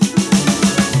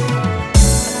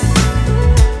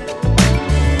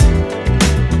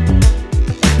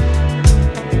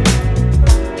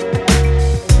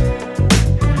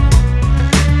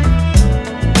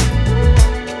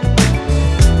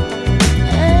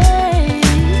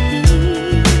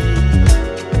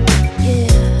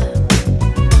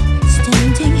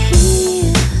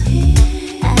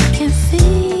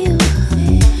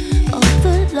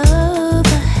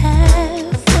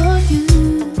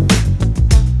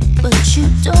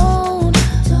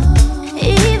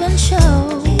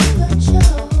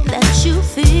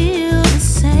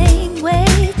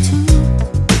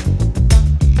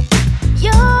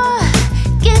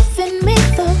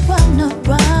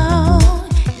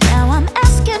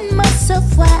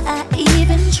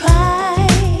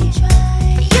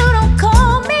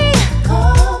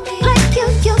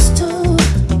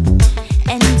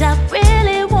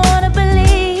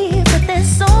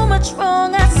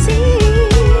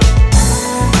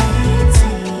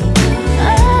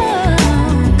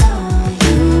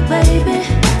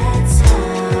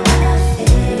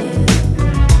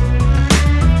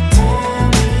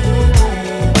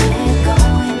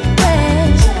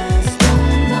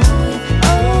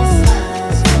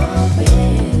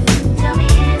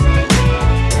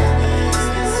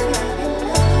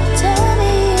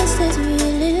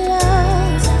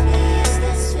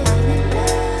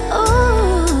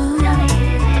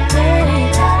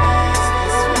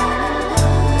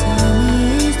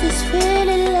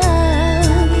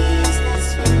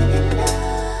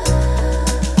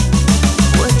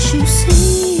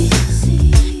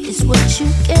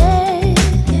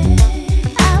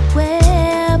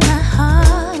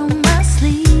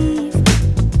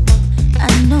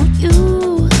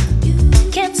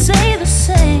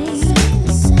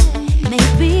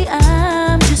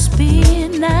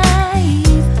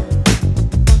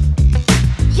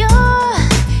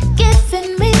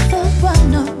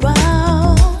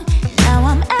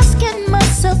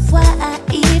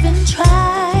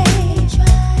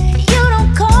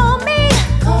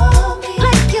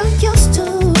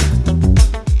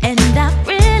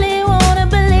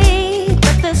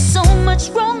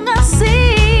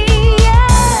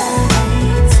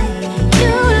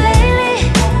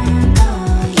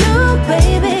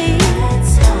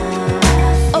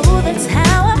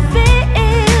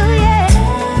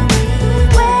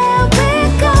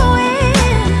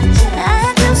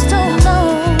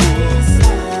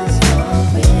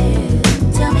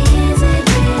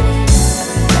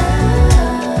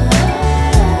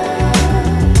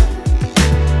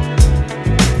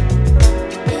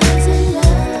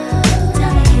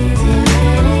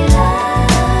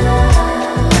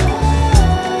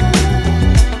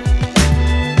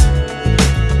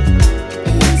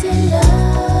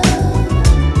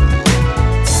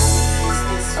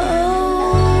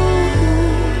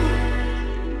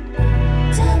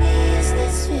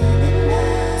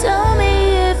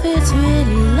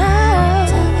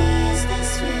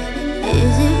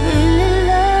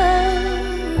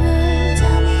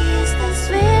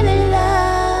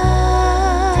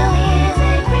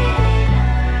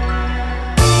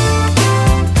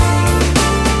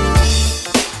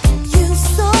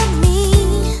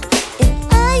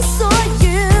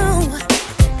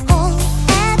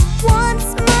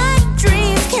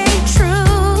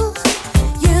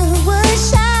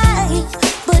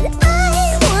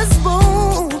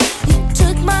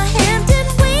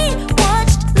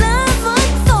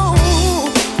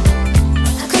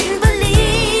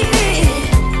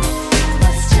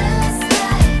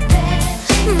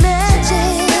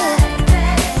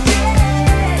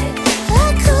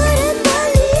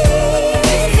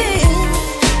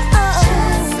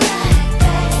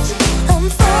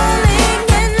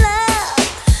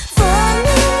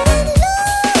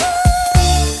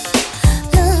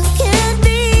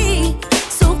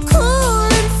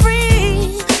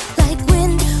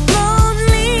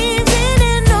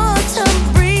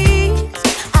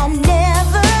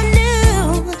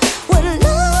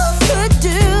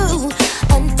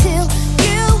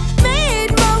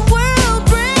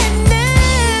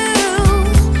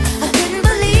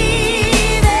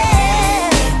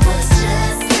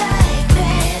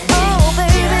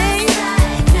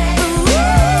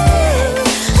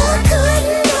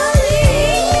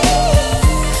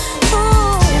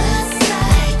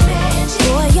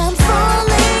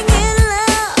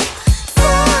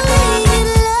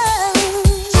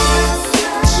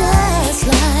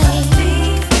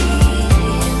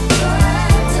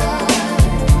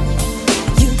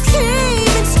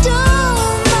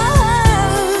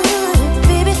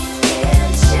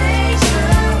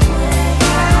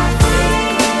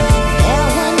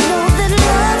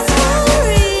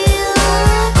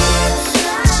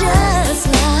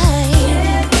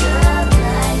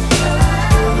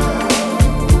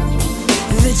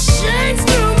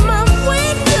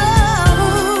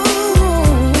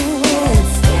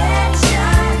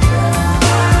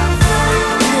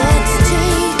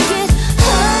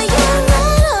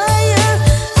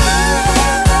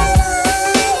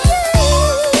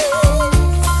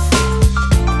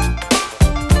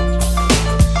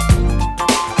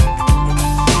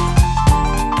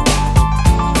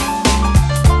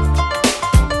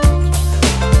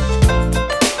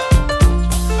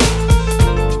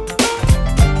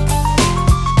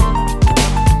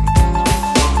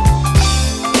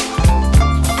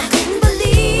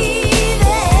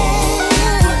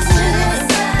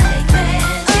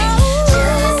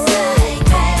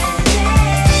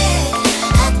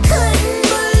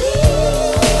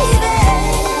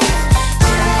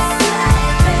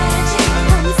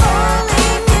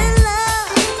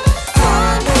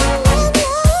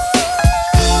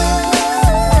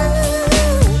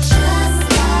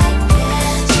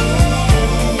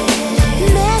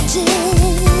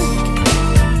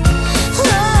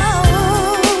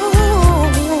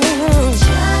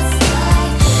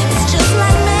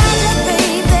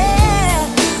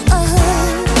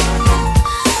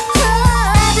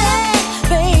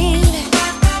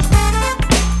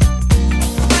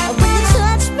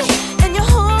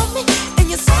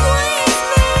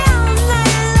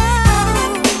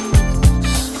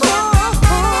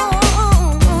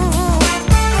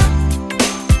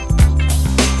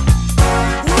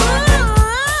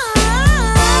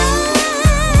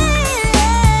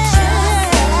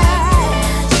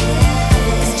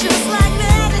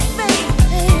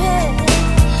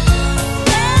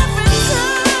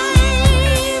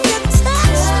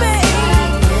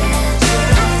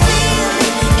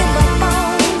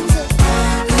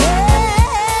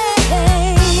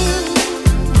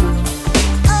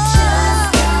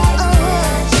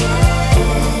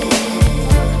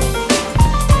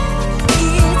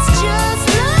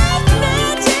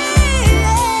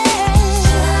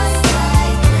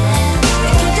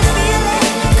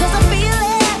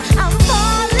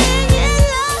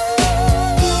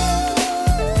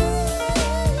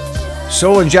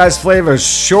 Soul and Jazz Flavas,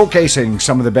 showcasing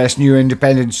some of the best new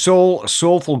independent soul,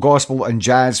 soulful gospel and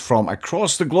jazz from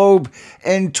across the globe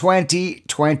in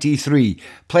 2023.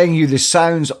 Playing you the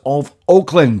sounds of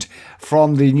Oakland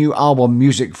from the new album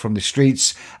Music from the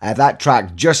Streets. That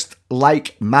track, Just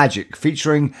Like Magic,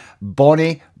 featuring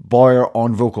Bonnie Boyer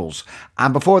on vocals.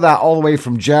 And before that, all the way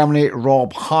from Germany,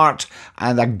 Rob Hart,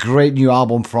 and a great new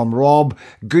album from Rob,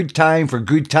 Good Time for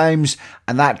Good Times,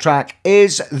 and that track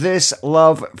is This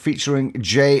Love, featuring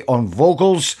Jay on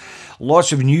vocals.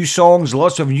 Lots of new songs,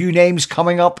 lots of new names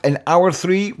coming up in hour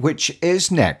 3, which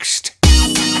is next.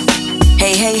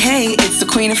 Hey, hey, hey, it's the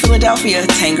Queen of Philadelphia,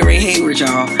 Tangeray Hayward,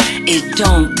 y'all. It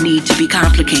don't need to be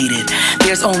complicated.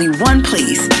 There's only one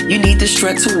place you need to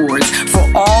strut towards for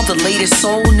all the latest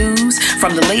soul news,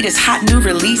 from the latest hot new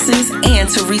releases and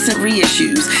to recent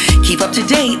reissues. Keep up to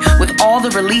date with all the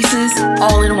releases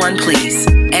all in one place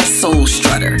at Soul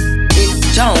Strutter.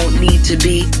 It don't need to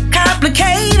be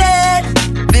complicated.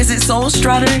 Visit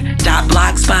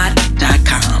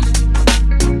soulstrutter.blogspot.com.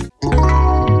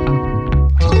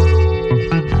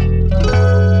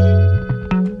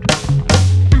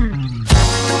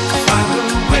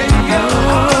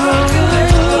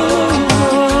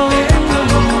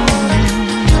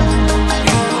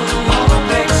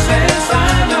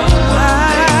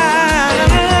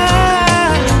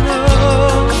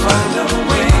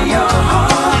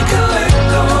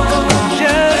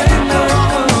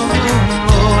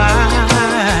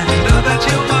 That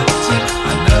you want to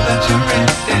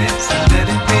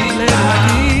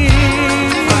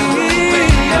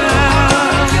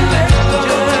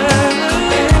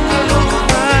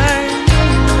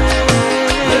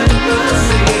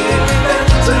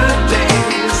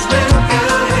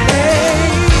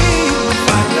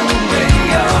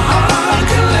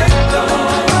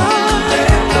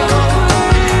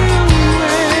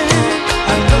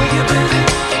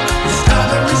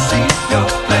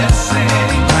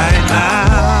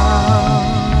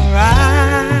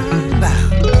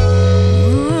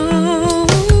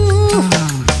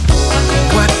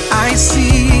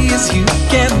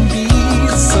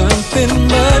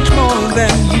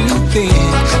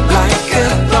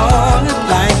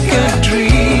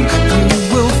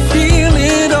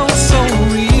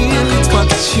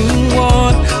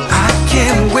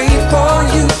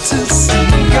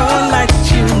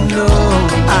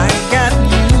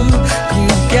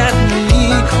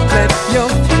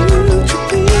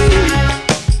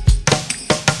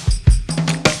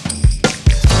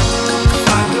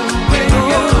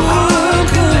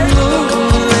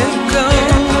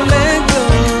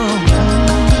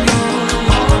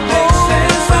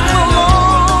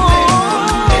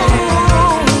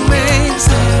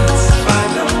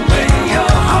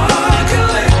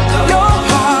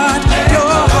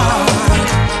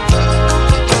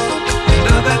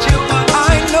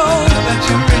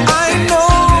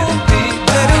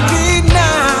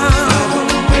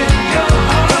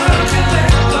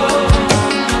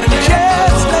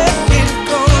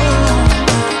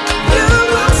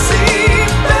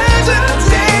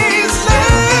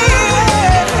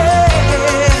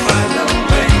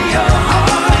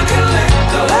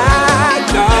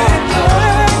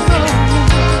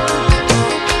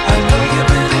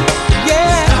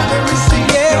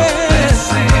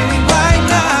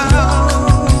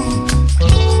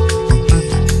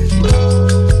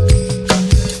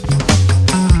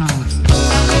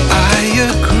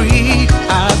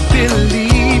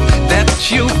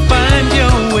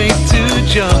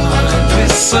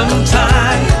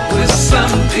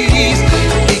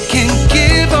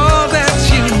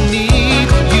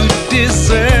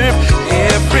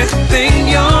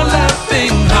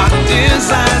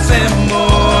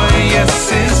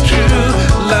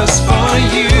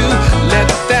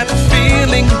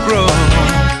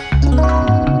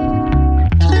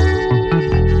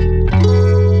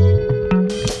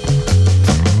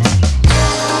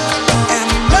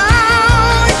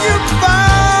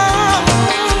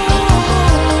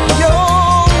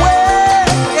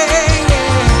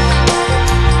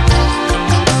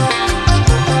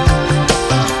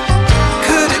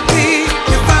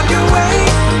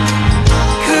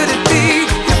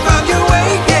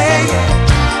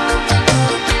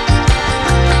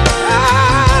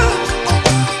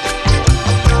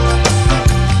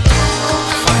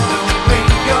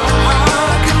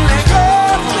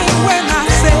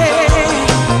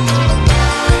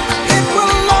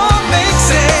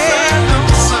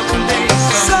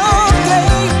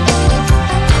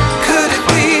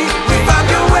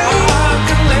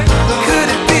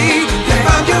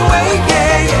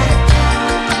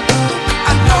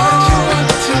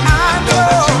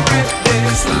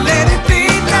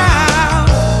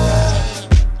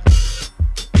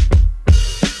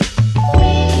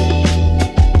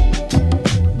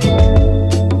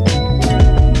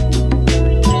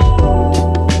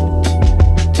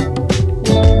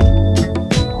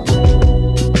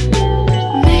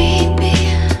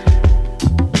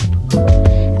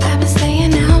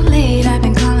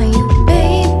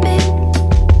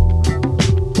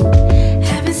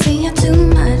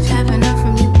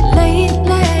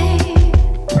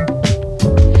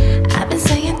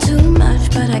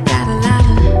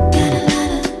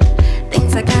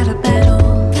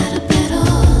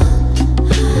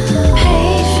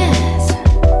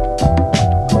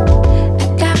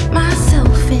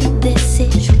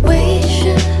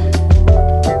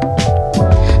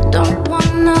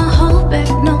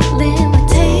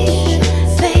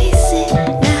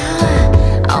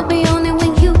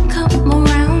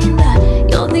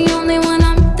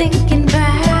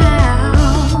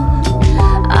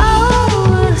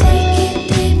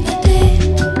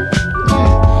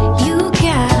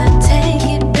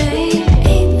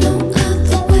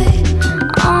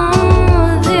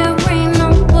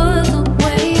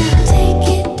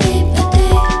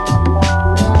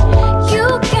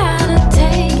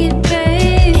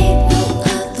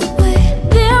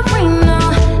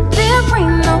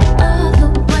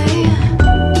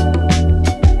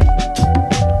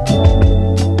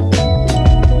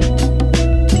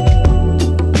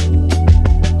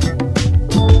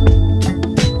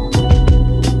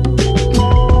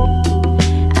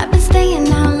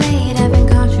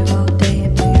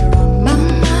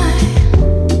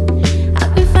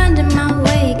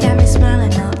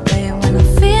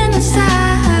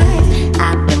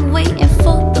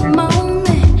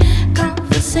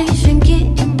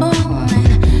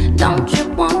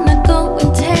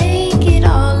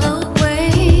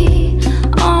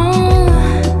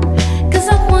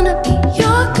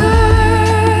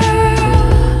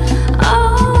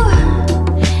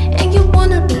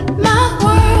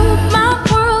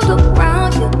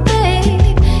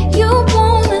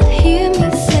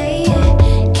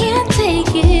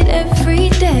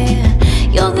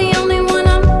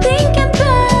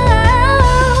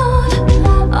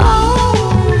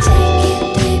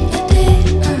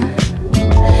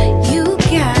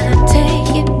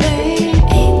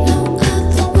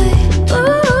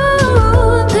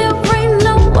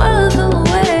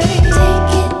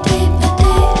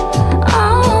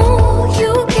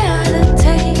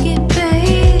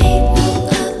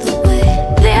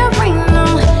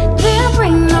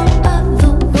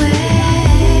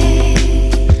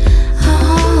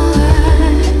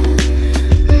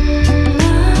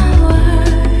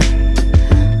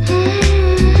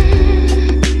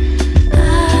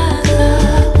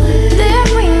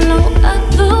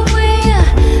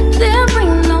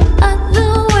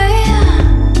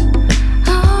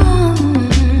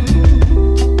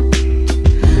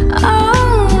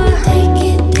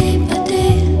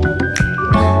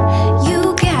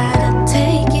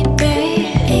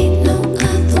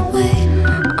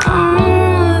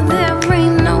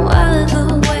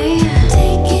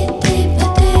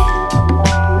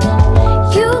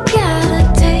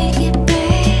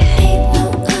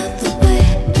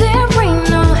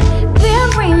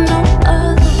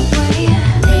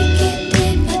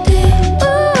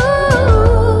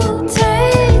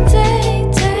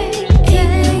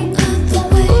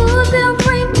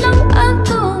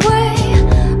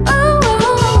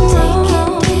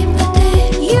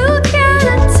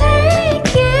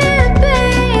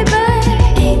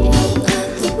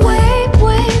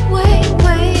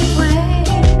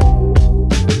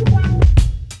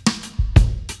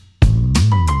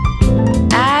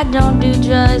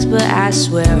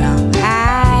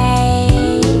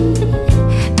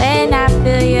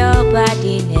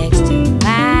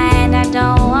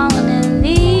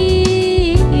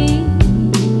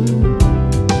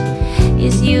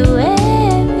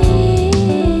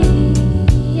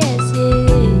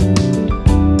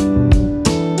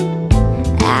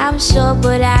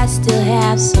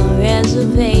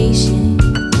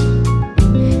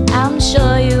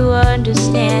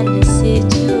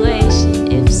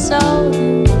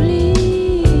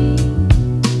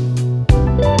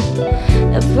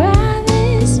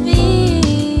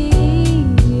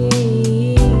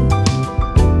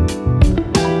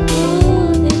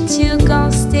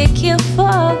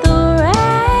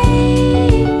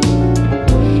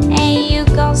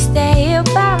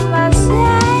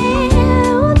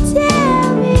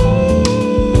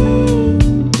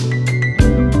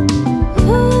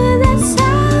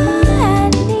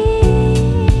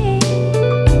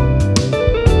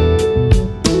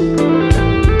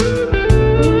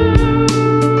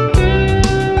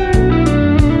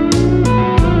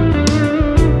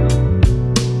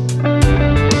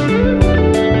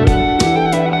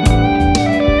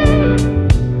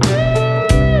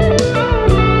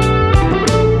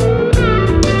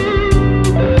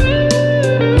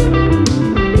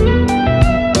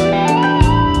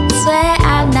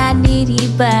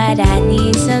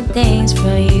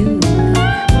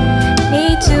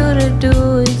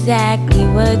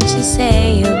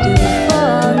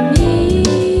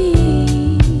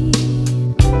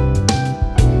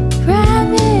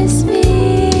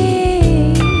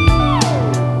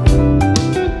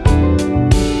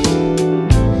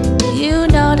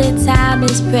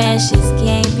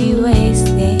be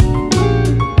wasted.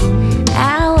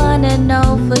 I wanna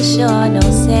know for sure, no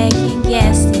second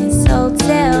guessing. So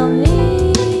tell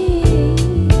me,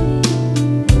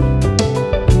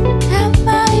 am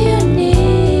I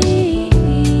unique?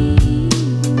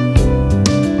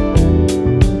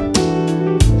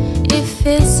 It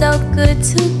feels so good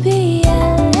to be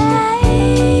alive,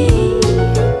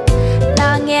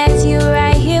 long as you're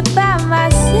right here by my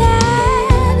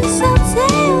side. So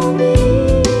tell me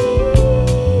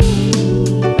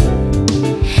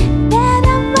that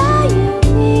I'm all you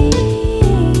need.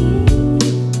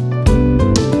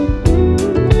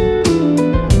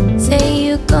 Say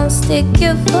you gon' stick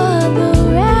it for the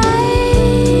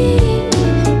ride,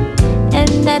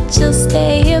 and that you'll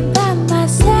stay here by my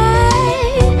side.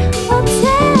 Oh,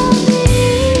 tell me,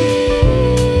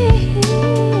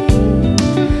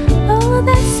 oh,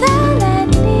 that's all I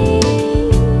need.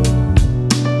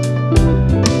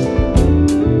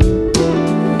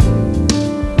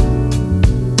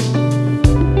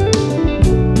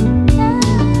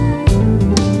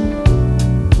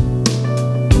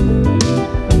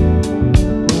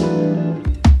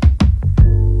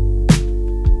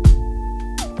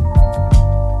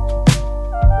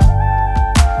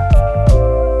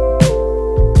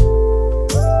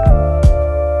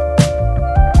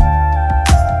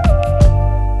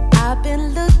 I've been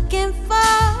looking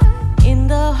far in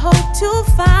the hope to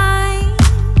find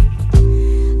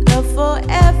love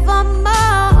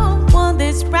forevermore, one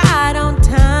that's right on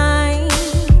time.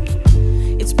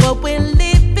 It's what we're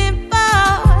living for.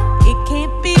 It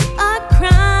can't be a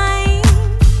crime.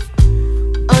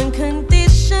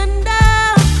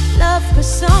 Unconditional love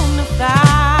personified.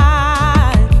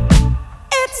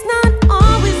 It's not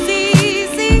always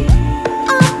easy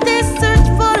on this search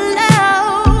for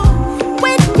love.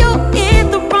 When you're in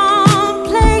the wrong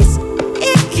place,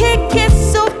 it can get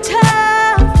so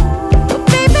tough. But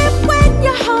baby, when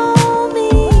you hold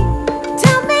me,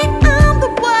 tell me I'm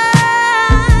the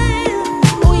one.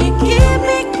 Oh, you give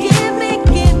me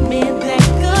that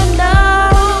good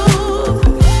love.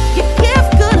 You give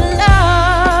good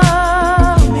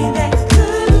love. Give me that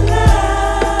good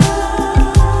love.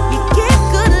 You give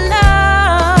good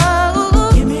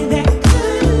love. Give me that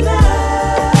good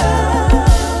love.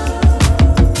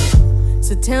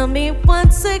 So tell me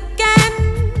once again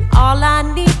all I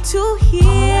need to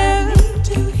hear.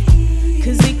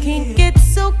 'Cause it can get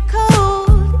so cold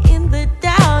in the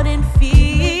doubt and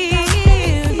fear.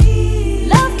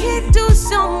 Love can do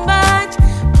so much,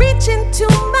 reach into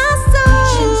my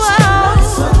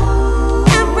soul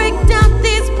and break down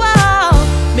these walls,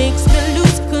 makes me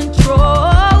lose control.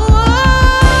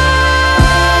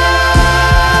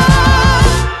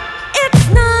 It's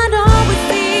not always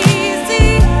easy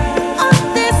on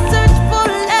this search for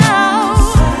love.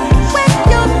 When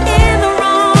you're in the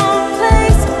wrong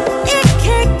place, it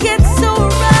can get so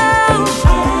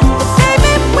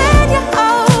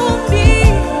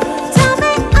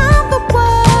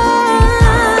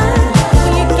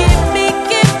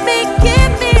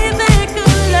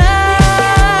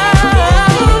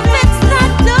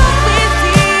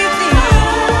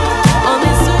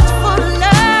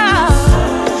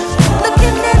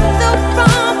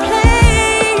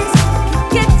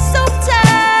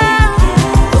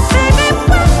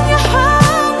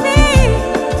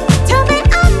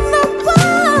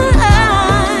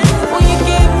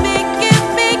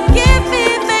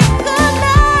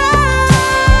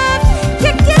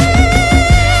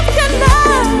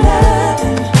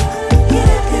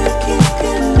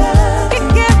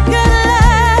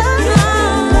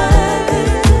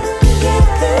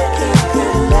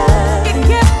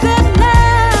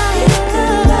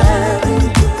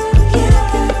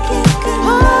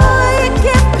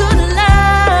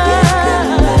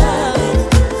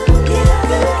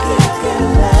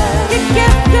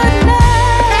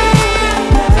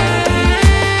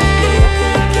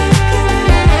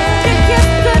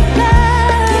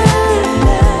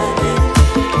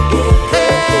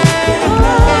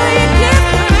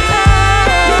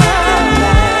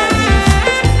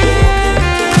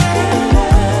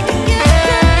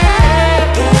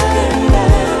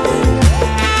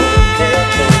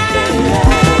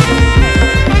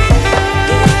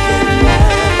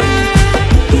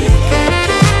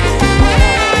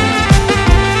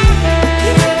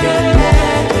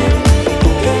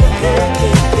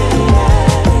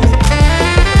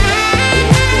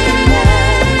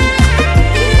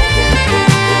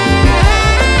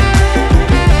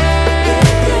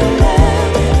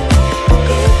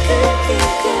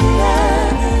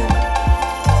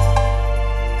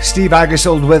Steve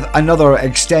Aggasild with another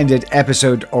extended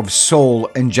episode of Soul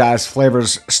and Jazz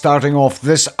Flavas, starting off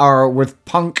this hour with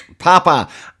Punk Papa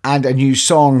and a new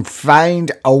song,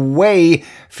 Find a Way,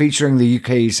 featuring the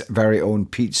UK's very own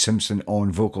Pete Simpson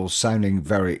on vocals, sounding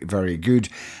very, very good.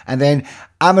 And then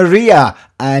Amaria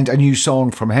and a new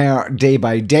song from her, Day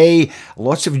by Day.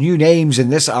 Lots of new names in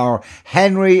this hour.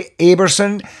 Henry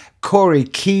Aberson, Corey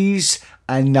Keys,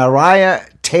 and Naraya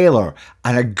Taylor,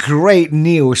 and a great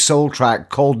neo-soul track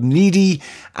called Needy,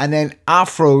 and then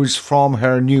Afros from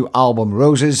her new album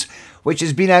Roses, which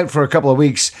has been out for a couple of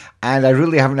weeks, and I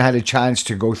really haven't had a chance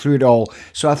to go through it all.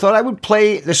 So I thought I would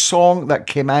play the song that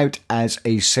came out as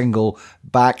a single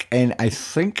back in, I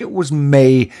think it was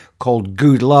May, called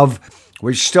Good Love,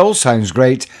 which still sounds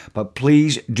great, but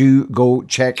please do go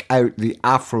check out the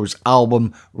Afros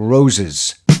album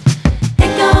Roses.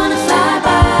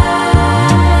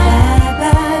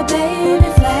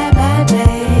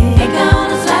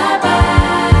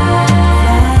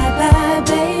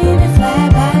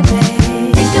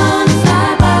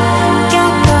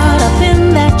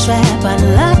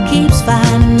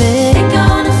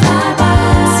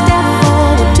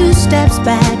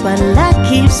 But luck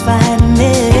keeps finding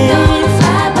me.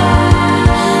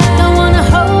 Don't wanna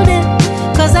hold it,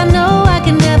 cause I know I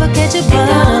can never catch a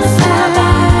butterfly.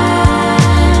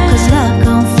 Cause luck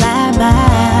gon' fly by.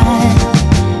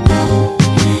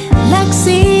 Luck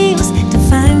seems to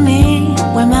find me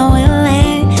when my will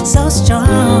ain't so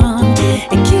strong.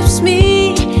 It keeps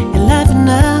me alive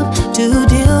enough to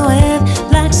deal with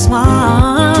black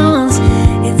swans.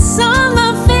 It's on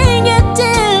my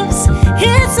fingertips,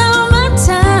 it's on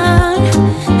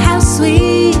how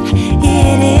sweet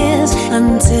it is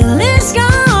until it's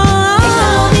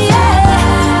gone.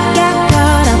 Yeah. Got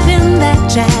caught up in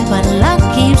that trap, but luck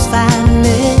keeps finding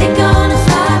me. Ain't gonna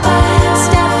fly by.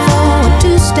 Step forward,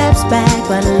 2 steps back,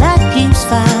 but luck keeps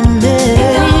finding me.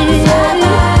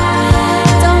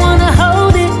 Don't wanna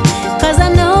hold it, cause I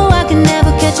know I can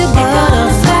never catch a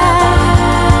butterfly.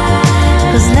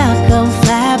 Cause luck gon'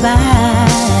 fly by.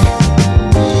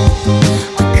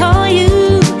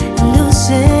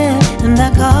 And I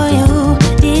call you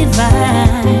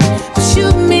divine.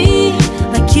 Shoot me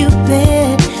like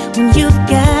Cupid when you've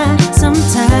got some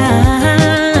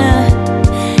time.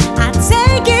 I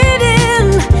take it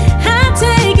in, I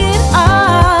take it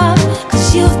all,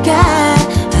 cause you've got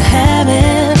a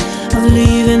habit of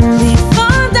leaving me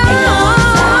for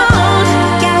dawn.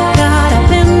 Got caught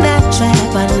up in that trap,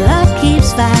 but love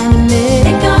keeps finding me.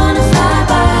 Ain't gonna fly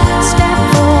by. Step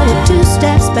forward, 2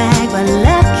 steps back, but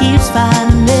love keeps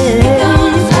finding me.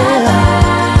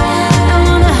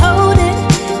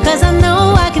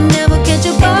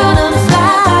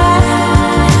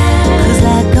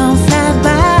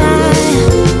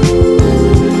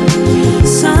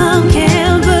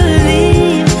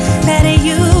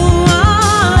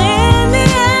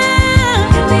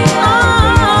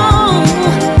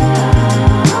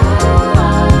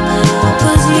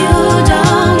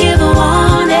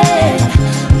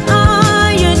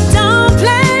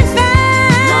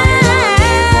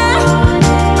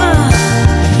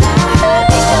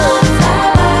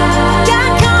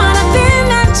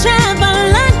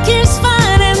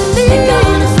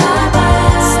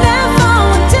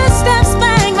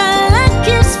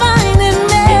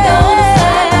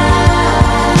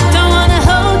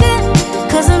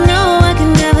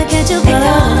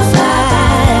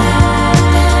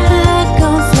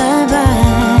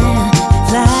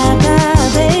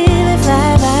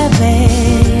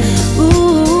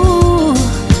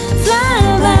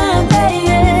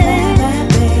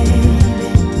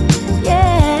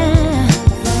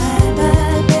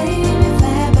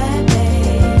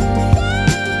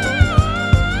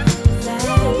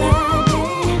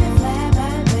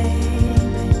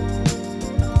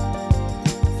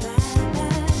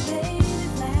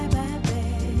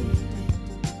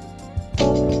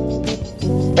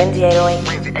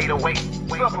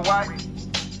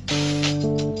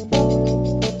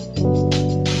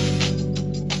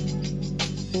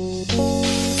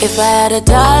 If I had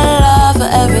 $1 for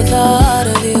every thought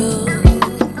of you,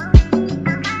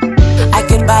 I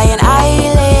could buy an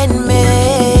island,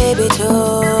 maybe 2,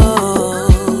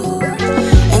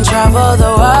 and travel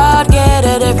the world, get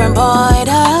a different point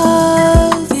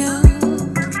of view.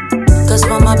 Cause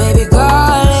for my baby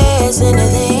girl, it's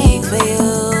anything for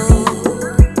you.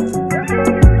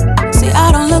 See,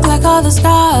 I don't look like all the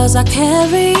scars I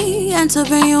carry, and to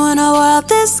bring you in a world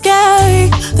this scary.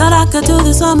 Thought I could do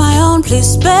this on my own, please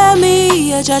spare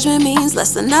me. Your judgment means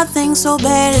less than nothing, so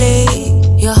barely.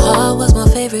 Your heart was my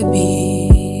favorite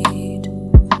beat,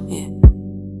 yeah.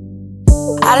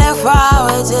 I look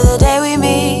forward to the day we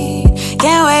meet.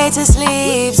 Can't wait night to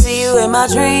sleep, see you in my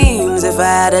dreams. If I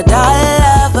had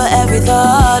 $1 for every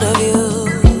thought of you,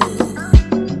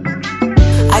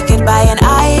 I could buy an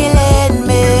island,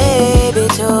 maybe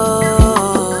two,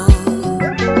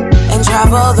 and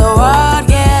travel the world,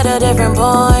 get a different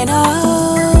point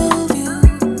of view.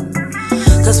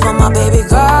 Cause for my baby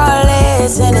girl,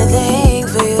 it's anything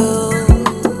for you.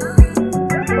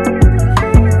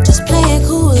 Just play it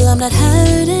cool, I'm not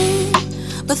hurting.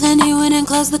 But then you went and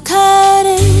closed the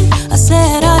curtain. I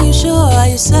said, are you sure, are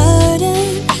you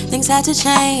certain? Things had to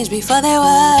change before they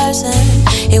worsened.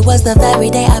 It was the very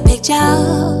day I picked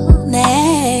your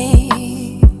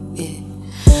name.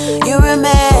 You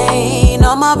remain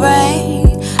on my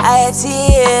brain. I had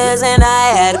tears and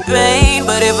I had pain.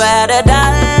 But if I had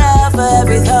 $1 for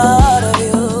every thought of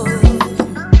you,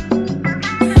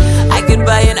 I could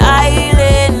buy an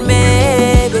island,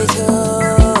 maybe two,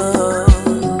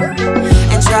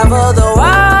 and travel the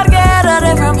world, get a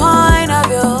different point of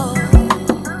view.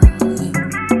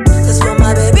 Cause for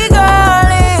my baby girl,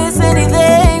 it's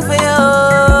anything for you.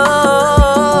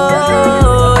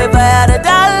 If I had $1,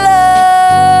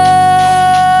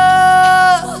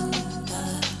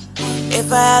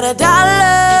 if I had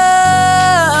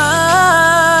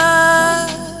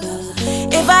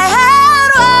 $1, if I had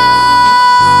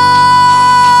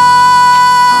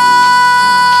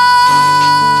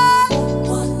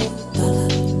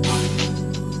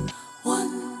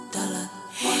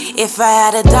if I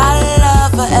had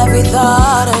 $1 for every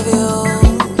thought of you,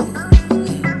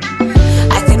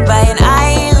 I could buy an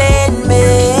island,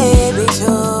 maybe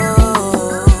two,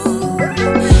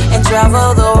 and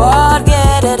travel the world,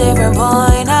 get a different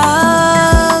point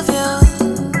of view.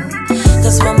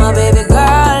 Cause for my baby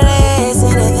girl, it's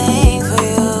anything for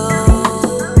you.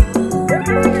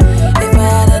 If I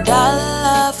had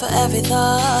 $1 for every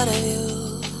thought of you,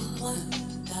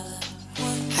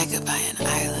 I could buy an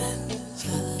island.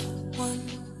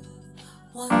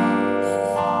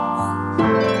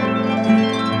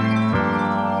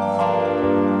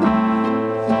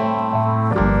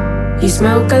 You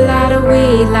smoke a lot of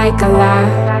weed like a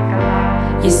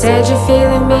lot. You said you're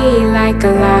feeling me like a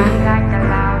lot.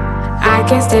 I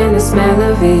can't stand the smell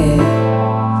of it.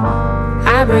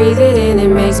 I breathe it in, it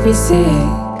makes me sick.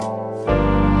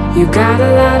 You got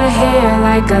a lot of hair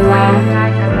like a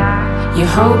lot. You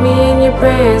hold me in your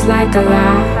prayers like a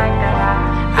lot.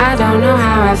 I don't know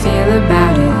how I feel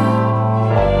about it.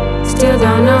 Still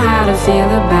don't know how to feel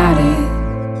about it.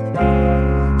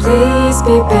 Please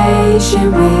be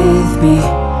patient with me.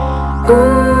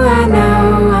 Ooh, I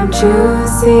know I'm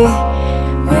choosy.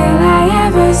 Will I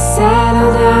ever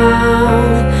settle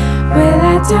down? Will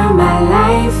I turn my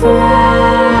life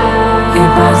around? It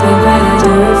bugs me, but I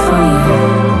do it for you.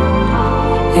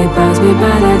 It bugs me,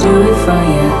 but I do it for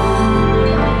you.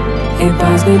 It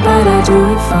bugs me, but I do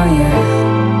it for you.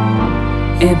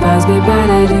 It bugs me, but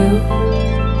I do.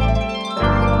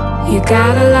 You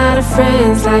got a lot of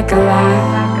friends like a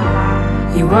lot.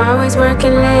 You always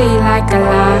working late like a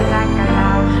lot.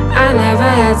 I never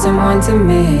had someone to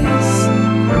miss.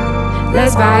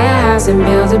 Let's buy a house and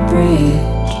build a bridge.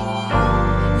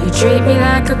 You treat me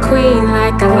like a queen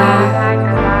like a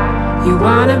lot. You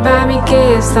wanna buy me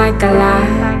gifts like a lot.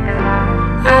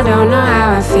 I don't know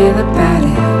how I feel about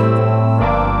it.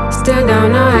 Still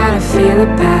don't know how to feel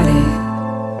about it.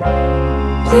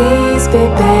 Please be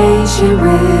patient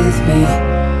with me.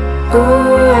 Ooh,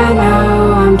 I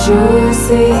know I'm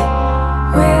juicy.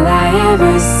 Will I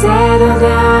ever settle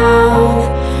down?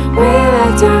 Will I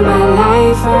turn my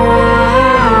life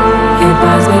around? It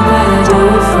bugs me, but I do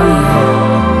it for you.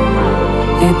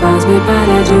 It bugs me, but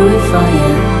I do it for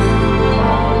you.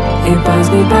 It bugs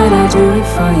me, but I do it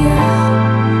for you.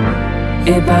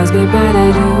 It bugs me, but I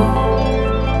do.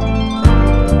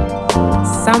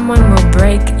 Someone will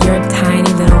break your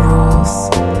tiny little rules.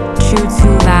 Chew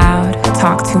too loud,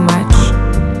 talk too much.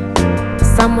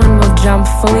 Someone will jump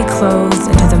fully clothed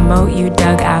into the moat you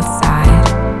dug outside.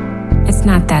 It's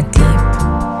not that deep.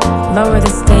 Lower the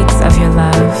stakes of your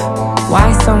love.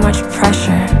 Why so much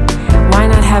pressure? Why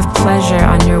not have pleasure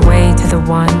on your way to the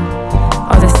one,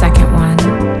 or the second one,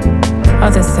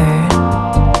 or the third?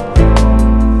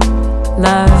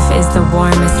 Love is the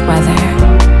warmest weather.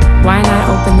 Why not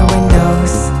open the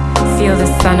windows? Feel the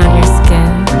sun on your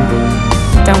skin.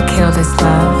 Don't kill this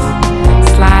love.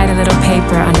 Slide a little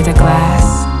paper under the glass.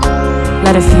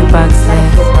 Let a few bugs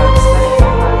live.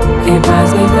 It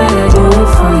bugs me, but I do it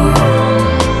for you.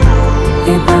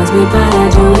 It bugs me, but I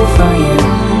do it for you.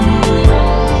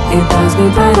 It bugs me,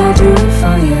 but I do it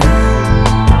for you.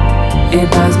 It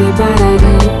bugs me, but I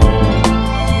do.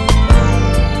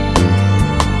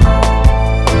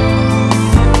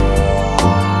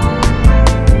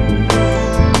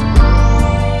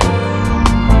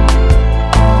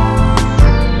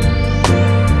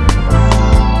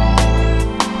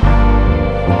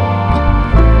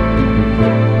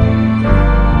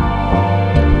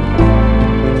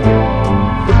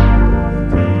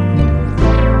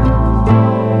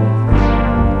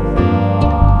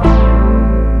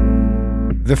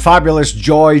 The fabulous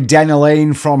Joy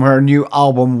Denelaine from her new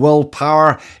album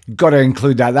Willpower. Got to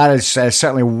include that. That is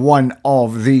certainly one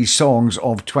of the songs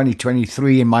of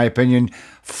 2023 in my opinion.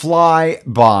 Fly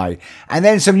By. And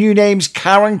then some new names,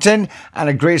 Carrington, and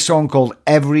a great song called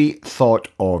Every Thought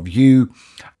of You.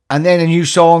 And then a new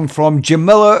song from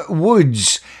Jamila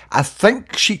Woods. I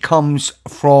think she comes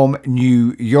from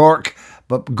New York,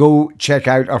 but go check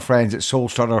out our friends at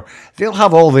Soulstarter. They'll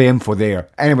have all the info there.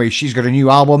 Anyway, she's got a new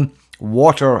album,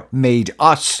 Water Made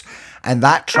Us, and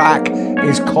that track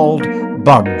is called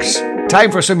Bugs.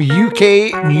 Time for some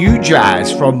UK new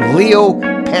jazz from Leo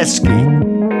Pesky.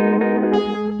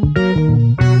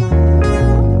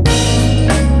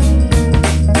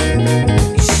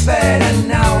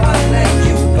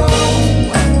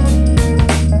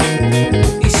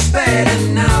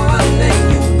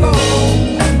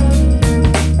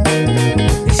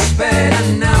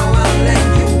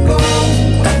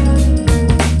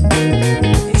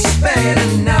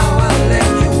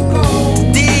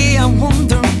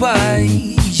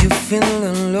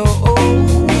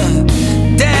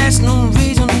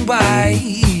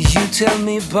 Tell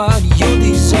me about your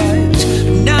desires.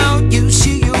 Now you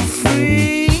see you're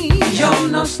free. You're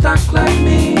not stuck like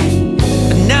me.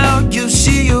 Now you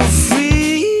see you're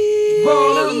free. You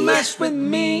wanna mess with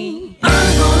me.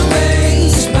 I'm gonna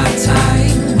waste my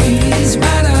time with this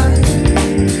matter.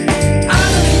 I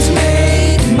don't need to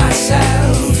make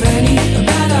myself any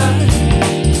better.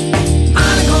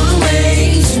 I'm gonna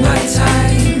waste my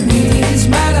time with this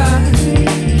matter.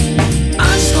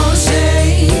 I'm just gonna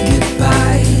say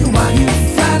goodbye.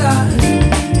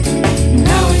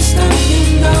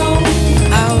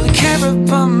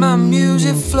 My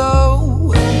music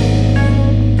flow.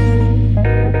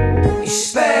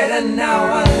 It's better now,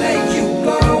 I'll let you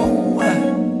go.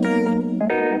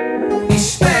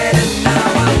 It's better now,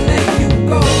 I'll let you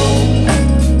go.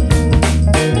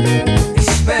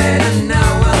 It's better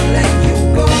now, I'll let you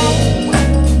go.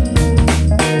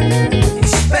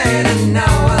 It's better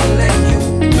now, I'll let you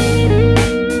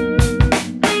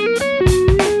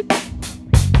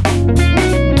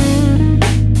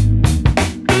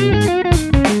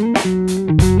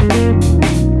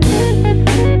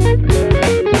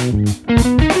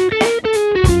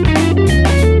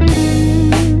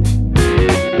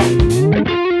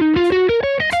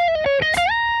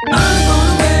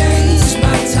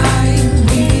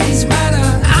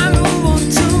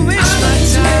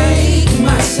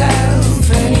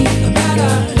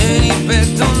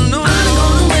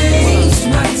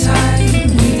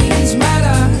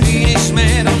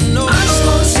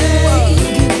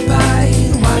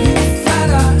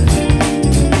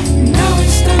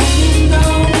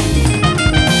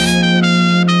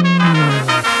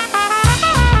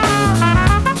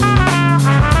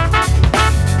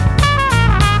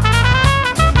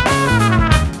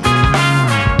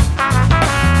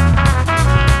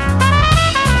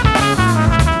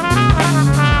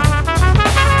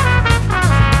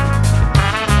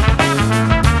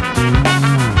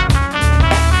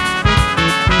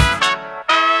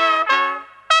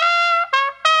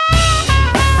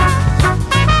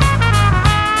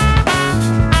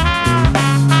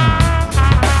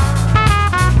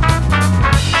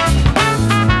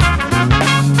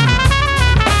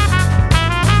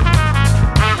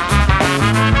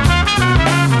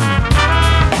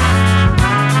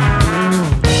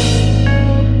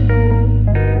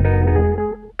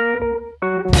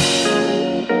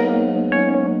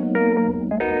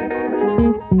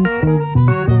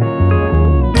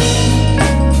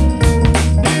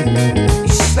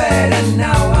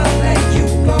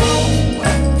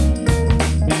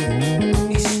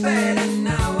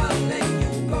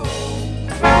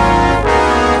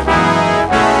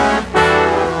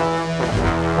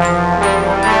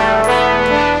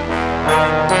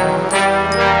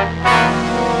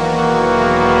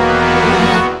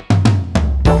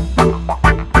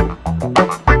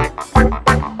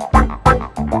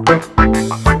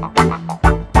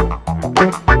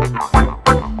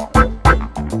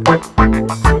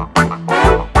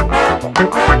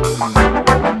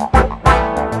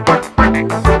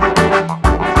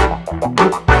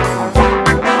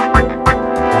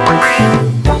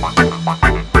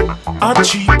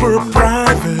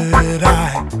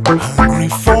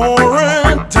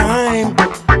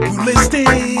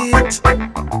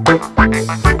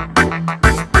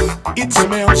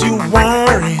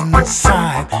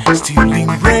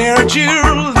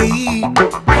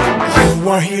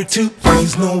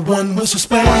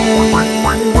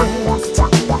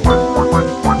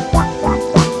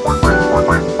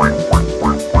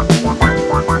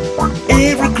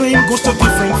Every claim goes to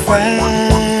different fact.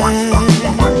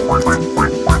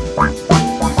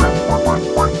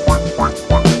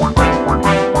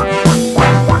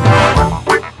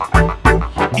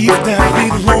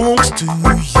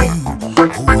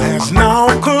 who has now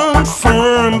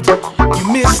confirmed you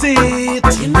miss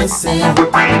it. You miss it.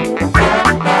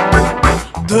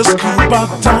 The scuba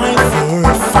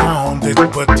diver found it,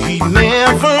 but he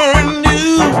never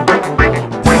knew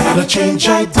that a change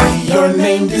ID, your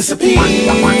name disappeared.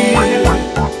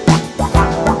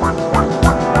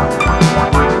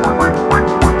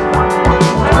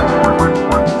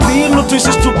 Leave no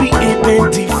traces to be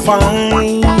identified.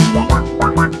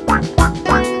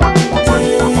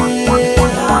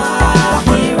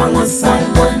 Here on this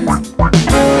island,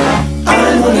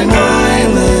 I'm on an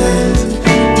island.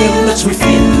 Let's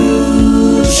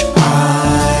refuge.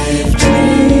 I've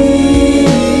dreamed.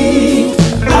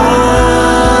 I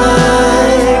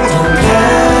don't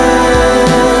care.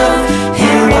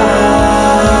 Hear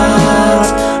what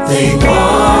they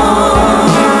want.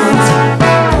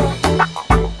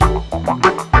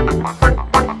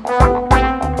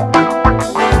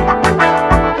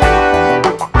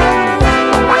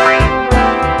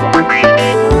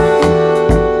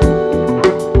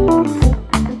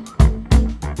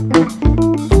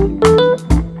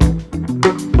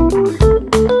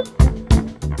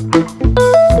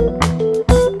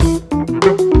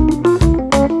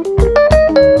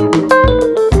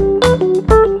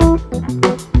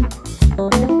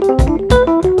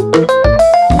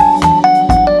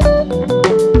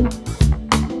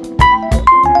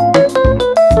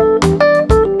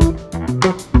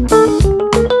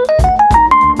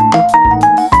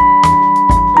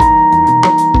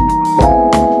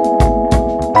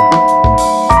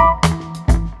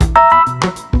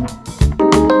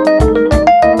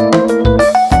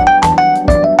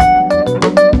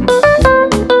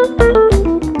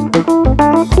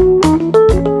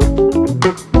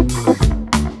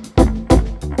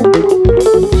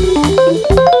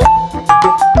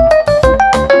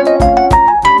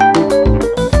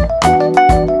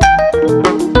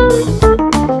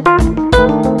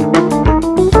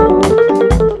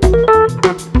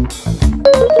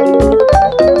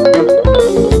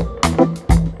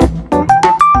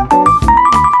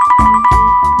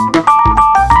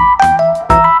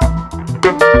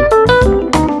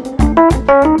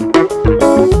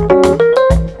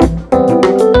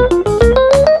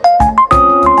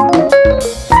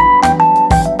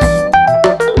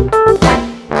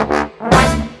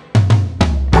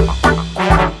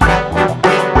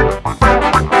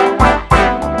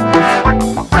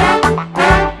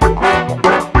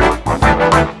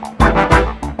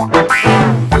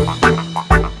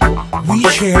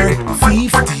 shared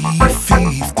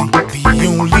 50-50, the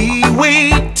only way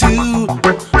to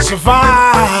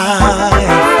survive.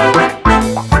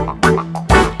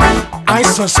 I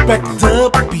suspect the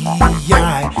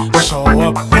PI saw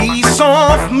a piece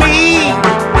of me.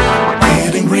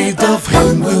 Getting rid of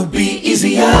him will be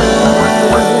easier.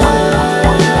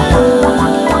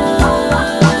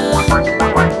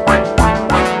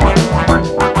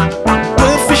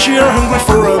 You're hungry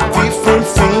for a different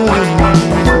thing.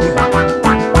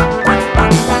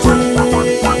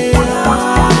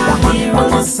 Here on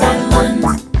this island,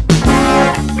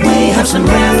 we have some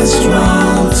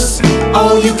restaurants,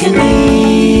 all you can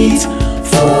eat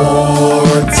for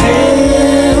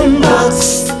 $10.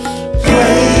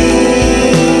 Play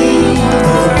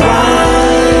the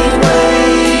right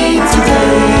way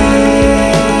today.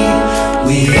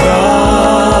 We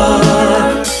are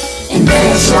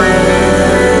investors.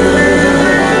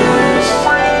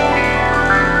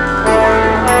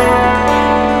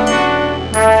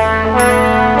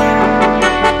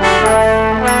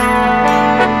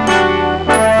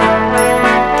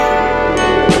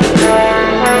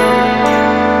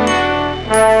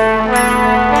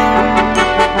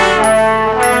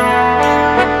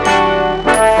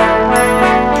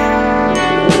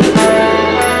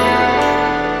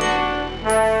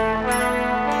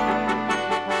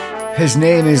 His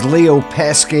name is Leo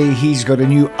Pesky. He's got a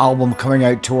new album coming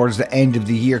out towards the end of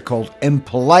the year called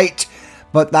Impolite,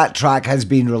 but that track has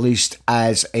been released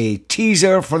as a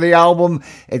teaser for the album.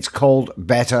 It's called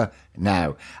Better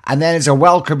Now. And then it's a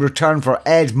welcome return for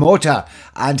Ed Mota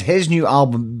and his new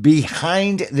album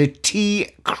Behind the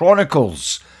T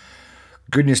Chronicles.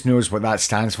 Goodness knows what that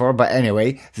stands for, but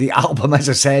anyway, the album, as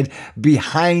I said,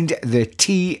 Behind the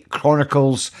T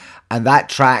Chronicles, and that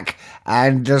track,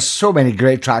 and there's so many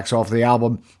great tracks off the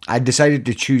album, I decided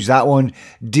to choose that one,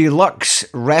 Deluxe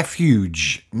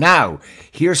Refuge. Now,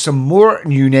 here's some more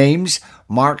new names.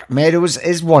 Mark Meadows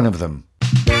is one of them.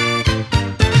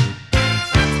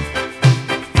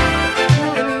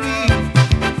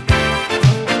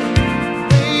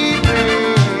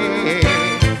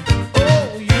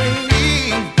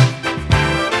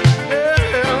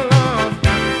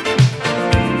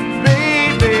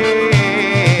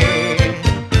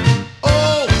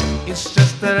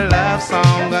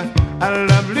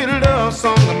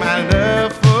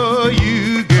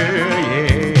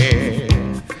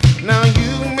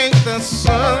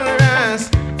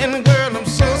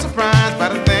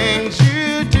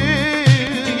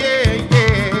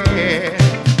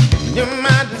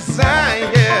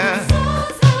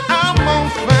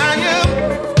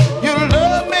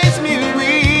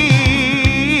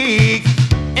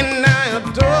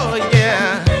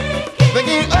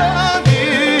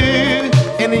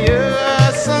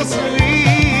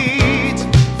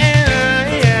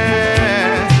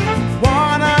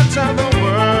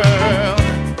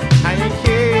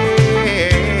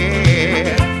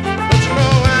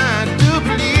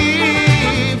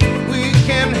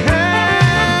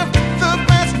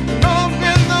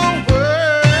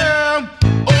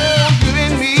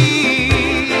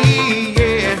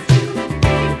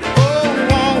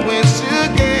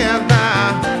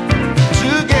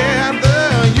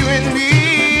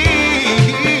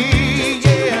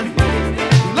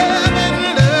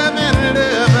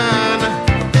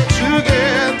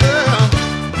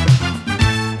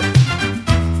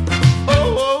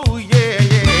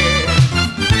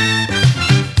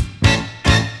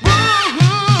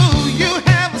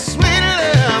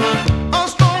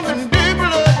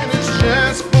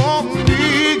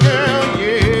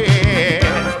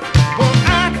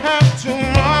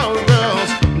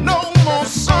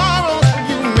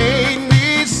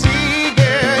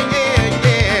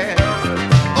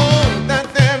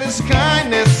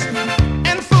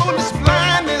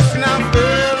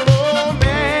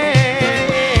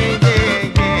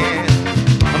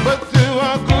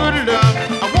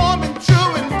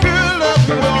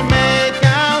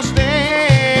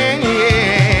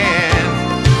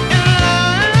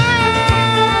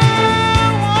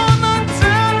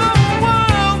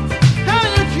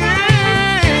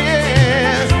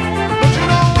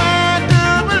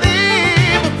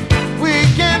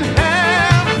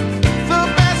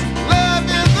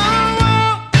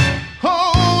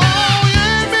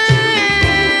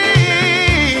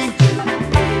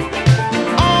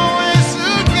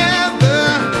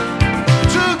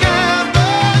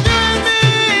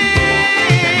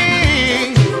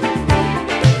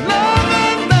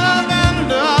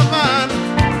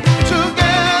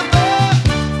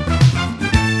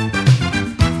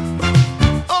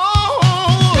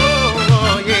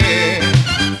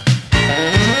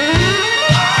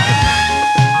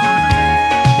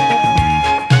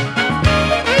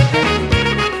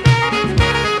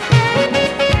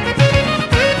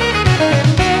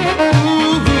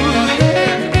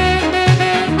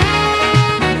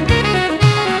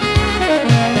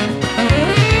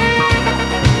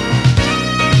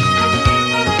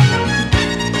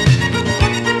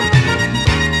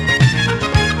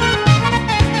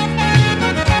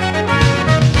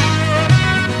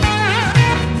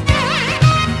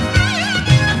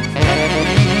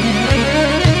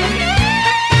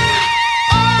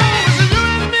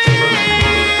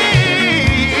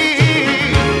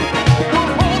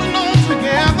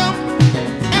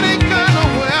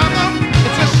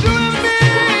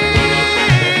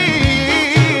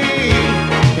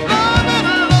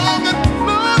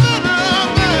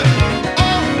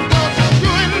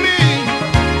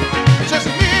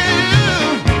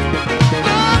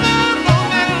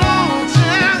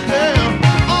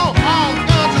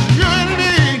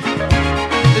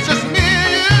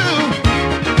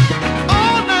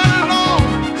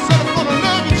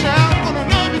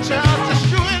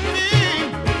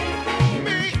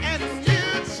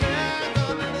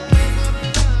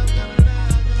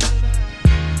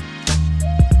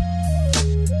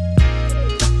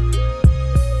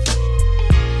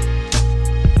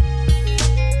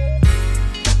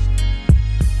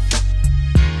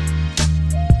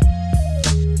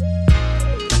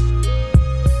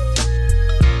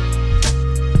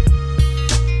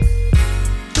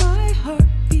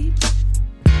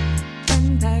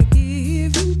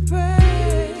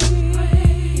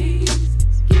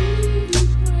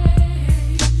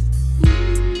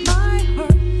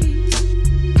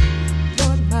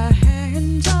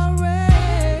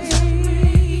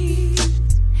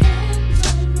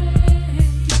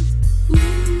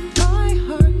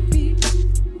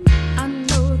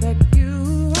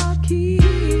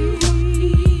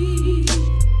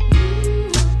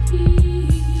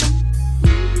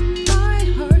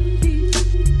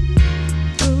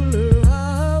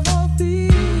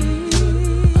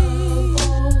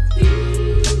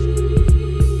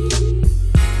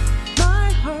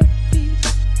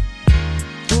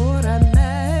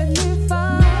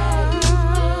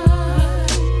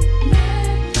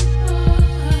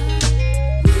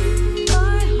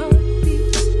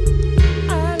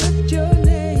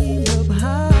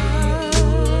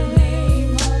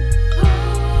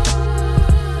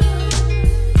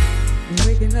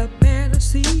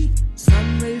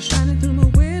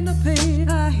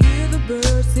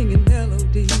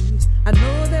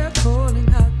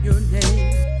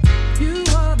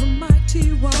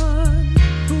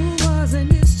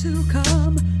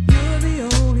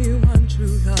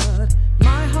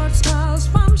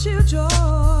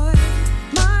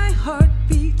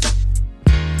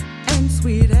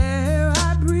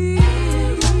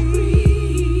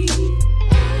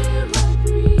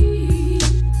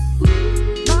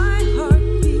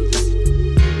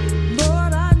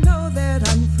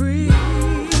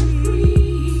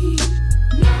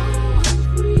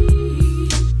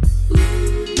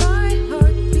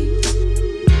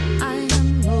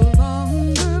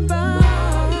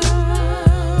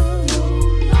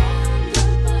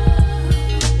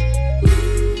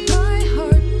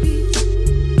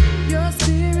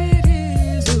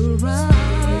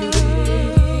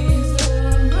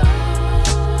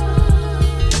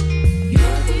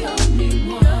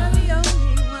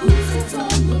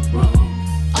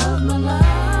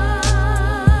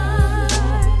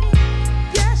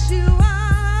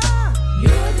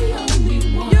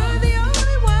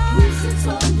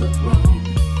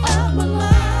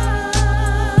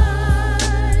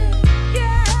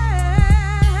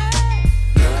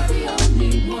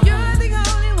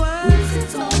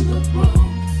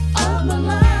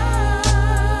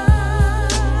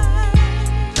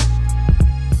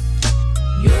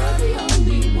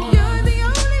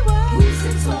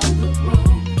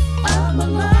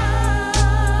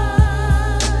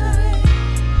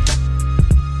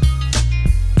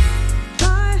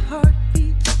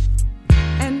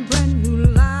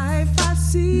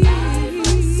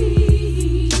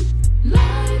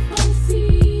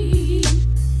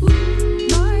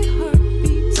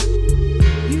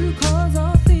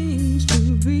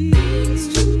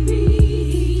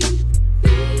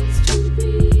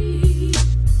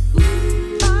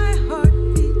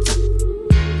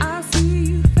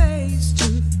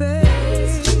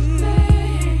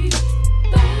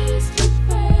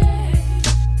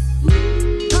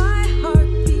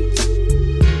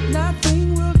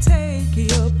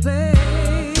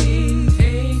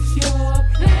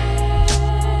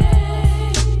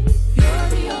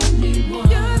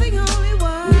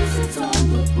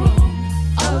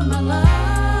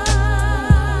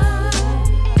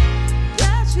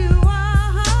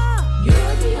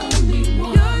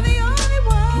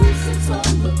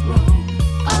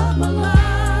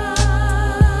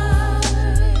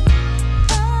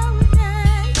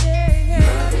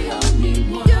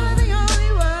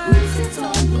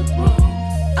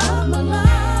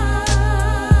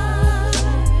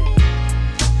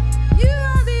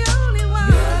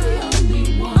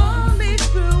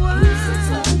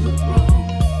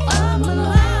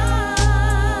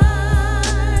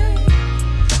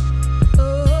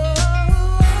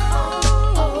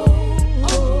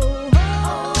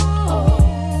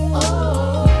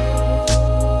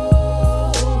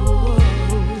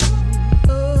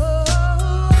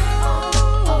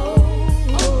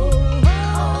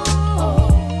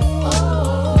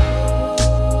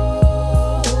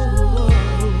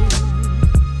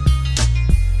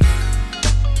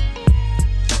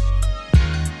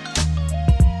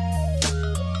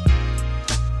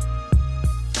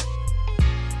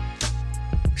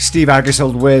 Steve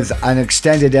Aggasild with an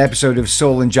extended episode of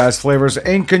Soul and Jazz Flavas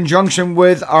in conjunction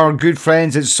with our good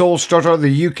friends at Soul Strutter,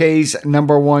 the UK's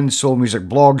 #1 soul music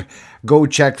blog. Go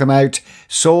check them out,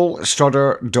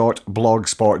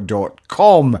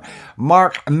 soulstrutter.blogspot.com.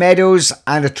 Mark Meadows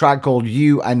and a track called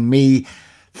You and Me.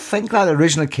 Think that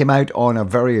originally came out on a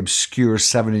very obscure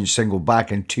 7-inch single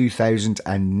back in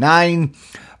 2009,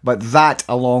 but that,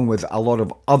 along with a lot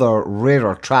of other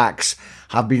rarer tracks,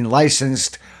 have been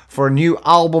licensed for a new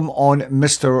album on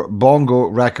Mr. Bongo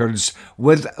Records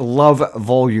with Love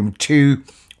Volume 2,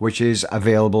 which is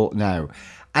available now.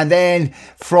 And then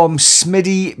from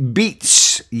Smitty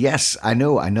Beats, yes, I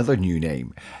know, another new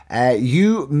name,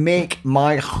 You Make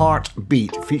My Heart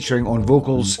Beat, featuring on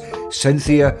vocals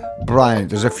Cynthia Bryant.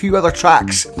 There's a few other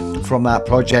tracks from that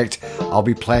project I'll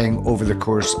be playing over the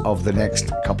course of the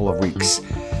next couple of weeks.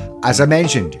 As I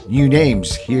mentioned, new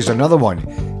names. Here's another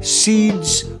one,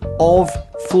 Seeds of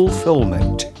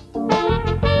Fulfillment.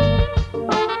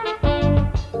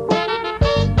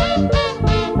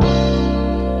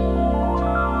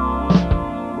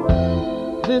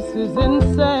 This is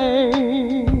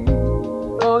insane.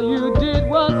 All you did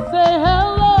was say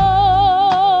hello,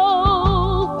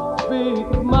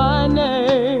 speak my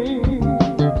name,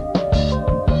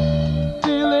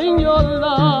 feeling your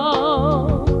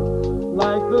love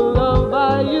like the love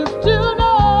I used to know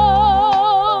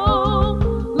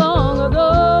long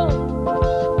ago.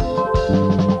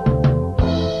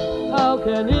 How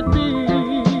can it be?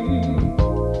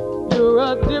 You're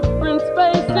a different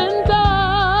space and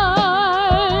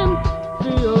time.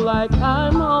 Feel like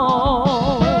I'm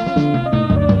home.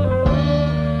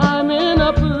 I'm in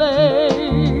a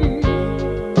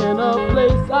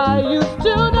place I used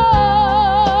to know.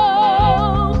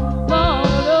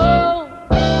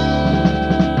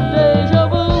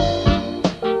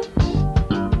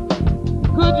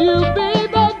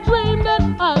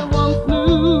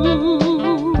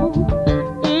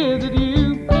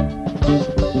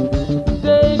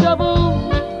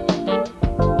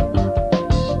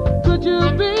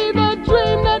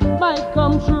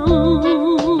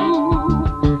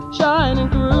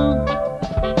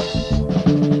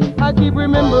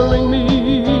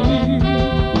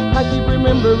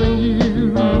 remembering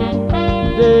you.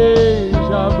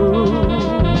 Deja vu.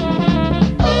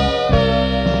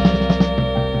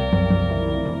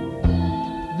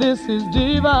 This is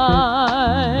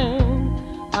divine.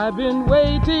 I've been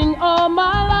waiting all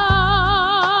my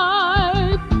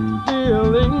life,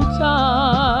 filling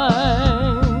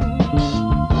time,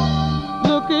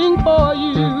 looking for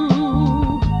you.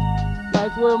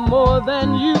 Lights were more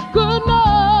than you could know.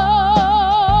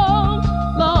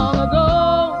 Long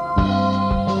ago,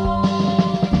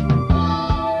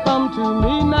 come to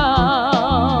me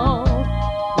now.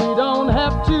 We don't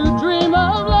have to dream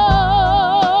of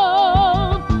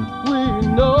love. We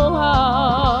know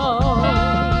how.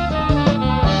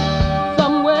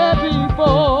 Somewhere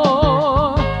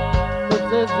before,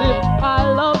 it's as if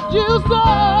I loved you so.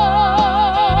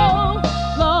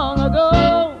 Long ago,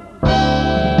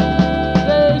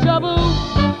 deja vu.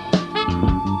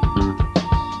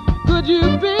 Could you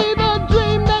be the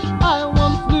dream that I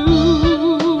once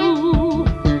knew?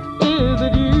 Is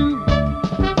it you?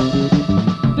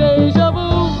 Deja vu.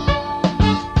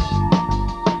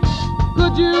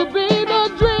 Could you be the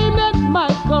dream that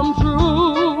might come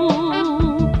true?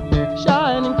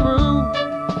 Shining through.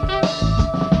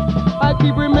 I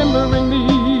keep remembering me.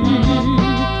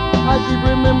 I keep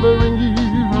remembering you.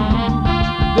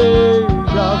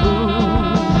 Deja vu.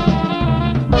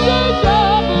 Deja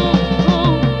vu.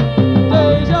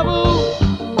 Deja vu.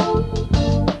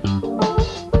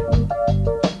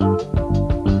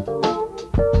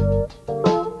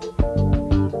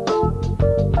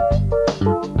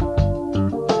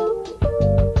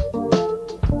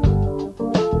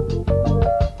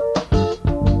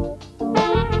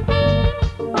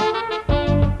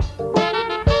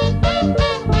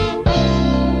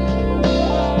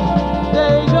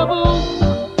 Deja vu.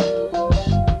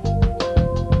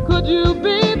 Could you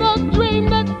be the dream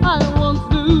that I once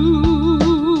knew?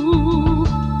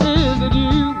 Is it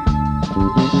you?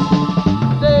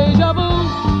 Deja vu.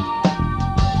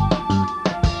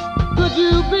 Could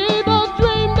you be the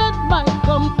dream that might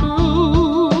come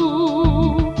true?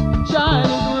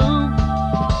 Shining through.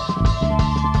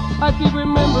 I keep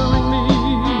remembering me.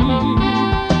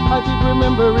 I keep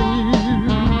remembering you.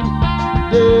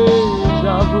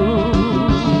 Deja vu.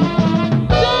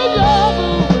 Deja vu.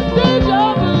 Deja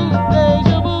vu.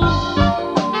 Deja vu.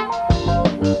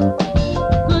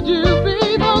 Could you be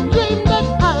the dream that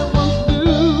I once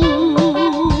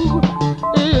knew?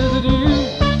 Is it you?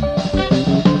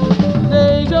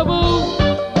 Deja vu.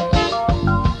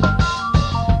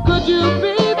 Could you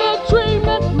be the dream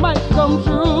that might come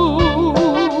true?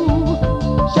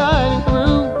 Shining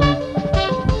through.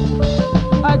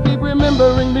 I keep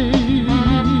remembering me.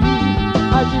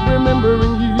 I keep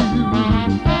remembering you.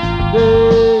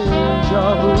 Deja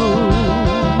vu.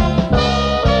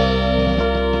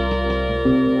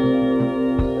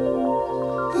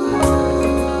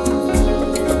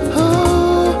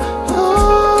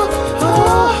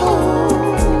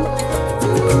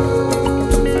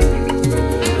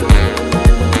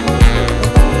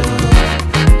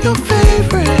 Your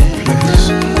favorite.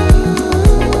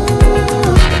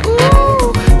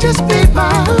 Ooh, just be my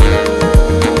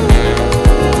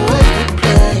favorite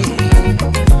place.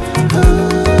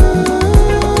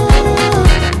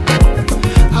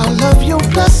 I love your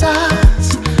plus size,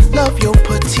 love your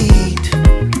petite,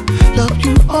 love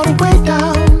you all the way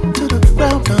down to the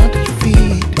ground under your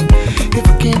feet. If I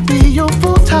can't be your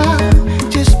full time,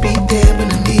 just be there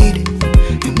when I need it.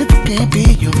 And if I can't be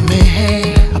your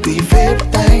man, I'll be your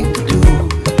favorite thing to do.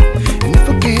 And if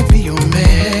I can't be your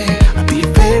man, I'll be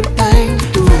your favorite thing to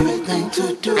do. Favorite thing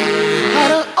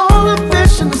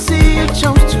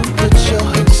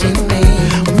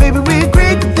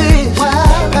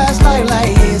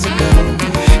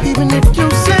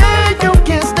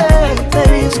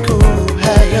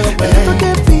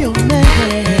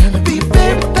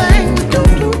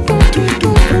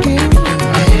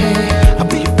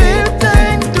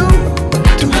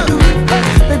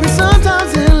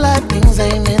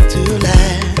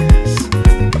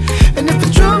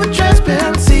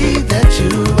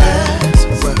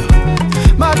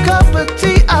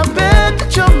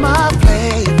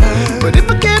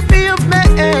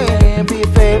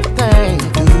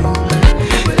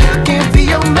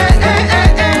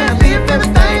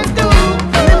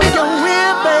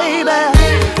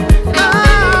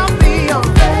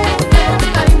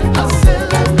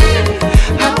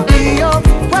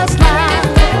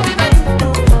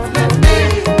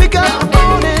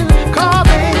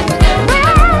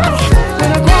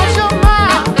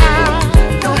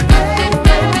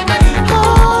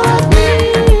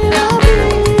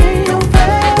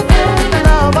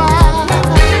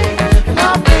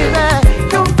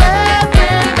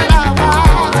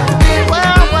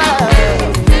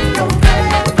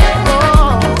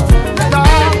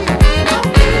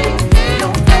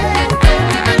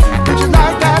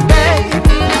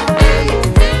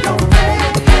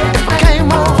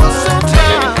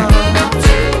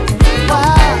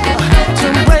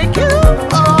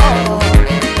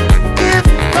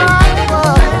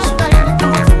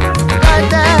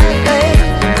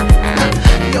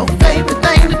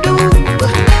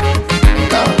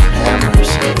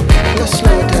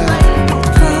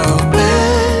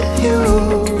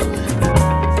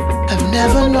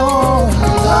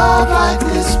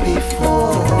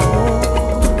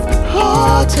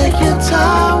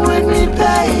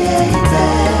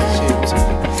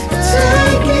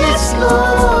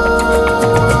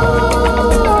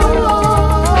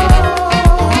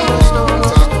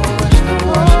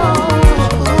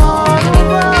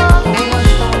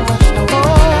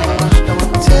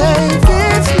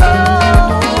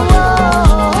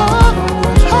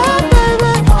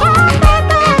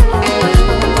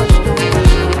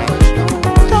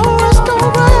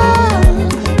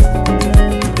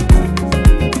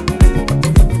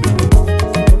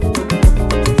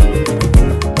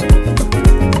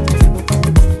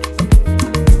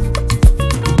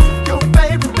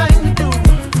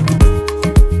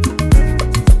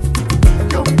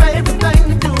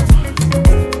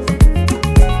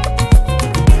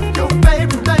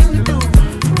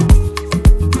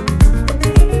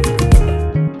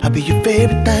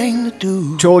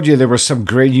told you there was some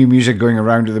great new music going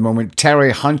around at the moment. Terry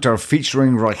Hunter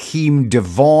featuring Raheem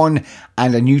Devon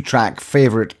and a new track,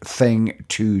 Favourite Thing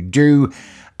to Do.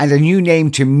 And a new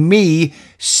name to me,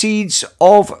 Seeds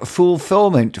of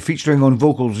Fulfillment, featuring on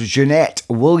vocals Jeanette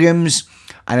Williams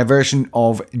and a version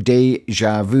of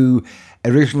Deja Vu,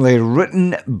 originally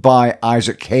written by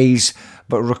Isaac Hayes,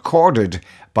 but recorded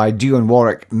by Dionne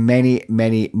Warwick many,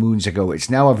 many moons ago.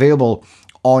 It's now available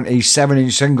on a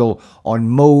 7-inch single on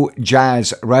Mo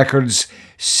Jazz Records,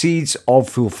 Seeds of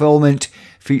Fulfillment,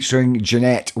 featuring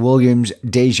Jeanette Williams,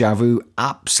 Deja Vu.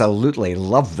 Absolutely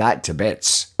love that to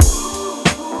bits.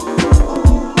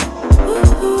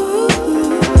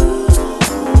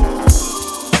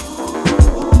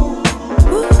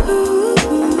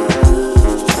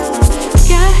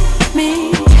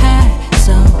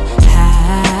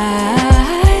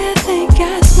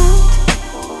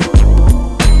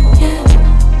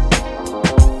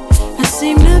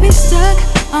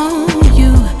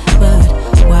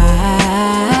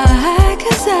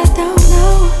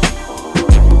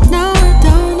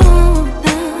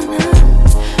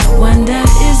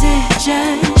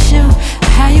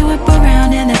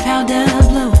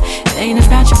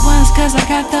 Cause I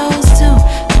got those too.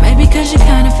 Maybe cause you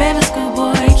kinda favor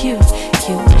schoolboy cute.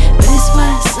 But it's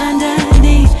what's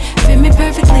underneath. Fit me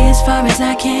perfectly as far as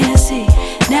I can see.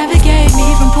 Navigate me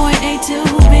from point A to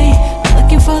B.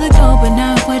 Looking for the gold but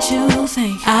not what you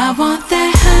think. I want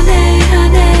that honey,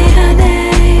 honey,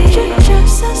 honey. Drip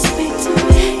so sweet to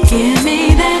me. Give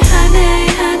me that honey,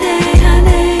 honey,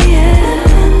 honey, yeah.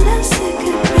 That's it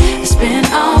could be. Spend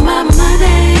all my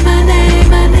money, money,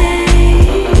 money.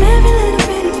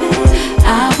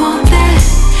 I want that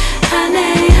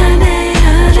honey, honey,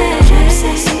 honey. So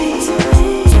sweet to me.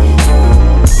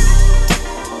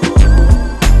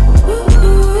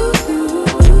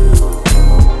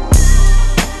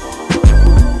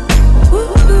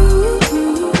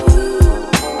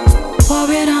 Pour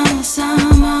it on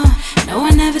someone. No,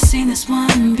 I never seen this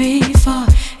one before.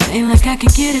 It ain't like I can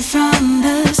get it from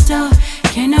the store.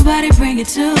 Can't nobody bring it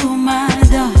to my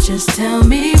door. Just tell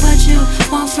me what you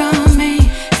want from me.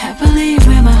 Happily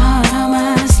wear my heart on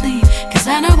my sleeve. Cause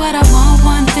I know what I want,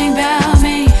 one thing about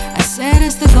me. I said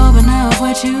it's the goal, but not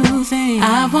what you think.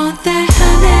 I want that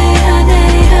honey,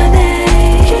 honey,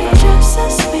 honey. Drip so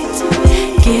sweet to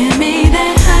me. Give me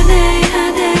that honey,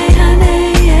 honey,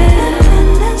 honey,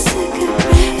 yeah. That's it could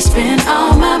be. Spend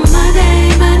all my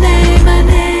money, money,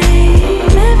 money.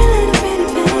 Every little bitty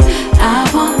bit. I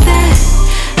want that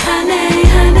honey,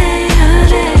 honey,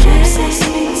 honey. Drip so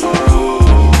sweet to me.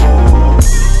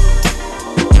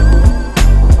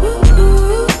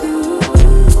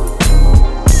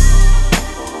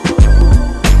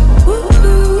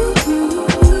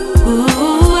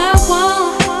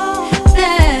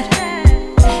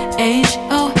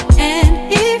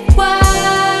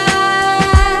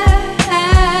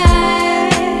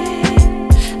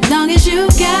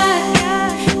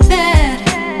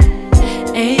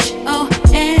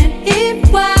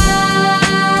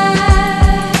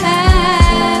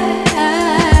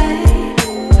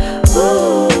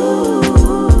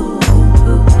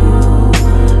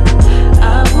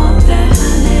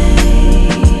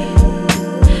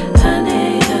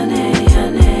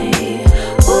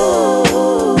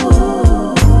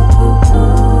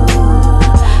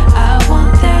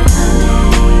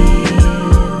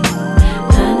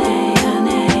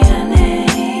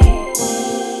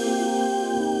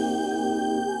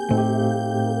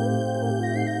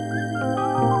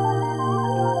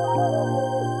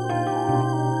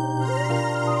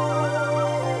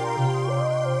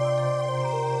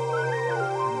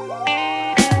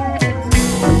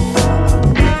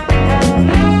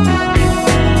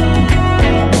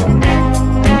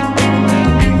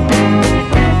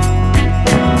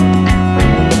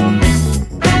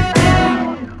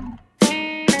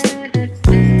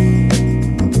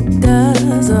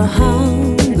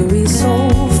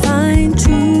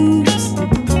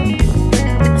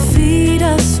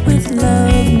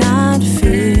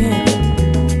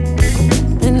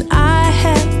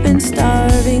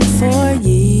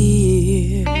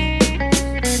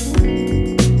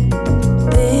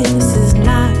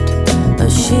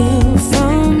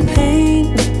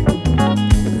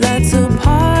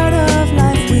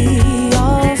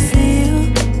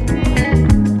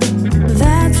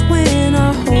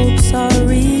 Are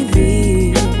revealed.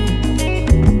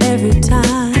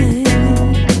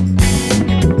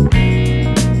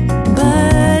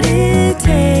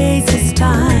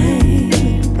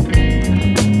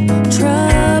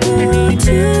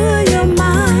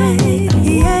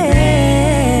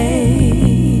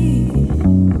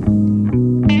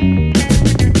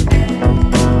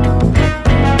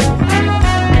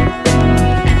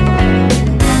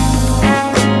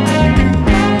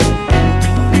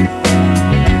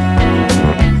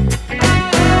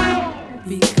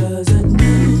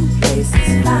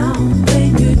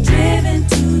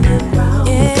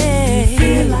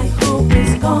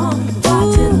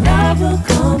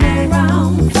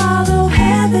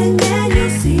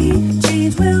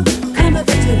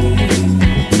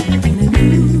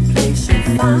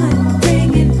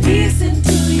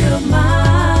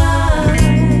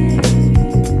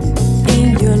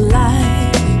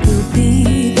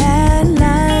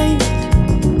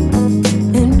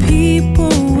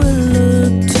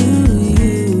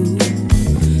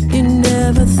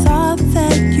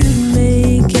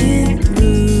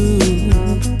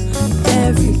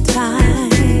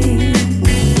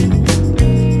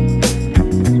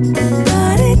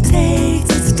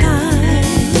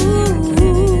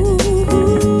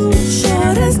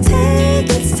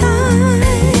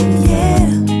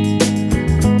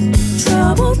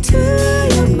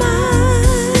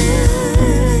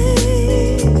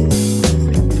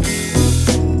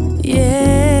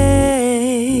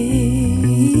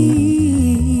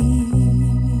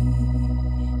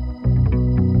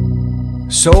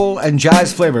 Soul and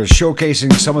Jazz Flavas,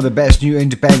 showcasing some of the best new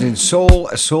independent soul,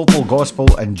 soulful gospel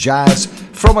and jazz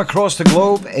from across the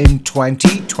globe in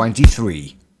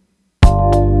 2023.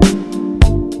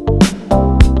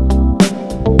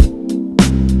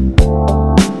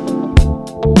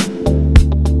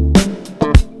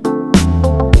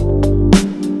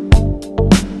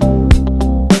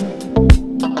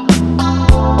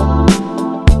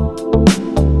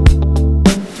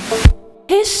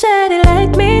 He said he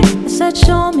liked me, he said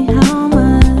show me how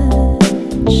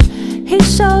much. He's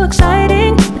so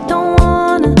exciting, but don't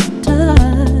wanna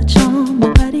touch on my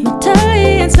body. Tell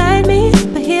he inside me,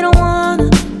 but he don't wanna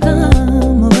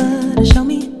come over to show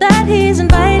me that he's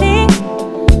inviting.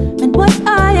 And what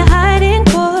are you hiding,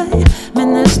 boy?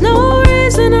 Man, there's no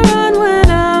reason to run when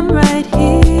I'm right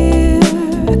here.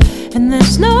 And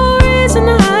there's no reason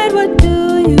to hide, what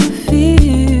do you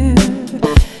fear?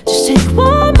 Just take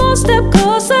one more step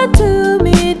closer to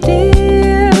me,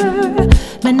 dear.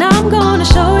 Man, I'm gonna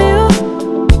show you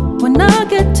when I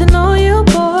get to know you,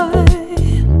 boy.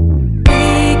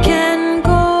 We can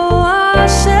go our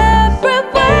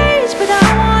separate ways, but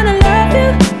I wanna love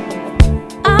you.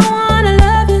 I wanna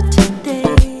love you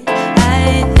today.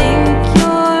 I think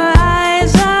your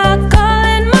eyes are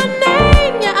calling my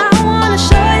name. Yeah, I wanna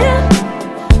show you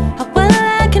how well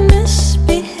I can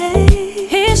misbehave.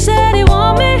 He said he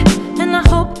want me, and I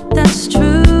hope that's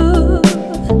true.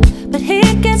 But he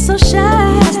gets so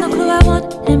shy, has no clue I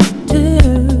want him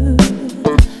to.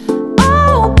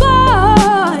 Oh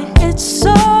boy, it's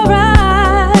so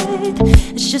right.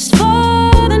 It's just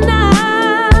for the night.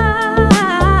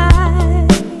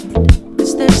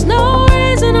 'Cause there's no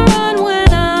reason to run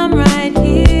when I'm right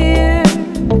here.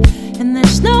 And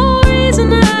there's no reason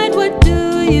to hide, what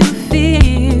do you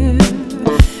fear?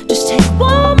 Just take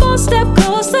one more step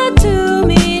closer to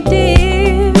me,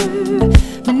 dear.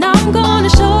 And I'm gonna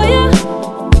show you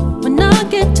when I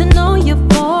get to know you,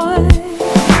 boy.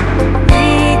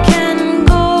 We can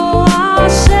go our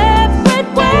separate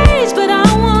ways, but I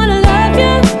wanna love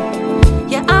you.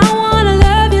 Yeah, I wanna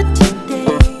love you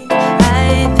today.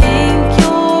 I think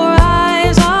your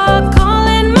eyes are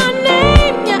calling my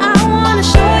name. Yeah, I wanna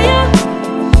show you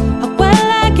how well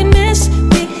I can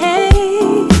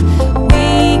misbehave. We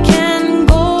can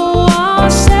go our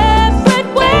separate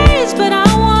ways, but I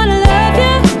wanna love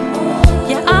you.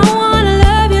 Yeah, I wanna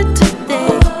love you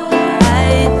today. I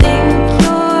think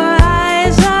your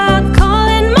eyes are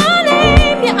calling my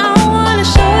name. Yeah, I wanna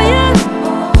show you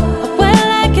how well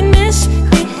I can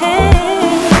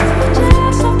misbehave.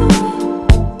 Just off the wall,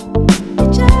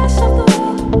 just off the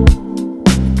wall.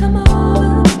 Come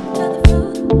over to the floor,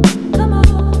 come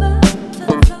over to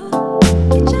the floor.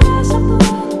 Just off the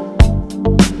wall,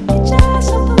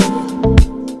 just off the wall.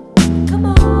 Come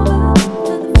over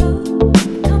to the floor,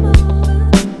 come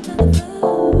over to the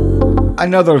floor.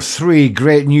 Another 3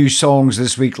 great new songs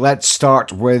this week. Let's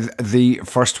start with the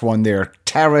first one there.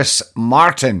 Terrace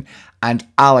Martin and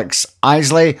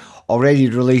Aggasild already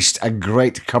released a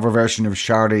great cover version of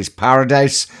Sade's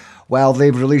Paradise. Well,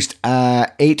 they've released a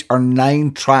 8 or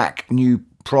 9 track new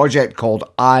project called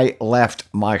I Left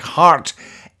My Heart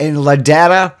in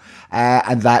Ladera,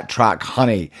 and that track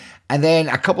Honey. And then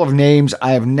a couple of names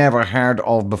I have never heard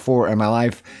of before in my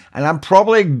life, and I'm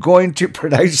probably going to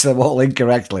pronounce them all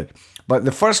incorrectly. But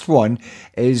the first one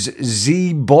is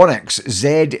Zbonics,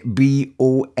 Zbonics,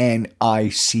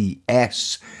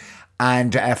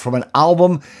 and from an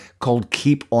album called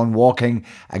Keep On Walking,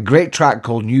 a great track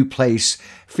called New Place,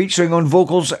 featuring on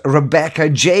vocals Rebecca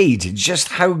Jade. Just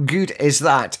how good is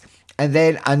that? And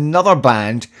then another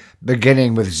band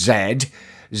beginning with Z,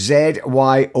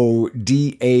 Zyodara.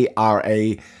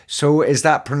 So is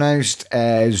that pronounced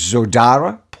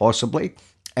Zodara? Possibly.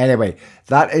 Anyway,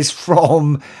 that is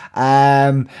from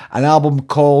an album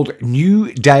called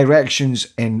New Directions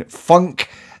in Funk.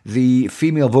 The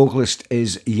female vocalist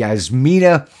is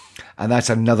Yasmina, and that's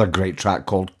another great track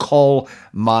called Call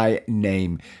My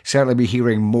Name. Certainly be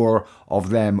hearing more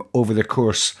of them over the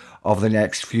course of the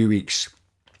next few weeks.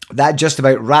 That just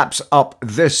about wraps up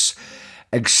this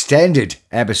extended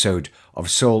episode of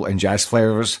Soul and Jazz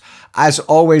Flavas. As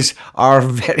always, our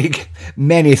very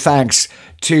many thanks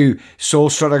to Soul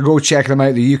Strutter. Go check them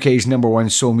out, the UK's #1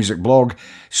 soul music blog,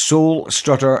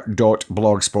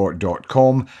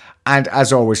 soulstrutter.blogspot.com. And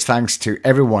as always, thanks to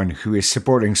everyone who is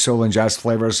supporting Soul and Jazz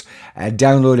Flavas,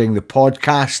 downloading the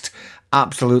podcast.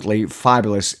 Absolutely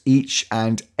fabulous each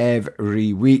and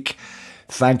every week.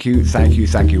 Thank you, thank you,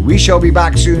 thank you. We shall be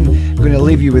back soon. I'm going to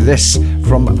leave you with this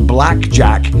from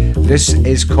Blackjack. This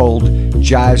is called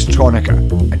Jazztronica.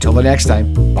 Until the next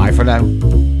time, bye for now.